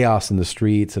chaos in the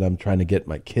streets, and I'm trying to get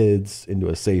my kids into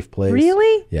a safe place.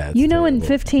 Really? Yeah. You know, in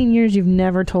 15 years, you've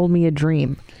never told me a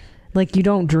dream. Like, you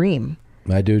don't dream.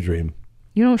 I do dream.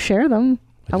 You don't share them.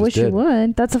 I wish you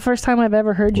would. That's the first time I've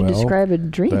ever heard you describe a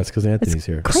dream. That's because Anthony's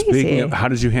here. Crazy. Speaking of,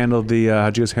 how'd you guys handle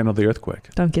the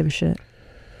earthquake? Don't give a shit.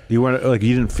 You weren't like,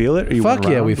 you didn't feel it? Or you Fuck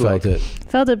went yeah, around? we felt it.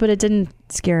 Felt it, but it didn't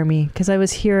scare me because I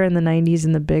was here in the 90s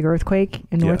in the big earthquake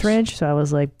in Northridge. So I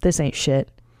was like, this ain't shit.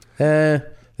 That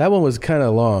one was kind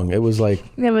of long. It was like...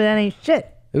 Yeah, but that ain't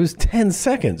shit. It was 10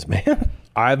 seconds, man.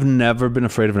 I've never been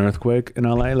afraid of an earthquake in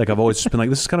LA. Like I've always just been like,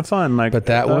 this is kind of fun. Like, but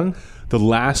that one, the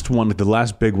last one, like the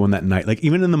last big one that night, like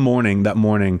even in the morning,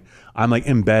 I'm like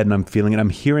in bed and I'm feeling it. I'm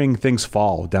hearing things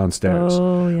fall downstairs.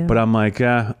 Oh, yeah. But I'm like,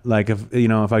 like if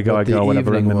I go, I go,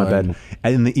 whatever. I'm in my bed.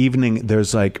 And in the evening,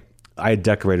 there's like, I had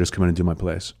decorators come in and do my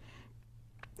place,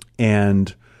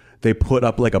 and they put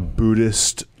up like a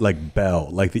Buddhist like bell,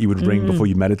 like that you would ring before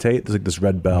you meditate. There's like this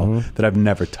red bell that I've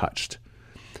never touched.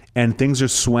 And things are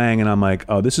swaying, and I'm like,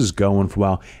 oh, this is going for a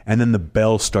while. And then the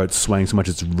bell starts swaying so much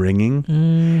it's ringing.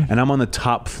 And I'm on the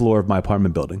top floor of my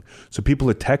apartment building. So people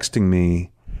are texting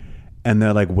me, and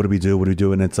they're like, what do we do? What do we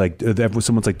do? And it's like,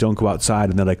 someone's like, don't go outside.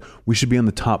 And they're like, we should be on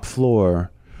the top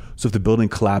floor. So if the building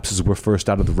collapses, we're first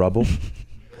out of the rubble.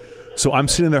 So I'm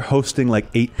sitting there hosting like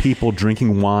 8 people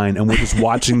drinking wine, and we're just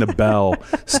watching the bell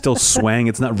still swaying.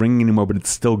 It's not ringing anymore, but it's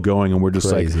still going. And we're just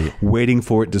like waiting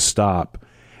for it to stop.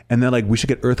 And they're like, we should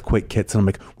get earthquake kits. And I'm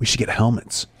like, we should get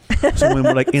helmets. So when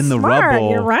we're like in the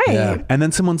rubble. You're right. Yeah. And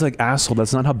then someone's like, asshole,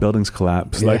 that's not how buildings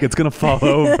collapse. Like it's going to fall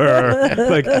over.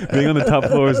 Like being on the top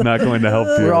floor is not going to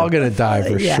help you. We're all going to die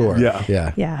for sure.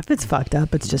 Yeah. Yeah. If it's fucked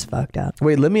up, it's just fucked up.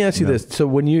 Wait, let me ask you this. So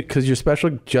because your special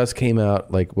just came out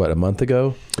like what, a month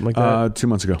ago? Something like that? 2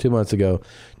 months ago. 2 months ago.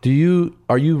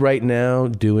 Are you right now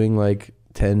doing like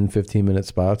 10, 15 minute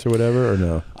spots or whatever, or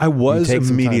no? I was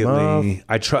immediately.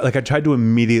 I tried to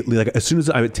immediately, like as soon as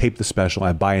I would tape the special,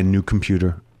 I buy a new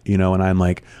computer, you know, and I'm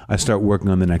like, I start working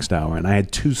on the next hour. And I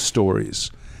had 2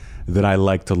 stories that I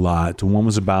liked a lot. One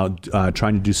was about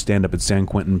trying to do stand up at San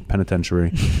Quentin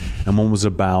Penitentiary, and one was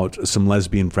about some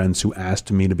lesbian friends who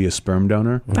asked me to be a sperm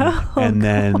donor, and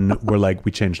then we're like,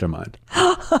 we changed our mind.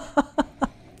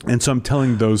 And so I'm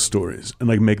telling those stories and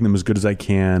like making them as good as I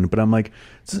can. But I'm like,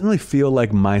 it doesn't really feel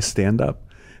like my stand up,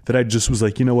 that I just was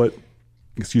like, you know what?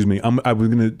 Excuse me. I was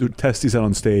going to test these out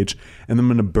on stage, and then I'm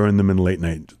going to burn them in late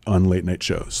night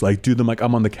shows. Like do them like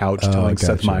I'm on the couch telling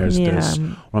Seth Meyers this,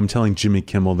 or I'm telling Jimmy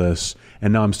Kimmel this.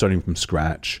 And now I'm starting from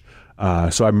scratch.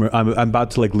 So I'm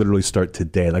about to like literally start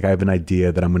today. Like I have an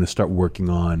idea that I'm going to start working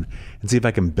on and see if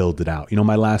I can build it out. You know,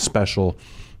 my last special,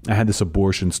 I had this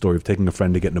abortion story of taking a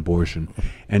friend to get an abortion,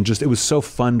 and just it was so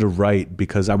fun to write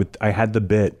because I had the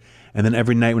bit, and then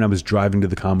every night when I was driving to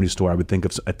the Comedy Store, I would think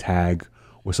of a tag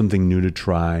or something new to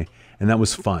try, and that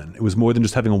was fun. It was more than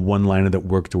just having a one-liner that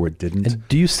worked or it didn't. And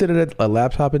do you sit at a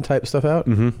laptop and type stuff out?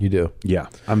 Mm-hmm. You do? Yeah,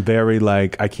 I'm very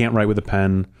like, I can't write with a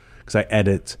pen because I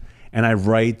edit. And I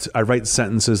write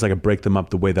sentences, like I break them up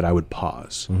the way that I would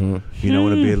pause. Mm-hmm. You know,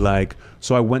 it'd be like,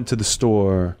 so I went to the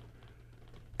store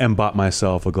and bought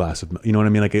myself a glass of milk. You know what I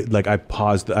mean? Like I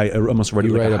paused. I almost wrote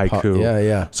it like a haiku.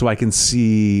 Yeah. So I can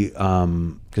see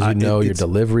because your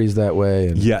delivery's that way.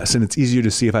 And yes, and it's easier to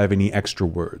see if I have any extra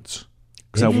words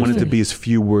because I want it to be as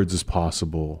few words as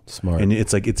possible. Smart. And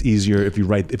it's like it's easier if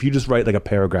you just write like a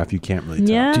paragraph, you can't really tell.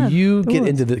 Yeah. Do you get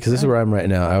into this? Because this is where I'm right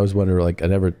now. I always wonder, like, I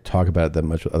never talk about it that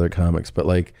much with other comics, but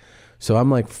like, so I'm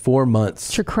like 4 months.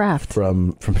 It's your craft.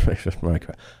 From my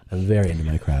craft. I'm very into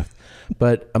my craft.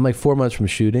 But I'm like 4 months from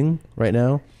shooting right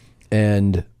now.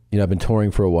 And, you know, I've been touring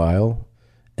for a while.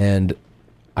 And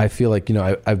I feel like, you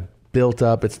know, I've built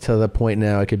up. It's to the point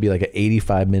now it could be like an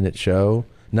 85-minute show.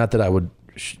 Not that I would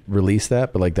release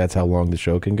that, but like that's how long the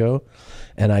show can go.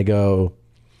 And I go,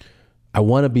 I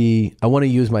want to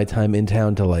use my time in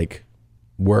town to like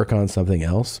work on something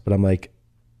else. But I'm like,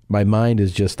 my mind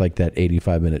is just like that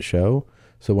 85-minute show.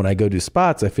 So when I go do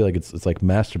spots, I feel like it's like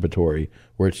masturbatory,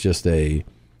 where it's just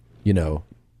you know,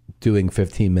 doing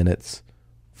 15 minutes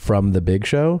from the big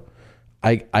show.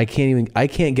 I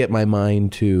can't get my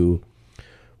mind to,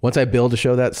 once I build a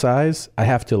show that size, I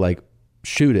have to like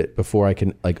shoot it before I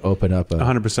can like open up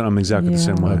 100%. I'm exactly the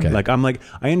same way. Okay. Like I'm like,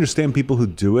 I understand people who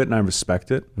do it and I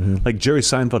respect it. Like Jerry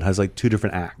Seinfeld has like 2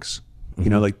 different acts, you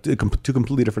know, like 2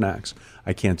 completely different acts.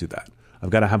 I can't do that. I've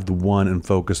got to have the one and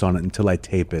focus on it until I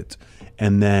tape it,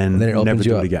 and then it never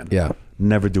do up. it again. Yeah.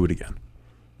 Never do it again.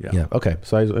 Yeah. Okay.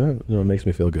 So it makes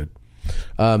me feel good.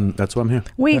 That's why I'm here.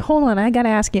 Wait, hold on. I got to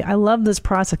ask you. I love this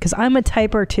process because I'm a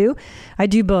typer too. I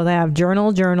do both. I have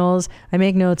journals. I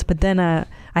make notes, but then I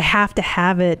have to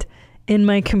have it in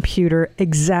my computer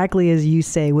exactly as you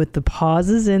say, with the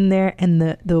pauses in there and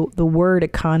the word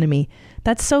economy.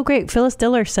 That's so great. Phyllis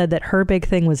Diller said that her big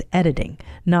thing was editing,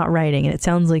 not writing. And it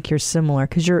sounds like you're similar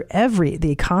because the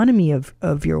economy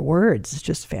of your words is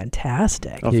just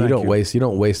fantastic. Oh, you don't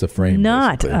waste a frame.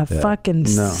 Not a fucking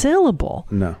syllable.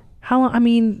 No. How long? I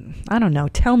mean, I don't know.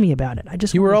 Tell me about it. I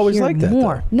just You were always hear like that,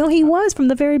 more. No, he was from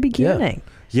the very beginning.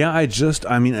 Yeah,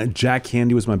 Jack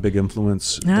Handy was my big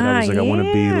influence. And I was like, I want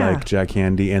to be like Jack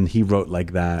Handy, and he wrote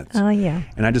like that. Oh, yeah.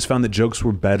 And I just found that jokes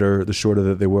were better the shorter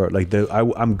that they were. Like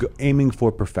I'm aiming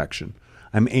for perfection.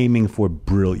 I'm aiming for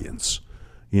brilliance.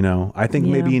 You know, I think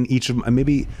maybe in each of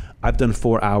maybe I've done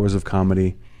 4 hours of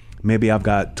comedy. Maybe I've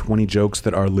got 20 jokes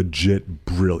that are legit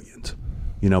brilliant.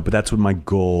 You know, but that's what my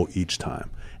goal each time.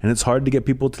 And it's hard to get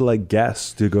people to like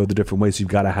guess, to go the different ways. So you've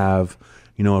got to have,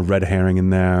 you know, a red herring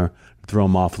in there, throw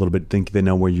them off a little bit, think they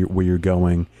know where you're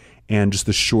going. And just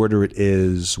the shorter it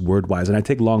is word wise. And I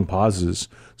take long pauses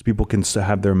so people can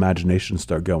have their imagination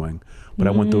start going. But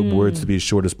I want the words to be as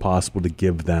short as possible to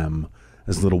give them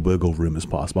as little wiggle room as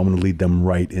possible. I want to lead them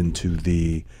right into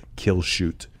the kill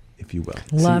shoot, if you will.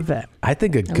 Love it. I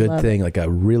think a good thing, like a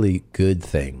really good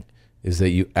thing, is that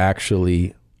you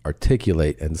actually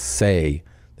articulate and say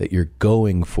that you're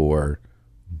going for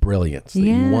brilliance. That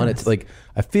you want it to, like,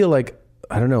 I feel like,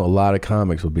 I don't know, a lot of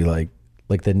comics will be like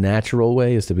the natural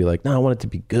way is to be like, no, I want it to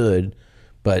be good,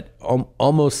 but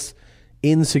almost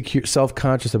insecure,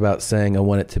 self-conscious about saying I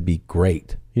want it to be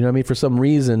great. You know what I mean? For some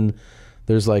reason,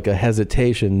 there's like a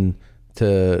hesitation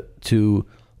to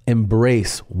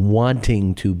embrace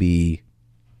wanting to be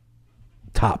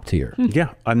top tier.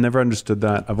 Yeah, I've never understood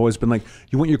that. I've always been like,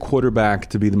 you want your quarterback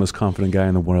to be the most confident guy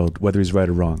in the world, whether he's right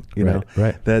or wrong. You know,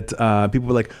 right. That people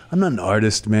were like, I'm not an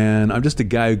artist, man. I'm just a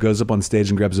guy who goes up on stage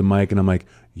and grabs a mic, and I'm like,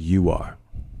 you are.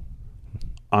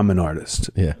 I'm an artist.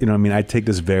 Yeah. You know what I mean? I take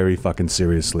this very fucking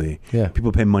seriously. Yeah.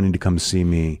 People pay money to come see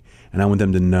me, and I want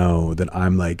them to know that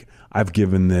I'm like, I've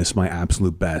given this my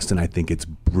absolute best, and I think it's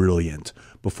brilliant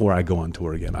before I go on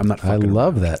tour again. I'm not fucking I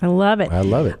love that. I love it. I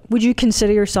love it. Would you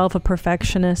consider yourself a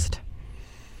perfectionist?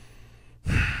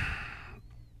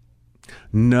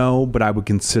 No, but I would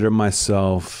consider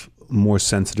myself more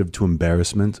sensitive to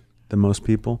embarrassment than most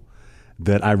people.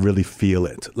 That I really feel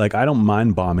it. Like, I don't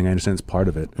mind bombing. I understand it's part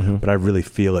of it, but I really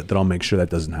feel it, that I'll make sure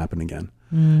that doesn't happen again.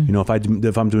 You know,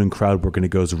 if I'm doing crowd work and it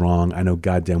goes wrong, I know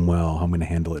goddamn well how I'm going to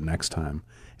handle it next time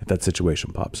if that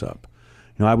situation pops up.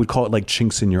 You know, I would call it like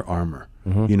chinks in your armor.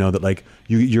 You know, that like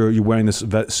you're wearing this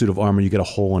suit of armor, you get a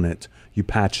hole in it, you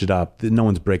patch it up, no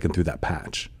one's breaking through that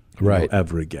patch,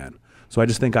 ever again. So I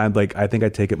just think I think I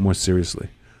take it more seriously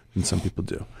than some people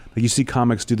do. Like, you see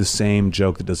comics do the same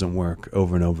joke that doesn't work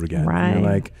over and over again. Right. And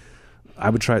you're like, I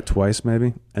would try it twice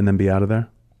maybe, and then be out of there.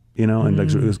 You know, and like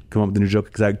come up with a new joke,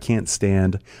 because I can't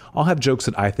stand. I'll have jokes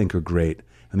that I think are great,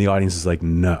 and the audience is like,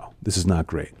 no, this is not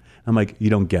great. I'm like, you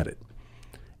don't get it.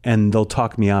 And they'll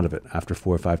talk me out of it after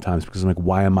 4 or 5 times, because I'm like,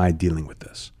 why am I dealing with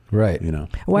this? Right. You know.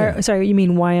 Sorry, you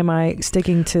mean why am I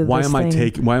sticking to why this am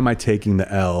thing? Why am I taking the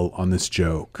L on this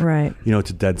joke? Right. You know,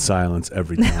 to dead silence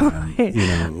every time. Right. You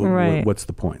know, Right. what's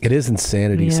the point? It is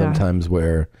insanity Yeah. sometimes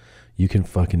where you can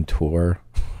fucking tour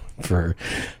for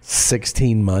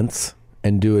 16 months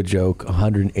and do a joke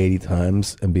 180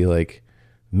 times and be like,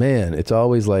 man, it's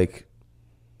always like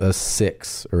a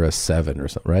 6 or a 7 or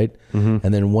something, right?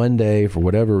 And then one day, for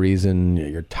whatever reason,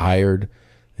 you're tired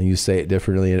and you say it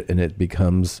differently and it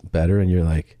becomes better, and you're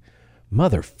like,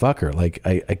 motherfucker, like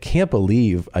I can't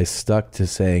believe I stuck to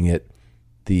saying it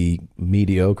the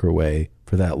mediocre way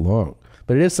for that long.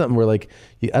 But it is something where, like,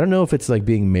 I don't know if it's like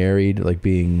being married, like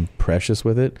being precious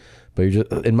with it, but you're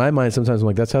just, in my mind, sometimes I'm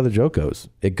like, that's how the joke goes.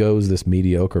 It goes this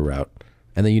mediocre route,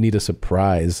 and then you need a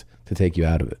surprise to take you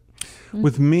out of it.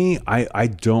 With me, I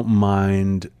don't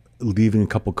mind leaving a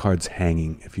couple cards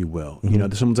hanging, if you will. You know,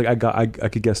 someone's like, I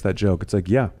could guess that joke. It's like,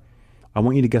 yeah, I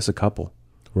want you to guess a couple.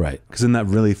 Right. Because then that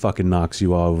really fucking knocks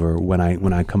you over when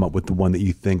I come up with the one that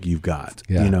you think you've got.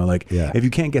 Yeah. You know, like, Yeah. if you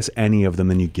can't guess any of them,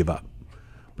 then you give up.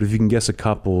 But if you can guess a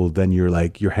couple, then you're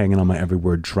hanging on my every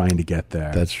word trying to get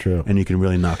there. That's true. And you can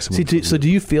really knock someone. So do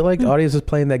you feel like the audience is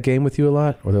playing that game with you a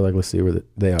lot? Or they're like, let's see where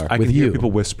they are I with can you? hear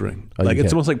people whispering. Oh,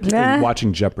 It's almost like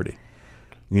watching Jeopardy.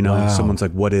 You know, someone's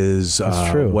like, what is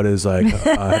like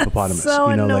a hippopotamus? So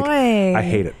annoying. I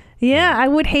hate it. Yeah, I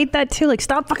would hate that too. Like,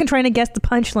 stop fucking trying to guess the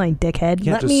punchline, dickhead.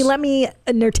 Yeah, let me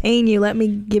entertain you. Let me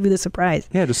give you the surprise.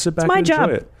 Yeah, just sit back my and job.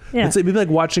 enjoy it. Yeah. It'd be like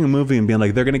watching a movie and being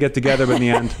like, they're going to get together, but in the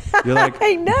end, you're like,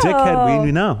 I know. dickhead,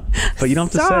 we know. But you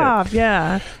don't have to Stop. say it.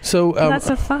 Yeah. So that's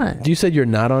so fun. You said you're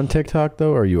not on TikTok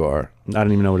though, or you are? I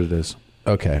don't even know what it is.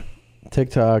 Okay.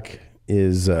 TikTok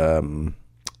is an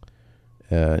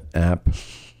app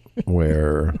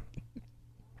where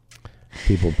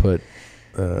people put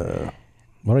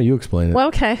why don't you explain it? Well,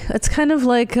 okay. It's kind of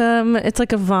like it's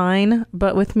like a Vine,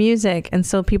 but with music, and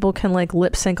so people can like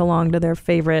lip sync along to their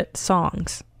favorite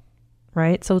songs,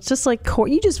 right? So it's just like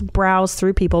you just browse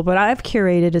through people, but I've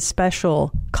curated a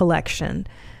special collection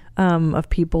of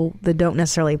people that don't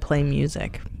necessarily play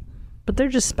music, but they're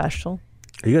just special.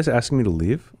 Are you guys asking me to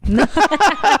leave?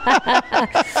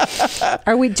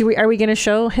 Are we going to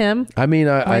show him? I mean,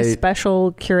 my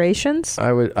special curations.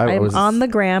 I'm on the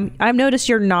gram. I've noticed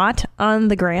you're not on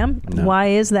the gram. No. Why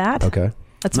is that? Okay,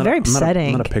 that's very upsetting.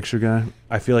 I'm not a picture guy.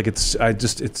 I feel like it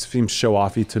seems show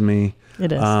offy to me.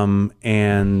 It is.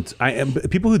 And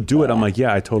people who do it, I'm like,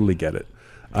 yeah, I totally get it.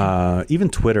 Even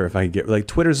Twitter, if I get like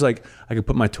Twitter's like I can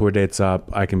put my tour dates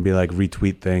up. I can be like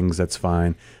retweet things. That's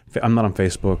fine. I'm not on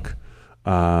Facebook.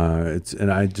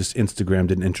 And I just Instagram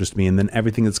didn't interest me, and then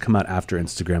everything that's come out after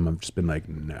Instagram, I've just been like,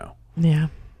 no. Yeah,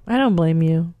 I don't blame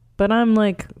you, but I'm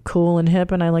like cool and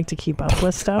hip, and I like to keep up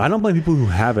with stuff. I don't blame people who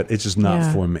have it. It's just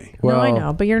not for me. Well, no, I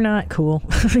know, but you're not cool.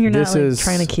 You're not like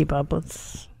trying to keep up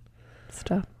with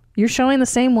stuff. You're showing the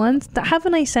same ones.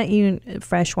 Haven't I sent you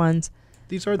fresh ones?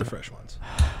 These are the fresh ones.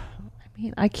 I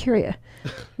mean, I curious.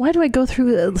 Why do I go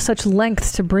through such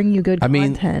lengths to bring you good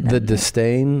content? I mean, the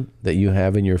disdain that you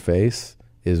have in your face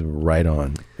is right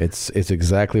on. It's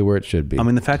exactly where it should be. I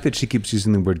mean, the fact that she keeps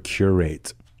using the word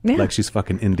curate, like she's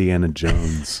fucking Indiana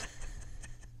Jones.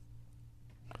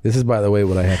 This is, by the way,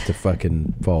 what I have to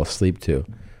fucking fall asleep to.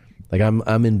 Like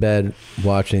I'm in bed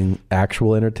watching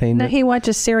actual entertainment. No, he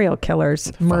watches serial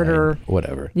killers, murder,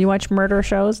 whatever. You watch murder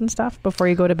shows and stuff before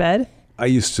you go to bed? I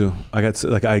used to. I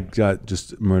got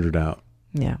just murdered out.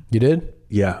 Yeah. You did?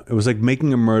 Yeah. It was like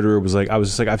making a murderer was like, I was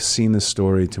just like, I've seen this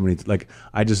story too many, like,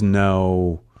 I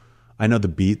know the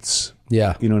beats.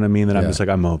 Yeah. You know what I mean? That I'm just like,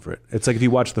 I'm over it. It's like if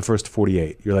you watch the first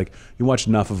 48, you're like, you watch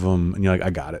enough of them and you're like, I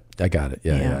got it.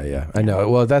 Yeah. I know.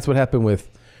 Well, that's what happened with,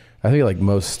 I think like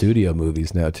most studio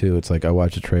movies now too. It's like I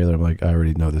watch a trailer, I'm like, I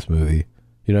already know this movie.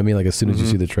 You know what I mean? Like as soon as you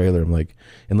see the trailer, I'm like,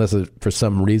 unless for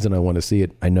some reason I want to see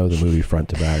it, I know the movie front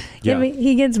to back. Yeah.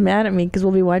 He gets mad at me because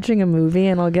we'll be watching a movie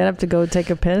and I'll get up to go take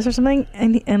a piss or something,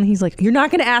 and he's like, "You're not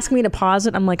going to ask me to pause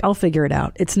it." I'm like, "I'll figure it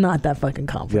out. It's not that fucking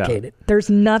complicated. There's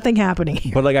nothing happening."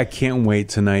 But like, I can't wait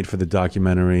tonight for the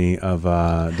documentary of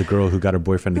the girl who got her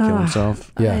boyfriend to kill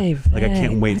himself. Yeah, like I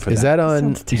can't wait for that. Is that on?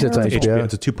 You said it's on HBO.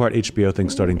 It's a 2-part HBO thing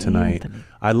starting tonight.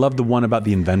 I love the one about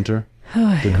the inventor.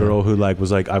 The girl who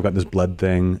was like, I've got this blood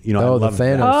thing. You know, I love the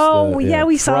Thanos. Oh, yeah,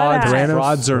 we saw that.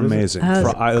 Frauds are amazing.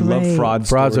 I love fraud stories.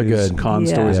 Frauds are good. Con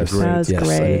stories are great. Yes,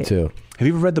 I do too. Have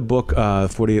you ever read the book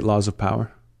 48 Laws of Power?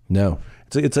 No.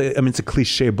 It's a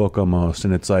cliche book almost,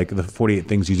 and it's like the 48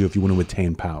 things you do if you want to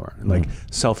attain power, like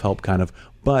self-help kind of.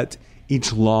 But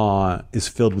each law is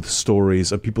filled with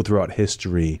stories of people throughout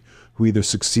history who either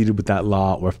succeeded with that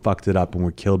law or fucked it up and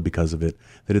were killed because of it.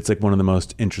 That it's like one of the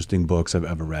most interesting books I've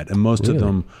ever read. And most of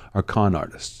them are con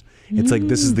artists. It's like,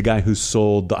 this is the guy who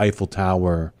sold the Eiffel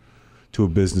Tower to a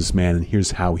businessman, and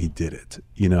here's how he did it.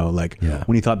 You know,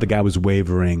 when he thought the guy was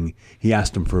wavering, he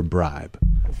asked him for a bribe.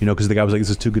 You know, because the guy was like, this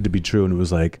is too good to be true. And it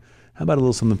was like, how about a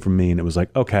little something from me? And it was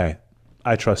like, okay,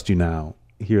 I trust you now.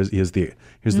 Here's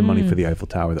the money for the Eiffel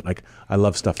Tower. That I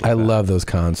love stuff like that. I love those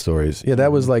con stories. Yeah,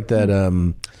 that was like that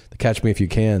the Catch Me If You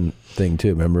Can thing too.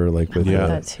 Remember, like with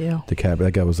that too.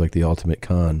 That guy was like the ultimate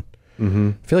con.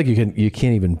 I feel like you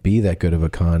can't even be that good of a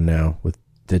con now with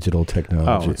digital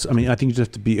technology. I think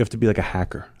you have to be like a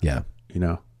hacker. Yeah, you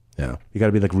know. Yeah, you got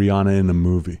to be like Rihanna in a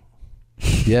movie.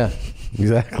 Yeah,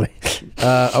 exactly.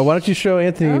 Why don't you show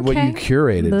Anthony what you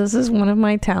curated? This is one of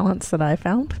my talents that I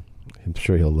found. I'm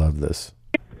sure he'll love this.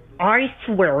 I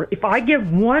swear, if I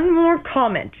give one more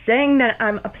comment saying that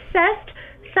I'm obsessed,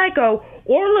 psycho,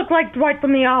 or look like Dwight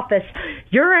from The Office,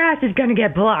 your ass is gonna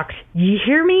get blocked. You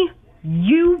hear me?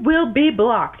 You will be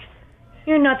blocked.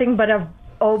 You're nothing but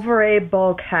over a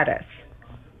bulkheadess.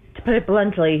 To put it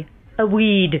bluntly, a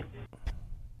weed.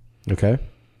 Okay.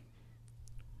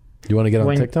 You want to get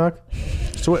on TikTok?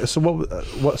 So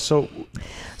what? So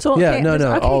Yeah, okay, no, there's,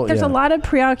 no, okay, all- there's yeah. a lot of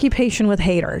preoccupation with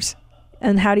haters.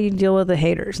 And how do you deal with the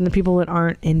haters and the people that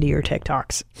aren't into your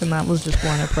TikToks? And that was just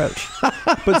one approach.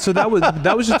 But so that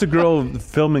was just a girl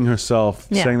filming herself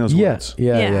saying those words.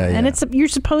 Yeah. And you're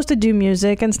supposed to do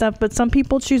music and stuff, but some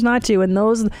people choose not to, and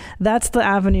that's the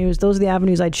avenues. Those are the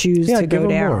avenues I choose to go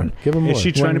down. Give them more. Is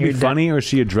she trying to be funny, or is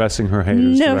she addressing her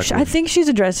haters? No, directly? I think she's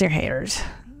addressing her haters.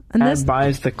 And I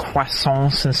buys the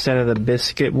croissants instead of the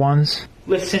biscuit ones.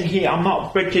 Listen here, I'm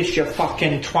not British, you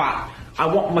fucking twat. I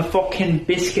want my fucking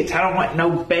biscuits. I don't want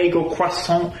no bagel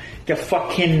croissant, you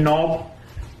fucking knob.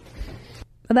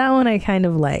 But that one I kind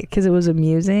of like because it was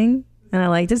amusing, and I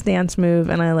liked his dance move,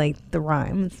 and I liked the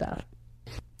rhyme and stuff.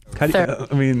 How do you,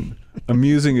 I mean,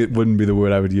 amusing it wouldn't be the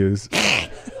word I would use.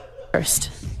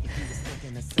 First,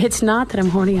 it's not that I'm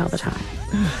horny all the time.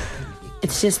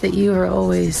 It's just that you are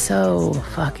always so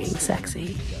fucking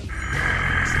sexy.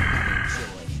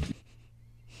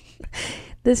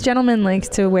 This gentleman likes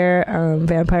to wear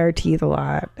vampire teeth a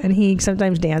lot, and he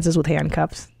sometimes dances with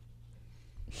handcuffs.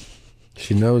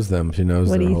 She knows them. She knows.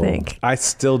 What do their you whole- think? I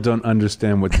still don't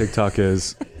understand what TikTok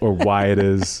is or why it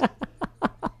is.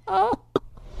 I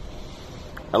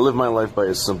live my life by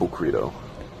a simple credo.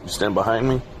 You stand behind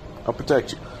me, I'll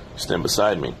protect you. You stand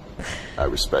beside me, I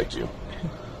respect you.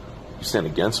 You stand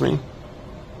against me,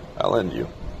 I'll end you.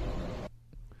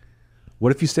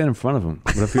 What if you stand in front of him?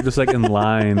 What if you're just like in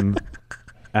line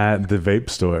at the vape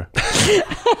store?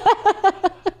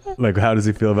 Like, how does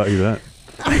he feel about you then?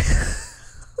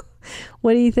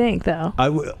 What do you think, though?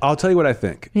 I'll tell you what I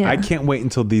think. Yeah. I can't wait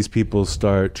until these people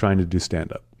start trying to do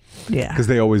stand-up. Yeah. Because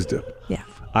they always do. Yeah.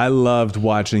 I loved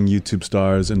watching YouTube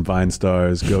stars and Vine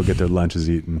stars go get their lunches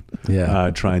eaten.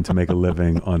 Trying to make a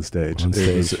living on stage.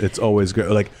 It's always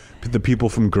good. Like, the people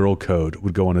from Girl Code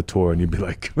would go on a tour, and you'd be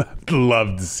like, I'd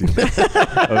love to see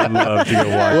that. I would love to go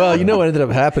watch. Well, you know what ended up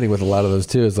happening with a lot of those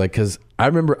too is like, because I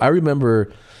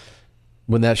remember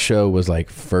when that show was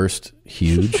like first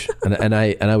huge, and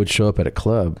I would show up at a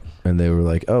club, and they were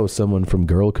like, "Oh, someone from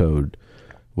Girl Code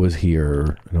was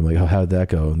here," and I'm like, "Oh, how'd that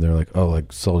go?" And they're like, "Oh,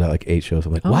 like sold out like 8 shows."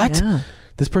 I'm like, Oh, "What? yeah.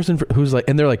 This person who's like,"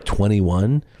 and they're like 21,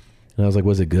 and I was like,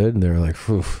 "Was it good?" And they were like,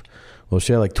 "Phew." Well,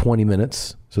 she had like 20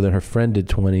 minutes, so then her friend did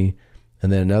 20,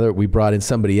 and then we brought in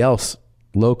somebody else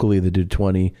locally that did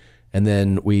 20, and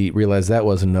then we realized that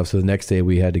wasn't enough, so the next day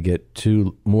we had to get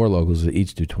 2 more locals to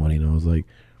each do 20, and I was like,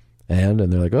 and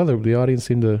they're like, "Oh, the audience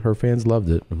her fans loved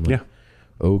it." I'm like,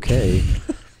 okay.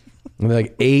 And they're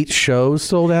like 8 shows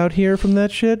sold out here from that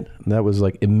shit. And that was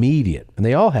like immediate, and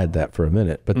they all had that for a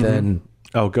minute, but then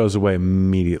it goes away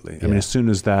immediately. I mean, as soon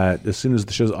as the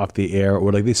show's off the air,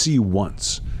 or like they see you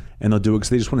once, and they'll do it because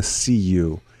they just want to see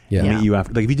you and meet you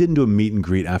after. Like if you didn't do a meet and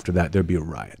greet after that, there'd be a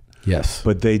riot. Yes,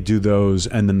 but they do those,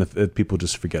 and then the people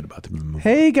just forget about them.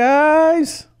 Hey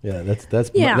guys,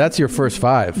 that's your first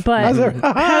 5. But how's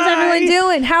everyone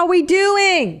doing? How we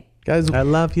doing? Guys, I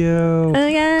love you,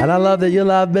 and I love that you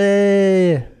love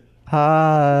me.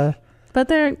 Hi. But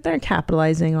they're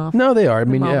capitalizing off. No, they are. I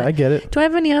mean, moment. I get it. Do I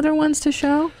have any other ones to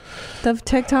show? The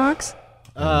TikToks?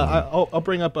 I'll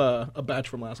bring up a batch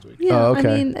from last week. Yeah, Oh, okay.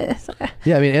 I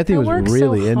mean, Anthony was works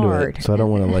really so into hard. it, so I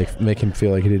don't want to like make him feel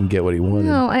like he didn't get what he wanted.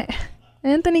 no,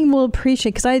 Anthony will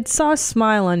appreciate because I saw a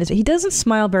smile on his. He doesn't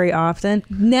smile very often.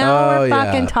 Now we're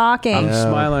fucking talking. I'm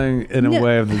smiling in a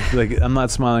way of like I'm not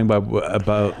smiling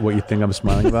about what you think I'm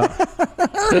smiling about.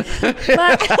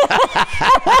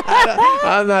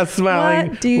 I'm not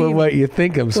smiling with what you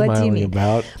think I'm smiling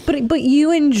about. But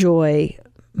you enjoy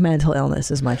mental illness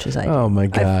as much as I do. Oh my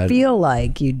God. I feel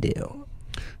like you do.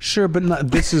 Sure, but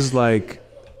this is like.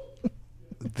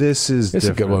 This is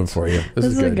a good one for you. This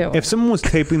is a good one. If someone was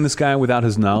taping this guy without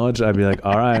his knowledge, I'd be like,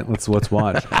 all right, let's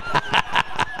watch.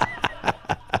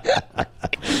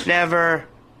 Never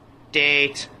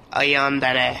date a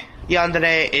yandere.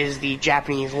 Yandere is the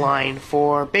Japanese line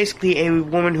for basically a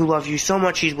woman who loves you so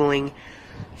much she's willing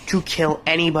to kill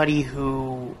anybody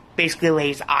who basically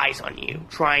lays eyes on you,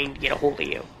 trying to get a hold of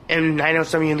you. And I know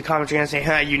some of you in the comments are going to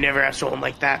say, you never have someone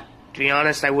like that. To be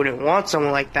honest, I wouldn't want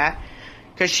someone like that.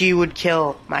 Because she would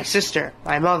kill my sister,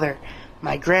 my mother,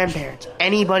 my grandparents,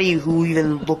 anybody who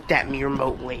even looked at me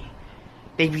remotely.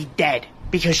 They'd be dead.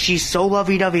 Because she's so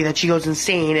lovey-dovey that she goes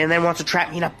insane and then wants to trap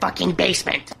me in a fucking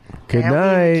basement. Good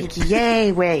night.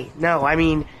 Yay, wait. No, I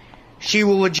mean, she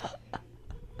will legit...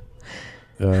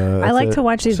 I like to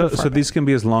watch these So before. these can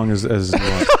be as long as you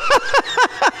want.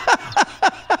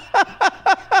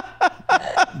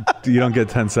 You don't get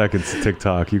 10 seconds to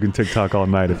TikTok. You can TikTok all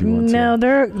night if you want to. No,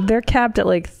 they're capped at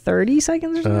like 30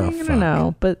 seconds or something. I don't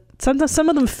know, but sometimes some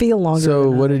of them feel longer. So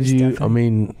than what did others, you? definitely. I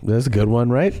mean, that's a good one,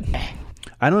 right?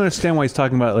 I don't understand why he's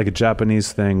talking about like a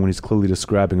Japanese thing when he's clearly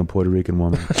describing a Puerto Rican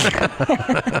woman.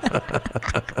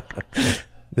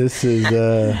 This is.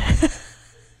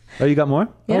 Oh, you got more?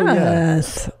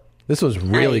 Yes. Oh, yeah. This was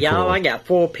really hey, y'all, cool. I got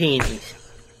 4 panties.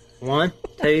 1,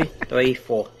 2, 3,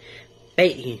 4.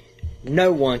 Bet you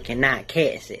no one cannot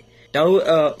catch it. Throw it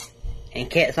up and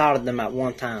catch all of them at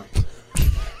one time.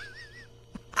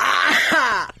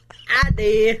 I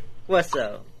did. What's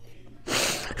up?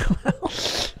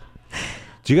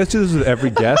 Do you guys do this with every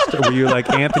guest? Or were you like,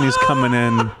 Anthony's coming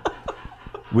in,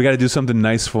 we got to do something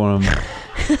nice for him.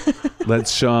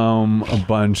 Let's show him a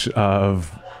bunch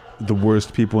of the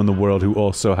worst people in the world who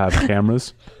also have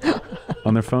cameras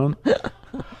on their phone?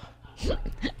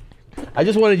 I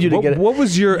just wanted you to get it. What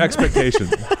was your expectation?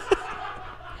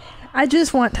 I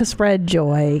just want to spread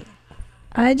joy.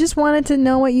 I just wanted to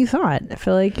know what you thought. I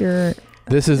feel like you're an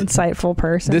insightful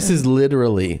person. This is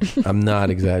literally, I'm not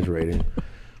exaggerating,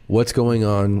 what's going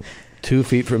on 2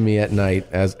 feet from me at night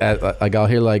like I'll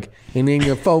hear like, and then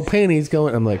your faux panties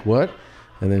going. I'm like, what?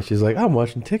 And then she's like, I'm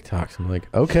watching TikToks. I'm like,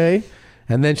 okay.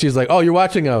 And then she's like, oh, you're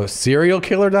watching a serial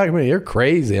killer documentary? You're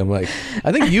crazy. I'm like,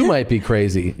 I think you might be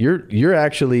crazy. You're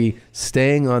actually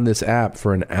staying on this app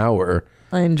for an hour.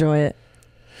 I enjoy it.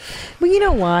 Well, you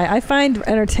know why? I find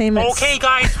entertainment... Okay,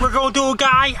 guys, we're going to do a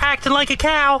guy acting like a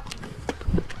cow.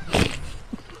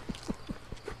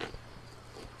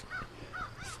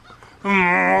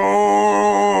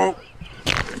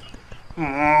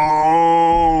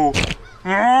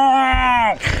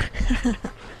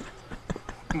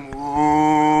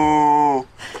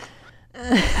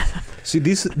 See,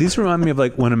 these remind me of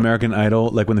like when American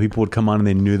Idol, like when the people would come on and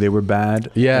they knew they were bad.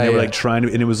 Yeah, and they were like trying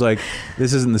to, and it was like,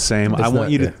 this isn't the same. I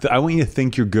want you to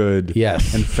think you're good.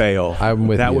 Yes, and fail. I'm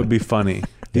with you. That would be funny.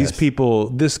 These people,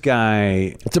 this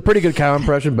guy. It's a pretty good cow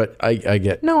impression, but I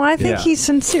get. No, I think he's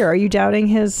sincere. Are you doubting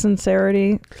his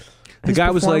sincerity? The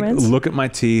guy was like, look at my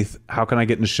teeth. How can I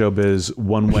get into showbiz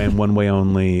one way and one way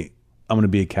only? I'm going to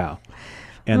be a cow.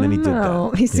 And then he did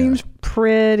that. He seems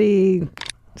pretty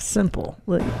simple.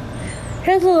 Look.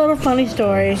 Here's a little funny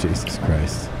story. Jesus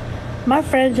Christ. My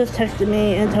friend just texted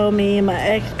me and told me my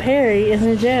ex Perry is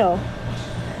in jail.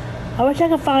 I wish I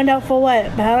could find out for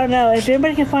what, but I don't know. If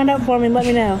anybody can find out for me, let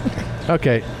me know.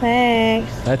 Okay.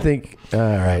 Thanks. I think, all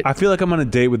right. I feel like I'm on a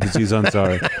date with Aziz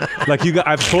Ansari. Like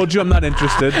I've told you I'm not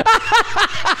interested.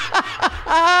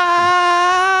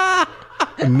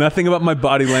 Nothing about my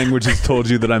body language has told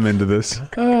you that I'm into this.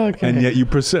 Okay. And yet you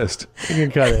persist. You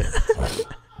can cut it.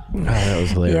 Oh, that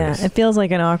was hilarious. Yeah, it feels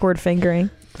like an awkward fingering.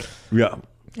 Yeah.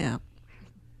 Yeah.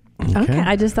 Okay.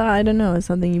 I just thought, I don't know, it's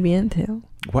something you'd be into.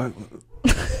 What?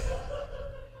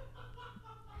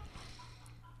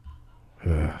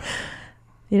 You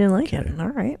didn't like it. All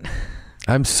right.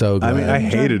 I'm so glad. I mean, I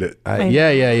hated it.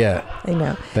 Yeah. I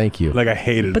know. Thank you. Like I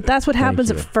hated But it. that's what happens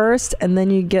Thank at you. first, and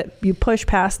then you push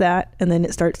past that, and then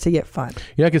it starts to get fun.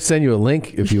 Yeah, I could send you a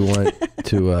link if you want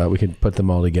to. We can put them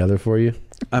all together for you.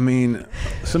 I mean,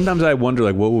 sometimes I wonder,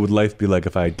 like, what would life be like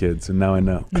if I had kids? And now I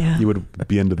know. Yeah. You would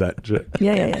be into that shit.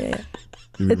 Yeah.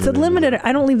 It's a limited.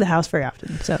 I don't leave the house very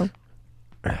often, so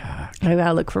I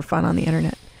gotta look for fun on the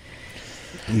internet.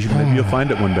 Maybe you'll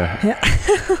find it one day. Yeah.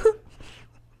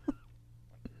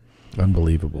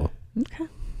 Unbelievable. Okay.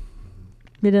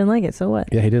 He didn't like it, so what?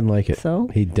 Yeah, he didn't like it. So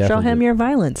he definitely show him your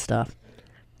violent stuff.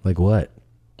 Like what?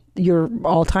 Your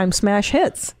all-time smash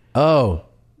hits. Oh,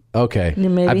 okay.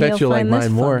 Maybe I bet he'll you'll like find this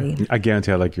mine more. funny. I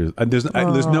guarantee I like yours. There's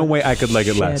no way I could like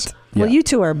it less. Shit. Well, you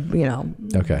two are,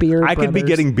 Okay. beer I could be brothers.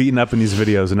 getting beaten up in these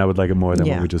videos and I would like it more than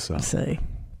Yeah. what we just saw. See.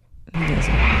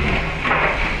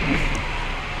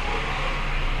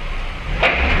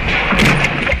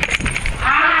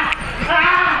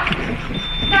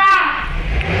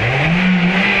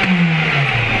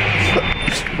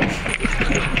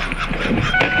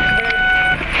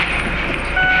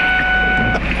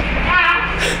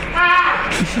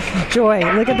 Joy,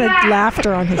 look at the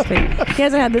laughter on his face. He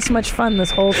hasn't had this much fun this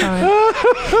whole time.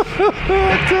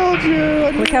 I told you.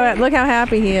 Look how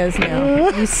happy he is now.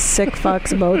 You sick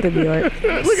fucks, both of you are.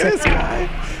 Look at this guy.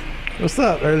 What's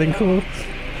up? Everything cool?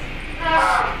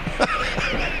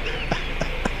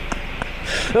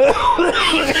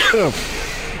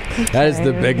 That is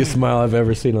the biggest smile I've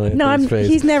ever seen on Anthony's face.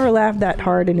 He's never laughed that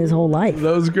hard in his whole life.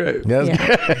 That was great. That was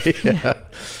great. Yeah.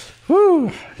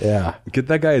 Woo. Yeah. Get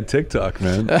that guy a TikTok,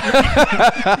 man.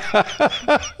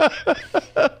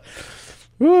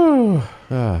 Woo. What's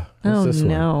Oh, this one?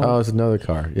 no. Oh, it's another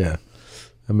car. Yeah.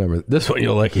 remember this one.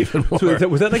 You'll like even more. So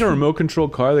was that like a remote control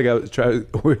car? The guy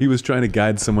where he was trying to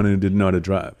guide someone who didn't know how to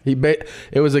drive.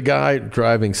 It was a guy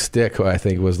driving stick who I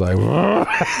think was like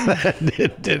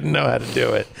didn't know how to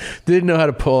do it. Didn't know how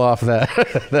to pull off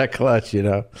that clutch. You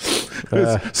know, it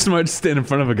was smart to stand in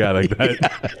front of a guy like that.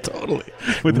 Yeah, totally.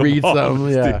 With the Read ball some.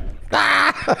 Yeah.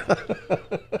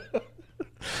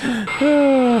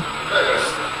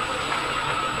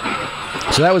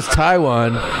 So that was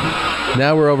Taiwan.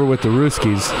 Now we're over with the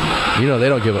Ruskies. You know, they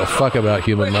don't give a fuck about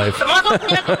human life.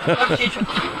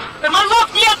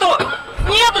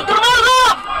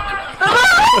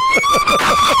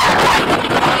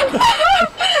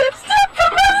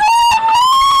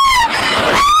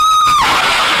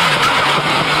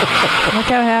 Look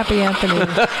how happy Anthony is.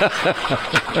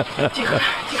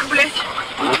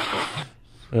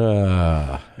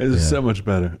 It's so much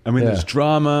better. I mean, there's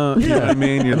drama. You know what I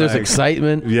mean? You're There's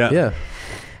excitement. Yeah.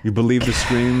 You believe the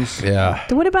screams. Yeah.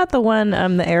 What about the one,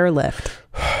 the airlift?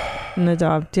 And the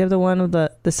dog. Do you have the one with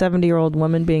the 70-year-old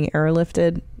woman being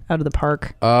airlifted out of the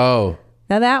park? Oh.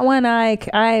 Now that one, I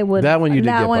would. That one you did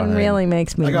That get one behind. really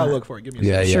makes me. I gotta laugh. look for it. Give me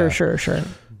a Sure.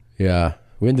 Yeah.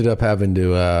 We ended up having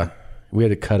to. We had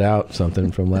to cut out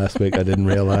something from last week. I didn't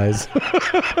realize. Because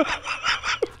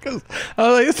I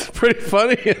was like, "It's pretty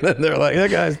funny," and then they're like,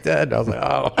 "That guy's dead." And I was like,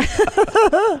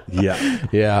 "Oh."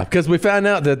 Yeah. Because we found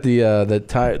out that the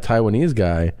Taiwanese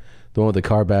guy, the one with the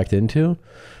car backed into,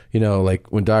 you know, like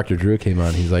when Dr. Drew came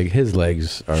on, he's like, his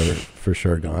legs are for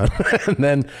sure gone. And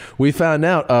then we found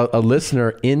out a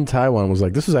listener in Taiwan was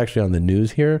like, this was actually on the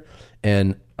news here,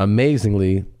 and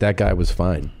amazingly, that guy was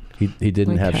fine. He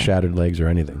didn't have shattered legs or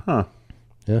anything. Huh.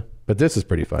 Yeah. But this is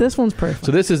pretty fun. This one's perfect.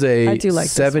 So this is a I do like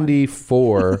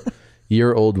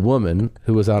 74-year-old woman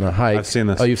who was on a hike. I've seen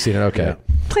this. Oh, you've seen it? Okay. Yeah.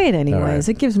 Play it anyways. All right.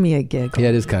 It gives me a giggle. Yeah,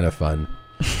 it is kind of fun.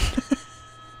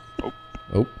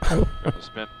 Oh.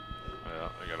 Spin.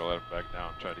 Well, I gotta let him back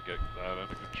down. Try to get that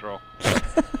under control.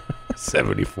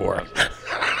 74.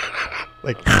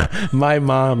 Like, my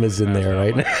mom is in there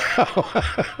right now.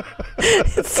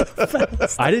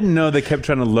 I didn't know they kept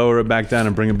trying to lower it back down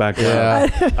and bring it back up. Yeah.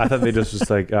 I thought they just was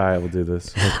like, all right, we'll do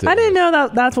this. I didn't know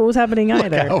that's what was happening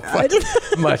either. Look how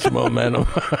much momentum.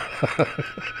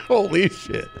 Holy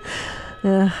shit.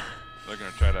 Yeah. They're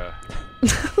gonna try to.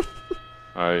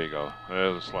 There you go.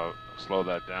 There's slow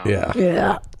that down.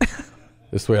 Yeah.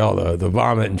 This way, all the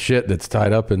vomit and shit that's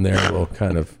tied up in there will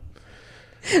kind of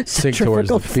sink towards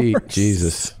the feet. Force.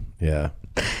 Jesus. Yeah.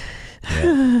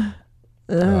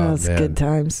 It's good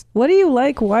times. What do you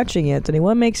like watching, Anthony?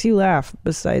 What makes you laugh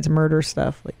besides murder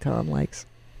stuff like Tom likes?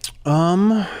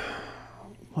 What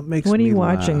makes What are me you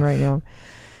watching laugh? right now?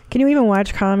 Can you even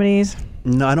watch comedies?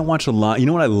 No, I don't watch a lot. You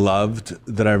know what I loved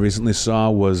that I recently saw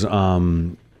was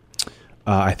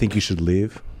I Think You Should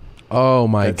Leave. Oh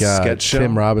my That God. sketch show.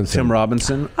 Tim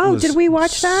Robinson. Oh, was did we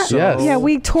watch that? so- Yes. Yeah,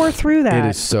 we tore through that. It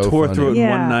is so tore funny. through it in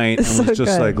Yeah, one night and it's was so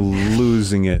just good. like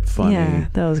losing it funny. Yeah,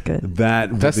 that was good.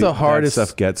 That's the hardest- that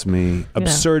stuff gets me.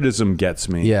 Absurdism gets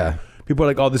me. Yeah. People are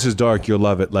like, oh, this is dark, you'll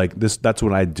love it. Like this, that's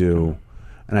what I do.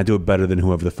 And I do it better than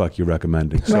whoever the fuck you're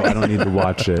recommending. So I don't need to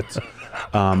watch it.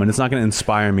 And it's not going to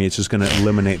inspire me. It's just going to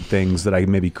eliminate things that I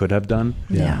maybe could have done.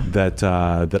 Yeah. That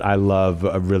I love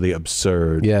really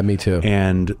absurd. Yeah, me too.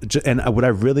 And what I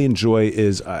really enjoy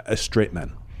is a straight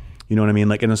men. You know what I mean?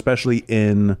 Like, and especially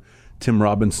in Tim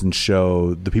Robinson's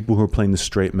show, the people who are playing the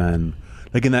straight men,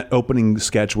 like in that opening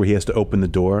sketch where he has to open the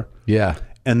door. Yeah.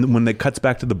 And when it cuts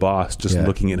back to the boss, just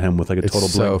looking at him with like a It's total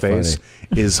so blank face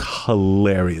is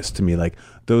hilarious to me. Like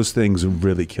those things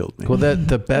really killed me. Well,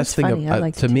 the best thing funny. I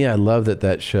liked to it me, I love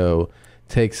that show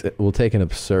will take an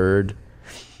absurd,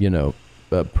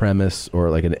 premise or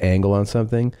like an angle on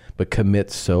something, but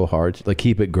commits so hard to, like,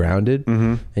 keep it grounded.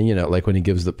 Mm-hmm. And like when he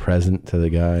gives the present to the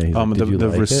guy, he's like, "Did you the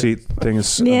like receipt it?" thing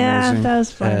is Yeah, amazing. that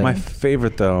was fun. My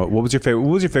favorite though. What was your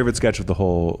favorite sketch of the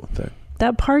whole thing?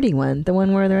 That party one, the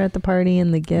one where they're at the party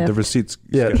and the gift. The receipts.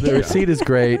 Yeah, the receipt is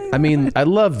great. I mean, I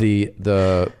love the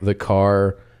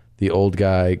car, the old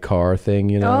guy car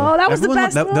thing. Oh, that was the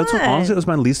best That's what, one. honestly, it was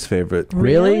my least favorite.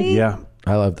 Really? Yeah.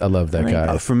 I love that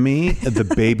guy. For me, the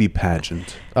baby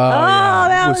pageant.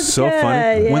 that was so good,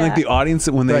 fun. When yeah. like the audience,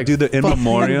 when they Like, do the in fuck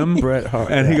memoriam, Bret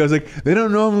Hart, and he goes like, they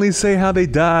don't normally say how they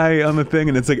die on the thing,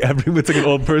 and it's like it's like an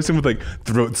old person with like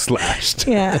throat slashed.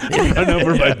 Yeah. Run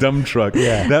over by a dump truck.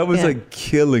 Yeah. That was Yeah. like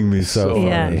killing me so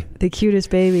Yeah, funny. the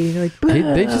cutest baby. Like,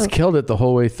 They just killed it the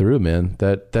whole way through, man.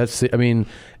 That's I mean,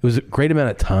 it was a great amount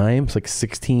of time. It's like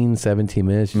 16, 17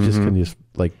 minutes. You just can just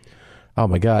like, oh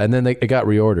my God. And then it got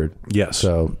reordered. Yes.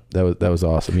 So that was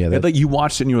awesome. Yeah. Like you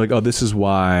watched it and you were like, oh, this is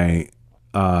why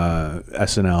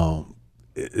SNL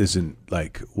isn't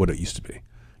like what it used to be.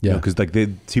 Yeah. Because like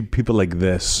people like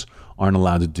this aren't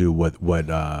allowed to do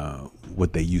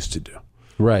what they used to do.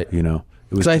 Right. You know,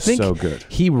 it was just so good.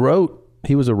 He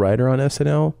was a writer on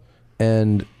SNL,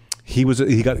 and he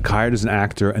got hired as an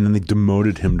actor, and then they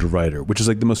demoted him to writer, which is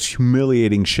like the most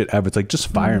humiliating shit ever. It's like, just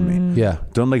fire me. Yeah.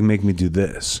 Don't like make me do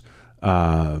this.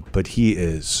 But he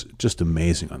is just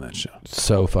amazing on that show.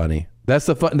 So funny. That's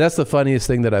the funniest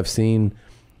thing that I've seen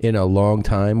in a long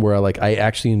time, where I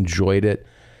actually enjoyed it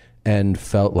and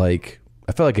felt like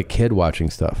a kid watching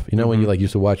stuff. You know, when you like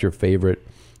used to watch your favorite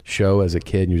show as a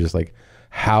kid and you're just like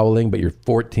howling, but you're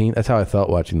 14. That's how I felt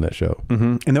watching that show.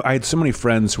 And I had so many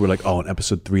friends who were like, oh, in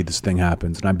episode 3 this thing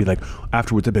happens, and I'd be like,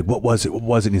 afterwards I'd be like, what was it,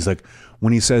 and he's like,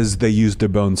 when he says they used their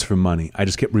bones for money, I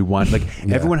just kept rewinding.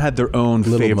 Like everyone had their own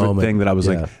Little favorite moment. thing that I was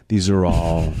like, these are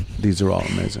all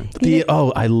amazing.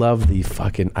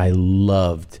 I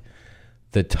loved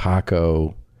the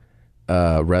taco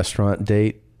restaurant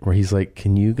date where he's like,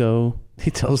 can you go? He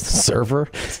tells the server,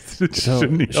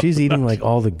 she's eating like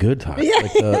all the good tacos,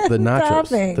 like the nachos,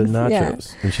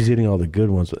 toppings. and she's eating all the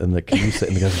good ones. And like, can you sit?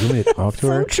 And the guy's, you want me to talk to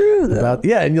her? So true, though.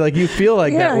 And you feel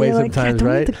like that way you're like, sometimes, don't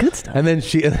eat right? the good stuff. And then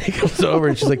he comes over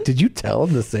and she's like, did you tell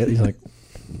him to say it? He's like,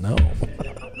 no.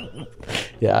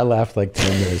 Yeah, I laughed like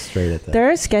 10 minutes straight at that. There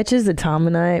are sketches that Tom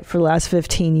and I, for the last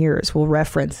 15 years, will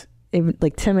reference, even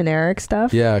like Tim and Eric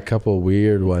stuff. Yeah, a couple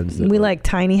weird ones. We like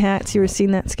Tiny Hats. You ever seen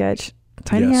that sketch?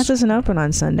 Tiny Hats isn't open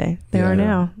on Sunday. They are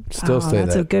now. Still say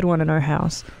that's that. a good one in our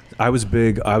house. I was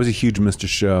a huge Mr.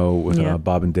 Show with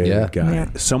Bob and David guy. Yeah.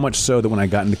 So much so that when I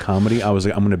got into comedy, I was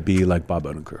like, I'm going to be like Bob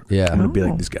Odenkirk. Yeah. I'm going to be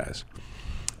like these guys.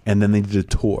 And then they did a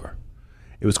tour.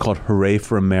 It was called Hooray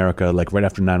for America. Like right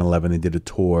after 9/11, they did a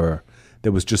tour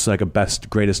that was just like a best,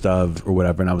 greatest of or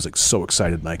whatever. And I was like so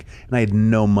excited. Like, and I had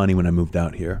no money when I moved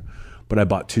out here, but I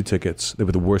bought 2 tickets. They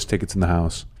were the worst tickets in the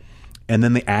house. And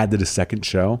then they added a second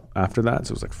show after that.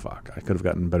 So it was like, fuck, I could have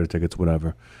gotten better tickets,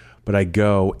 whatever. But I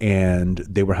go and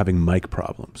they were having mic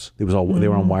problems. They were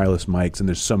on wireless mics, and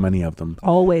there's so many of them.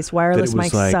 Always wireless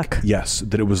mics like, suck. Yes,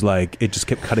 that it was like it just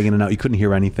kept cutting in and out. You couldn't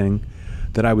hear anything.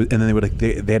 And then they were like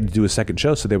they had to do a second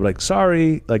show, so they were like,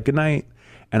 sorry, like good night.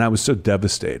 And I was so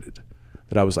devastated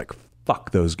that I was like,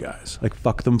 fuck those guys, like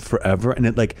fuck them forever. And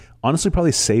it like honestly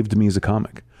probably saved me as a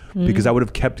comic. Because I would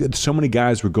have kept so many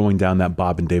guys were going down that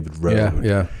Bob and David road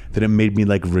that it made me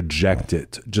like reject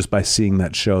it just by seeing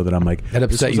that show that I'm like, that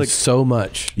upset you like, so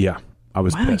much. Yeah, I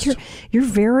was pissed. You're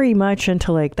very much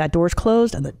into like that door's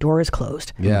closed and the door is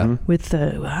closed. Yeah. With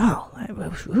the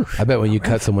I bet when you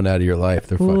cut someone out of your life,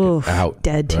 they're fucking out.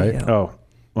 Dead to right? you. Oh,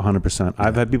 100%.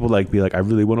 I've had people like be like, I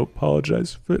really want to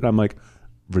apologize for it. And I'm like,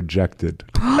 rejected.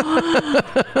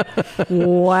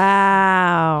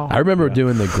 Wow. I remember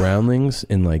doing the Groundlings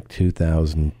in like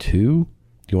 2002,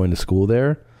 going to school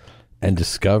there and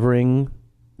discovering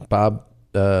Bob,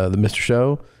 the Mr.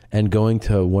 Show, and going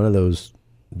to one of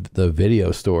the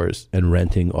video stores and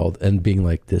renting and being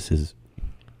like, this is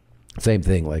same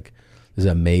thing. Like, this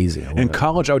is amazing. In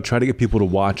college, I would try to get people to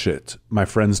watch it, my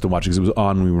friends to watch it, because it was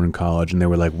on when we were in college, and they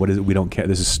were like, "What is it? We don't care.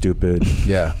 This is stupid."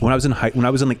 Yeah. When I was in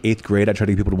like 8th grade, I tried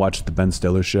to get people to watch the Ben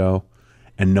Stiller show,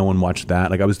 and no one watched that.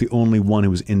 Like I was the only one who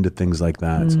was into things like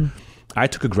that. I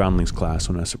took a Groundlings class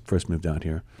when I first moved out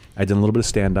here. I did a little bit of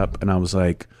stand up, and I was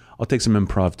like, "I'll take some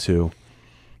improv too."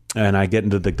 And I get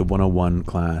into like the 101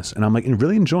 class, and I'm like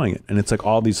really enjoying it. And it's like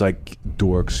all these like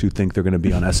dorks who think they're going to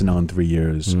be on SNL in 3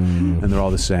 years, and they're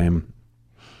all the same.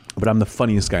 But I'm the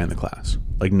funniest guy in the class,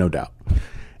 like no doubt.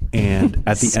 And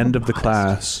at the end of the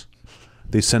class,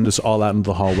 they send us all out into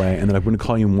the hallway, and they're like, we're going to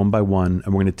call you one by one,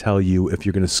 and we're going to tell you if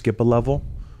you're going to skip a level,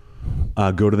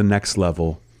 go to the next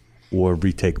level, or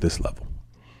retake this level.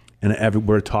 And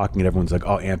we're talking, and everyone's like,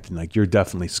 oh, Anthony, like you're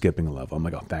definitely skipping a level. I'm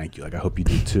like, oh, thank you. Like I hope you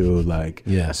do too. Like,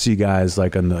 see you guys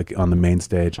like on the main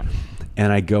stage.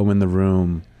 And I go in the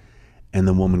room, and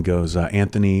the woman goes,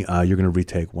 Anthony, you're going to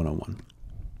retake 101.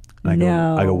 And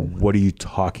I go, what are you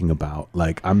talking about?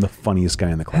 Like, I'm the funniest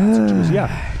guy in the class. And she goes,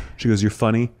 yeah. She goes, you're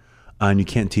funny, and you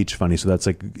can't teach funny, so that's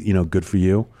like, good for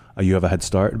you. You have a head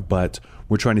start, but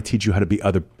we're trying to teach you how to be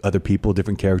other people,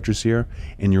 different characters here,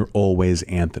 and you're always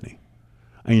Anthony.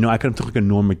 And I kind of took like a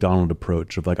Norm Macdonald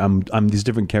approach of like, I'm these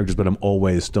different characters, but I'm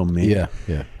always still me. Yeah,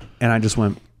 yeah. And I just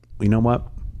went, you know what?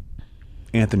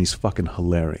 Anthony's fucking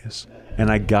hilarious. And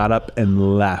I got up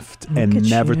and left and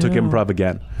never took improv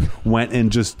again. Went and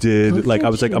just did I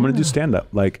was like, I'm going to do stand-up.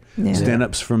 Like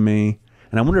stand-up's for me.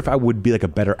 And I wonder if I would be like a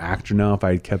better actor now if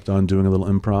I had kept on doing a little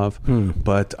improv.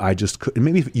 But I just couldn't.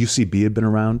 Maybe if UCB had been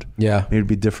around, maybe it'd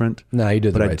be different. No, you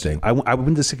did the right thing. I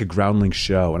went to like a Groundling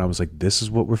show, and I was like, this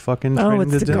is what we're fucking training to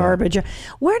do. Oh, it's garbage.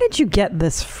 Where did you get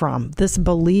this from? This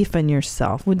belief in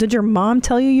yourself? Did your mom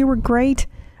tell you were great?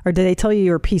 Or did they tell you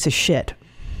you're a piece of shit?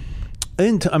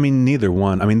 I mean, neither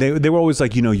one. I mean, they were always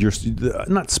like, you're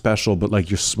not special, but like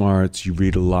you're smart, you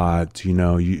read a lot,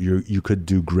 you could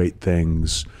do great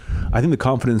things. I think the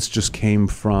confidence just came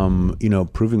from,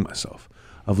 proving myself.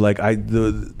 Of like,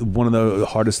 one of the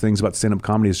hardest things about stand-up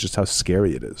comedy is just how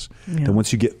scary it is. Yeah. And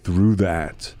once you get through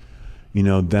that,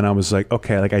 then I was like,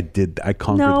 okay, like I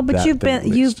conquered. No, but that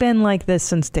you've been like this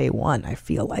since day one. I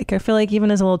feel like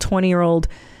even as a little 20-year-old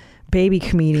baby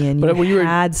comedian, you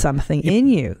had something in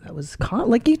you that was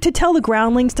like you to tell the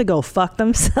groundlings to go fuck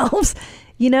themselves.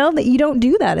 That you don't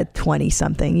do that at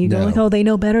 20-something. You go like, oh, they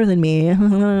know better than me.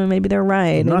 Maybe they're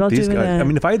right. Not these guys. I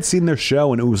mean, if I had seen their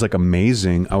show and it was like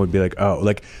amazing, I would be like, oh,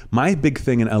 like my big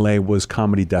thing in LA was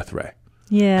Comedy Death Ray.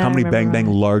 Yeah, Comedy Bang Bang,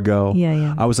 Largo.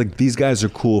 Yeah. I was like, these guys are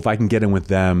cool. If I can get in with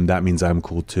them, that means I'm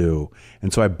cool too.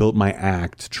 And so I built my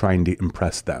act trying to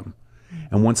impress them.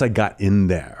 And once I got in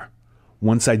there,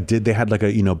 they had like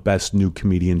a best new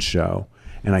comedian show,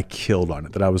 and I killed on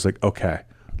it. That I was like, okay,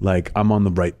 like I'm on the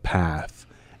right path.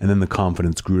 And then the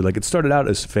confidence grew. Like it started out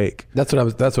as fake. That's what I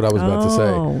was about to say.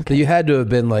 Okay. That you had to have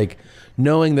been like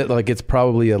knowing that like it's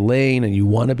probably a lane and you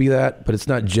want to be that, but it's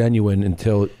not genuine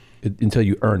until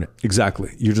you earn it.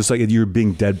 Exactly. You're just like, you're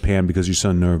being deadpan because you're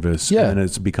so nervous. Yeah. And then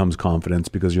it becomes confidence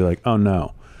because you're like, oh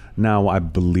no, now I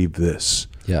believe this.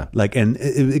 Yeah. Like, and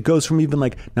it goes from even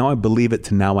like, now I believe it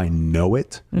to now I know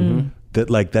it. Mm-hmm. That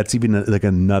like, that's even like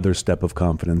another step of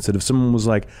confidence. That if someone was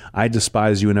like, I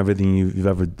despise you and everything you've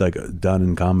ever like done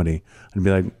in comedy, I'd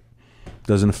be like,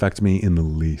 doesn't affect me in the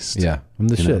least. Yeah. I'm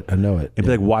the shit. I know it. It'd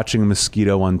be like watching a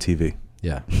mosquito on TV.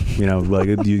 Yeah.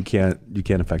 Like you can't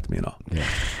affect me at all. Yeah.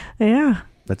 Yeah.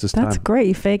 That's just That's time. great.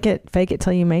 You fake it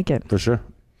till you make it. For sure.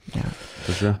 Yeah.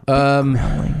 For sure.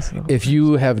 If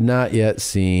you have not yet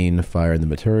seen Fire in the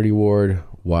Maternity Ward,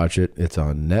 watch it. It's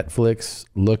on Netflix.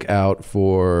 Look out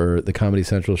for the Comedy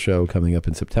Central show coming up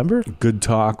in September. Good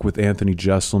Talk with Anthony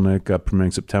Jeselnik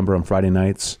premiering September on Friday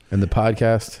nights. And the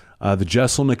podcast? The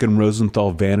Jeselnik and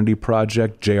Rosenthal Vanity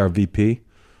Project, JRVP.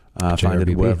 Find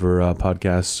it wherever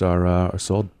podcasts are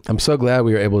sold. I'm so glad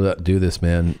we were able to do this,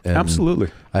 man. And absolutely.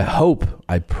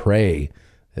 I pray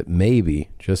that maybe,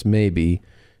 just maybe,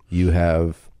 you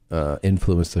have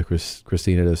influenced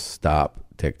Christina to stop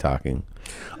TikToking.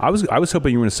 I was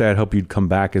hoping you were going to say I'd hope you'd come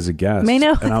back as a guest. May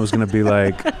know. And I was going to be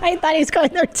like, I thought he was going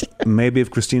there too. Maybe if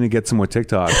Christina gets some more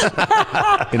TikToks.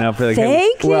 Like,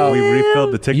 thank you. Well, we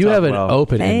refilled the TikTok. You have an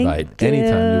open invite.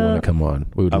 Anytime you want to come on.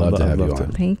 We would love to have you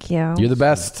on. Thank you. You're the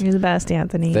best. You're the best,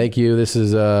 Anthony. Thank you. This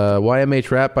is YMH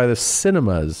Rap by the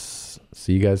Cinemas.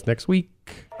 See you guys next week.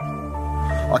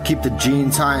 I'll keep the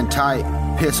jeans high and tight.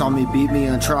 Piss on me, beat me,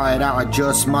 and try it out. I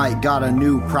just might. Got a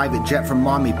new private jet from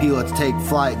mommy P. Let's take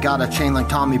flight. Got a chain like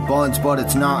Tommy Buns, but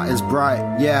it's not as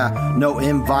bright. Yeah, no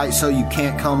invite, so you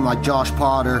can't come like Josh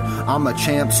Potter. I'm a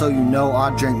champ, so you know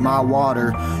I drink my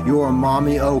water. You're a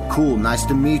mommy, oh cool, nice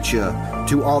to meet ya.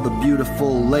 To all the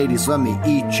beautiful ladies, let me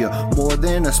eat ya. More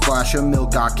than a splash of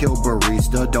milk, I kill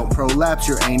barista. Don't prolapse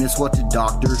your anus, what did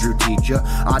Dr. Drew teach ya?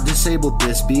 I disabled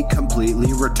this beat, completely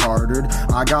retarded.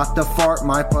 I got the fart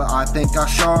mic, but I think I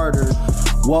sharded.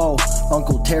 Whoa,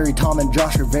 Uncle Terry, Tom, and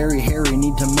Josh are very hairy.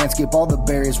 Need to manscape all the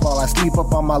berries while I sleep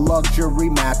up on my luxury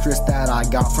mattress that I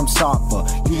got from Safa.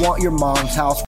 You want your mom's house?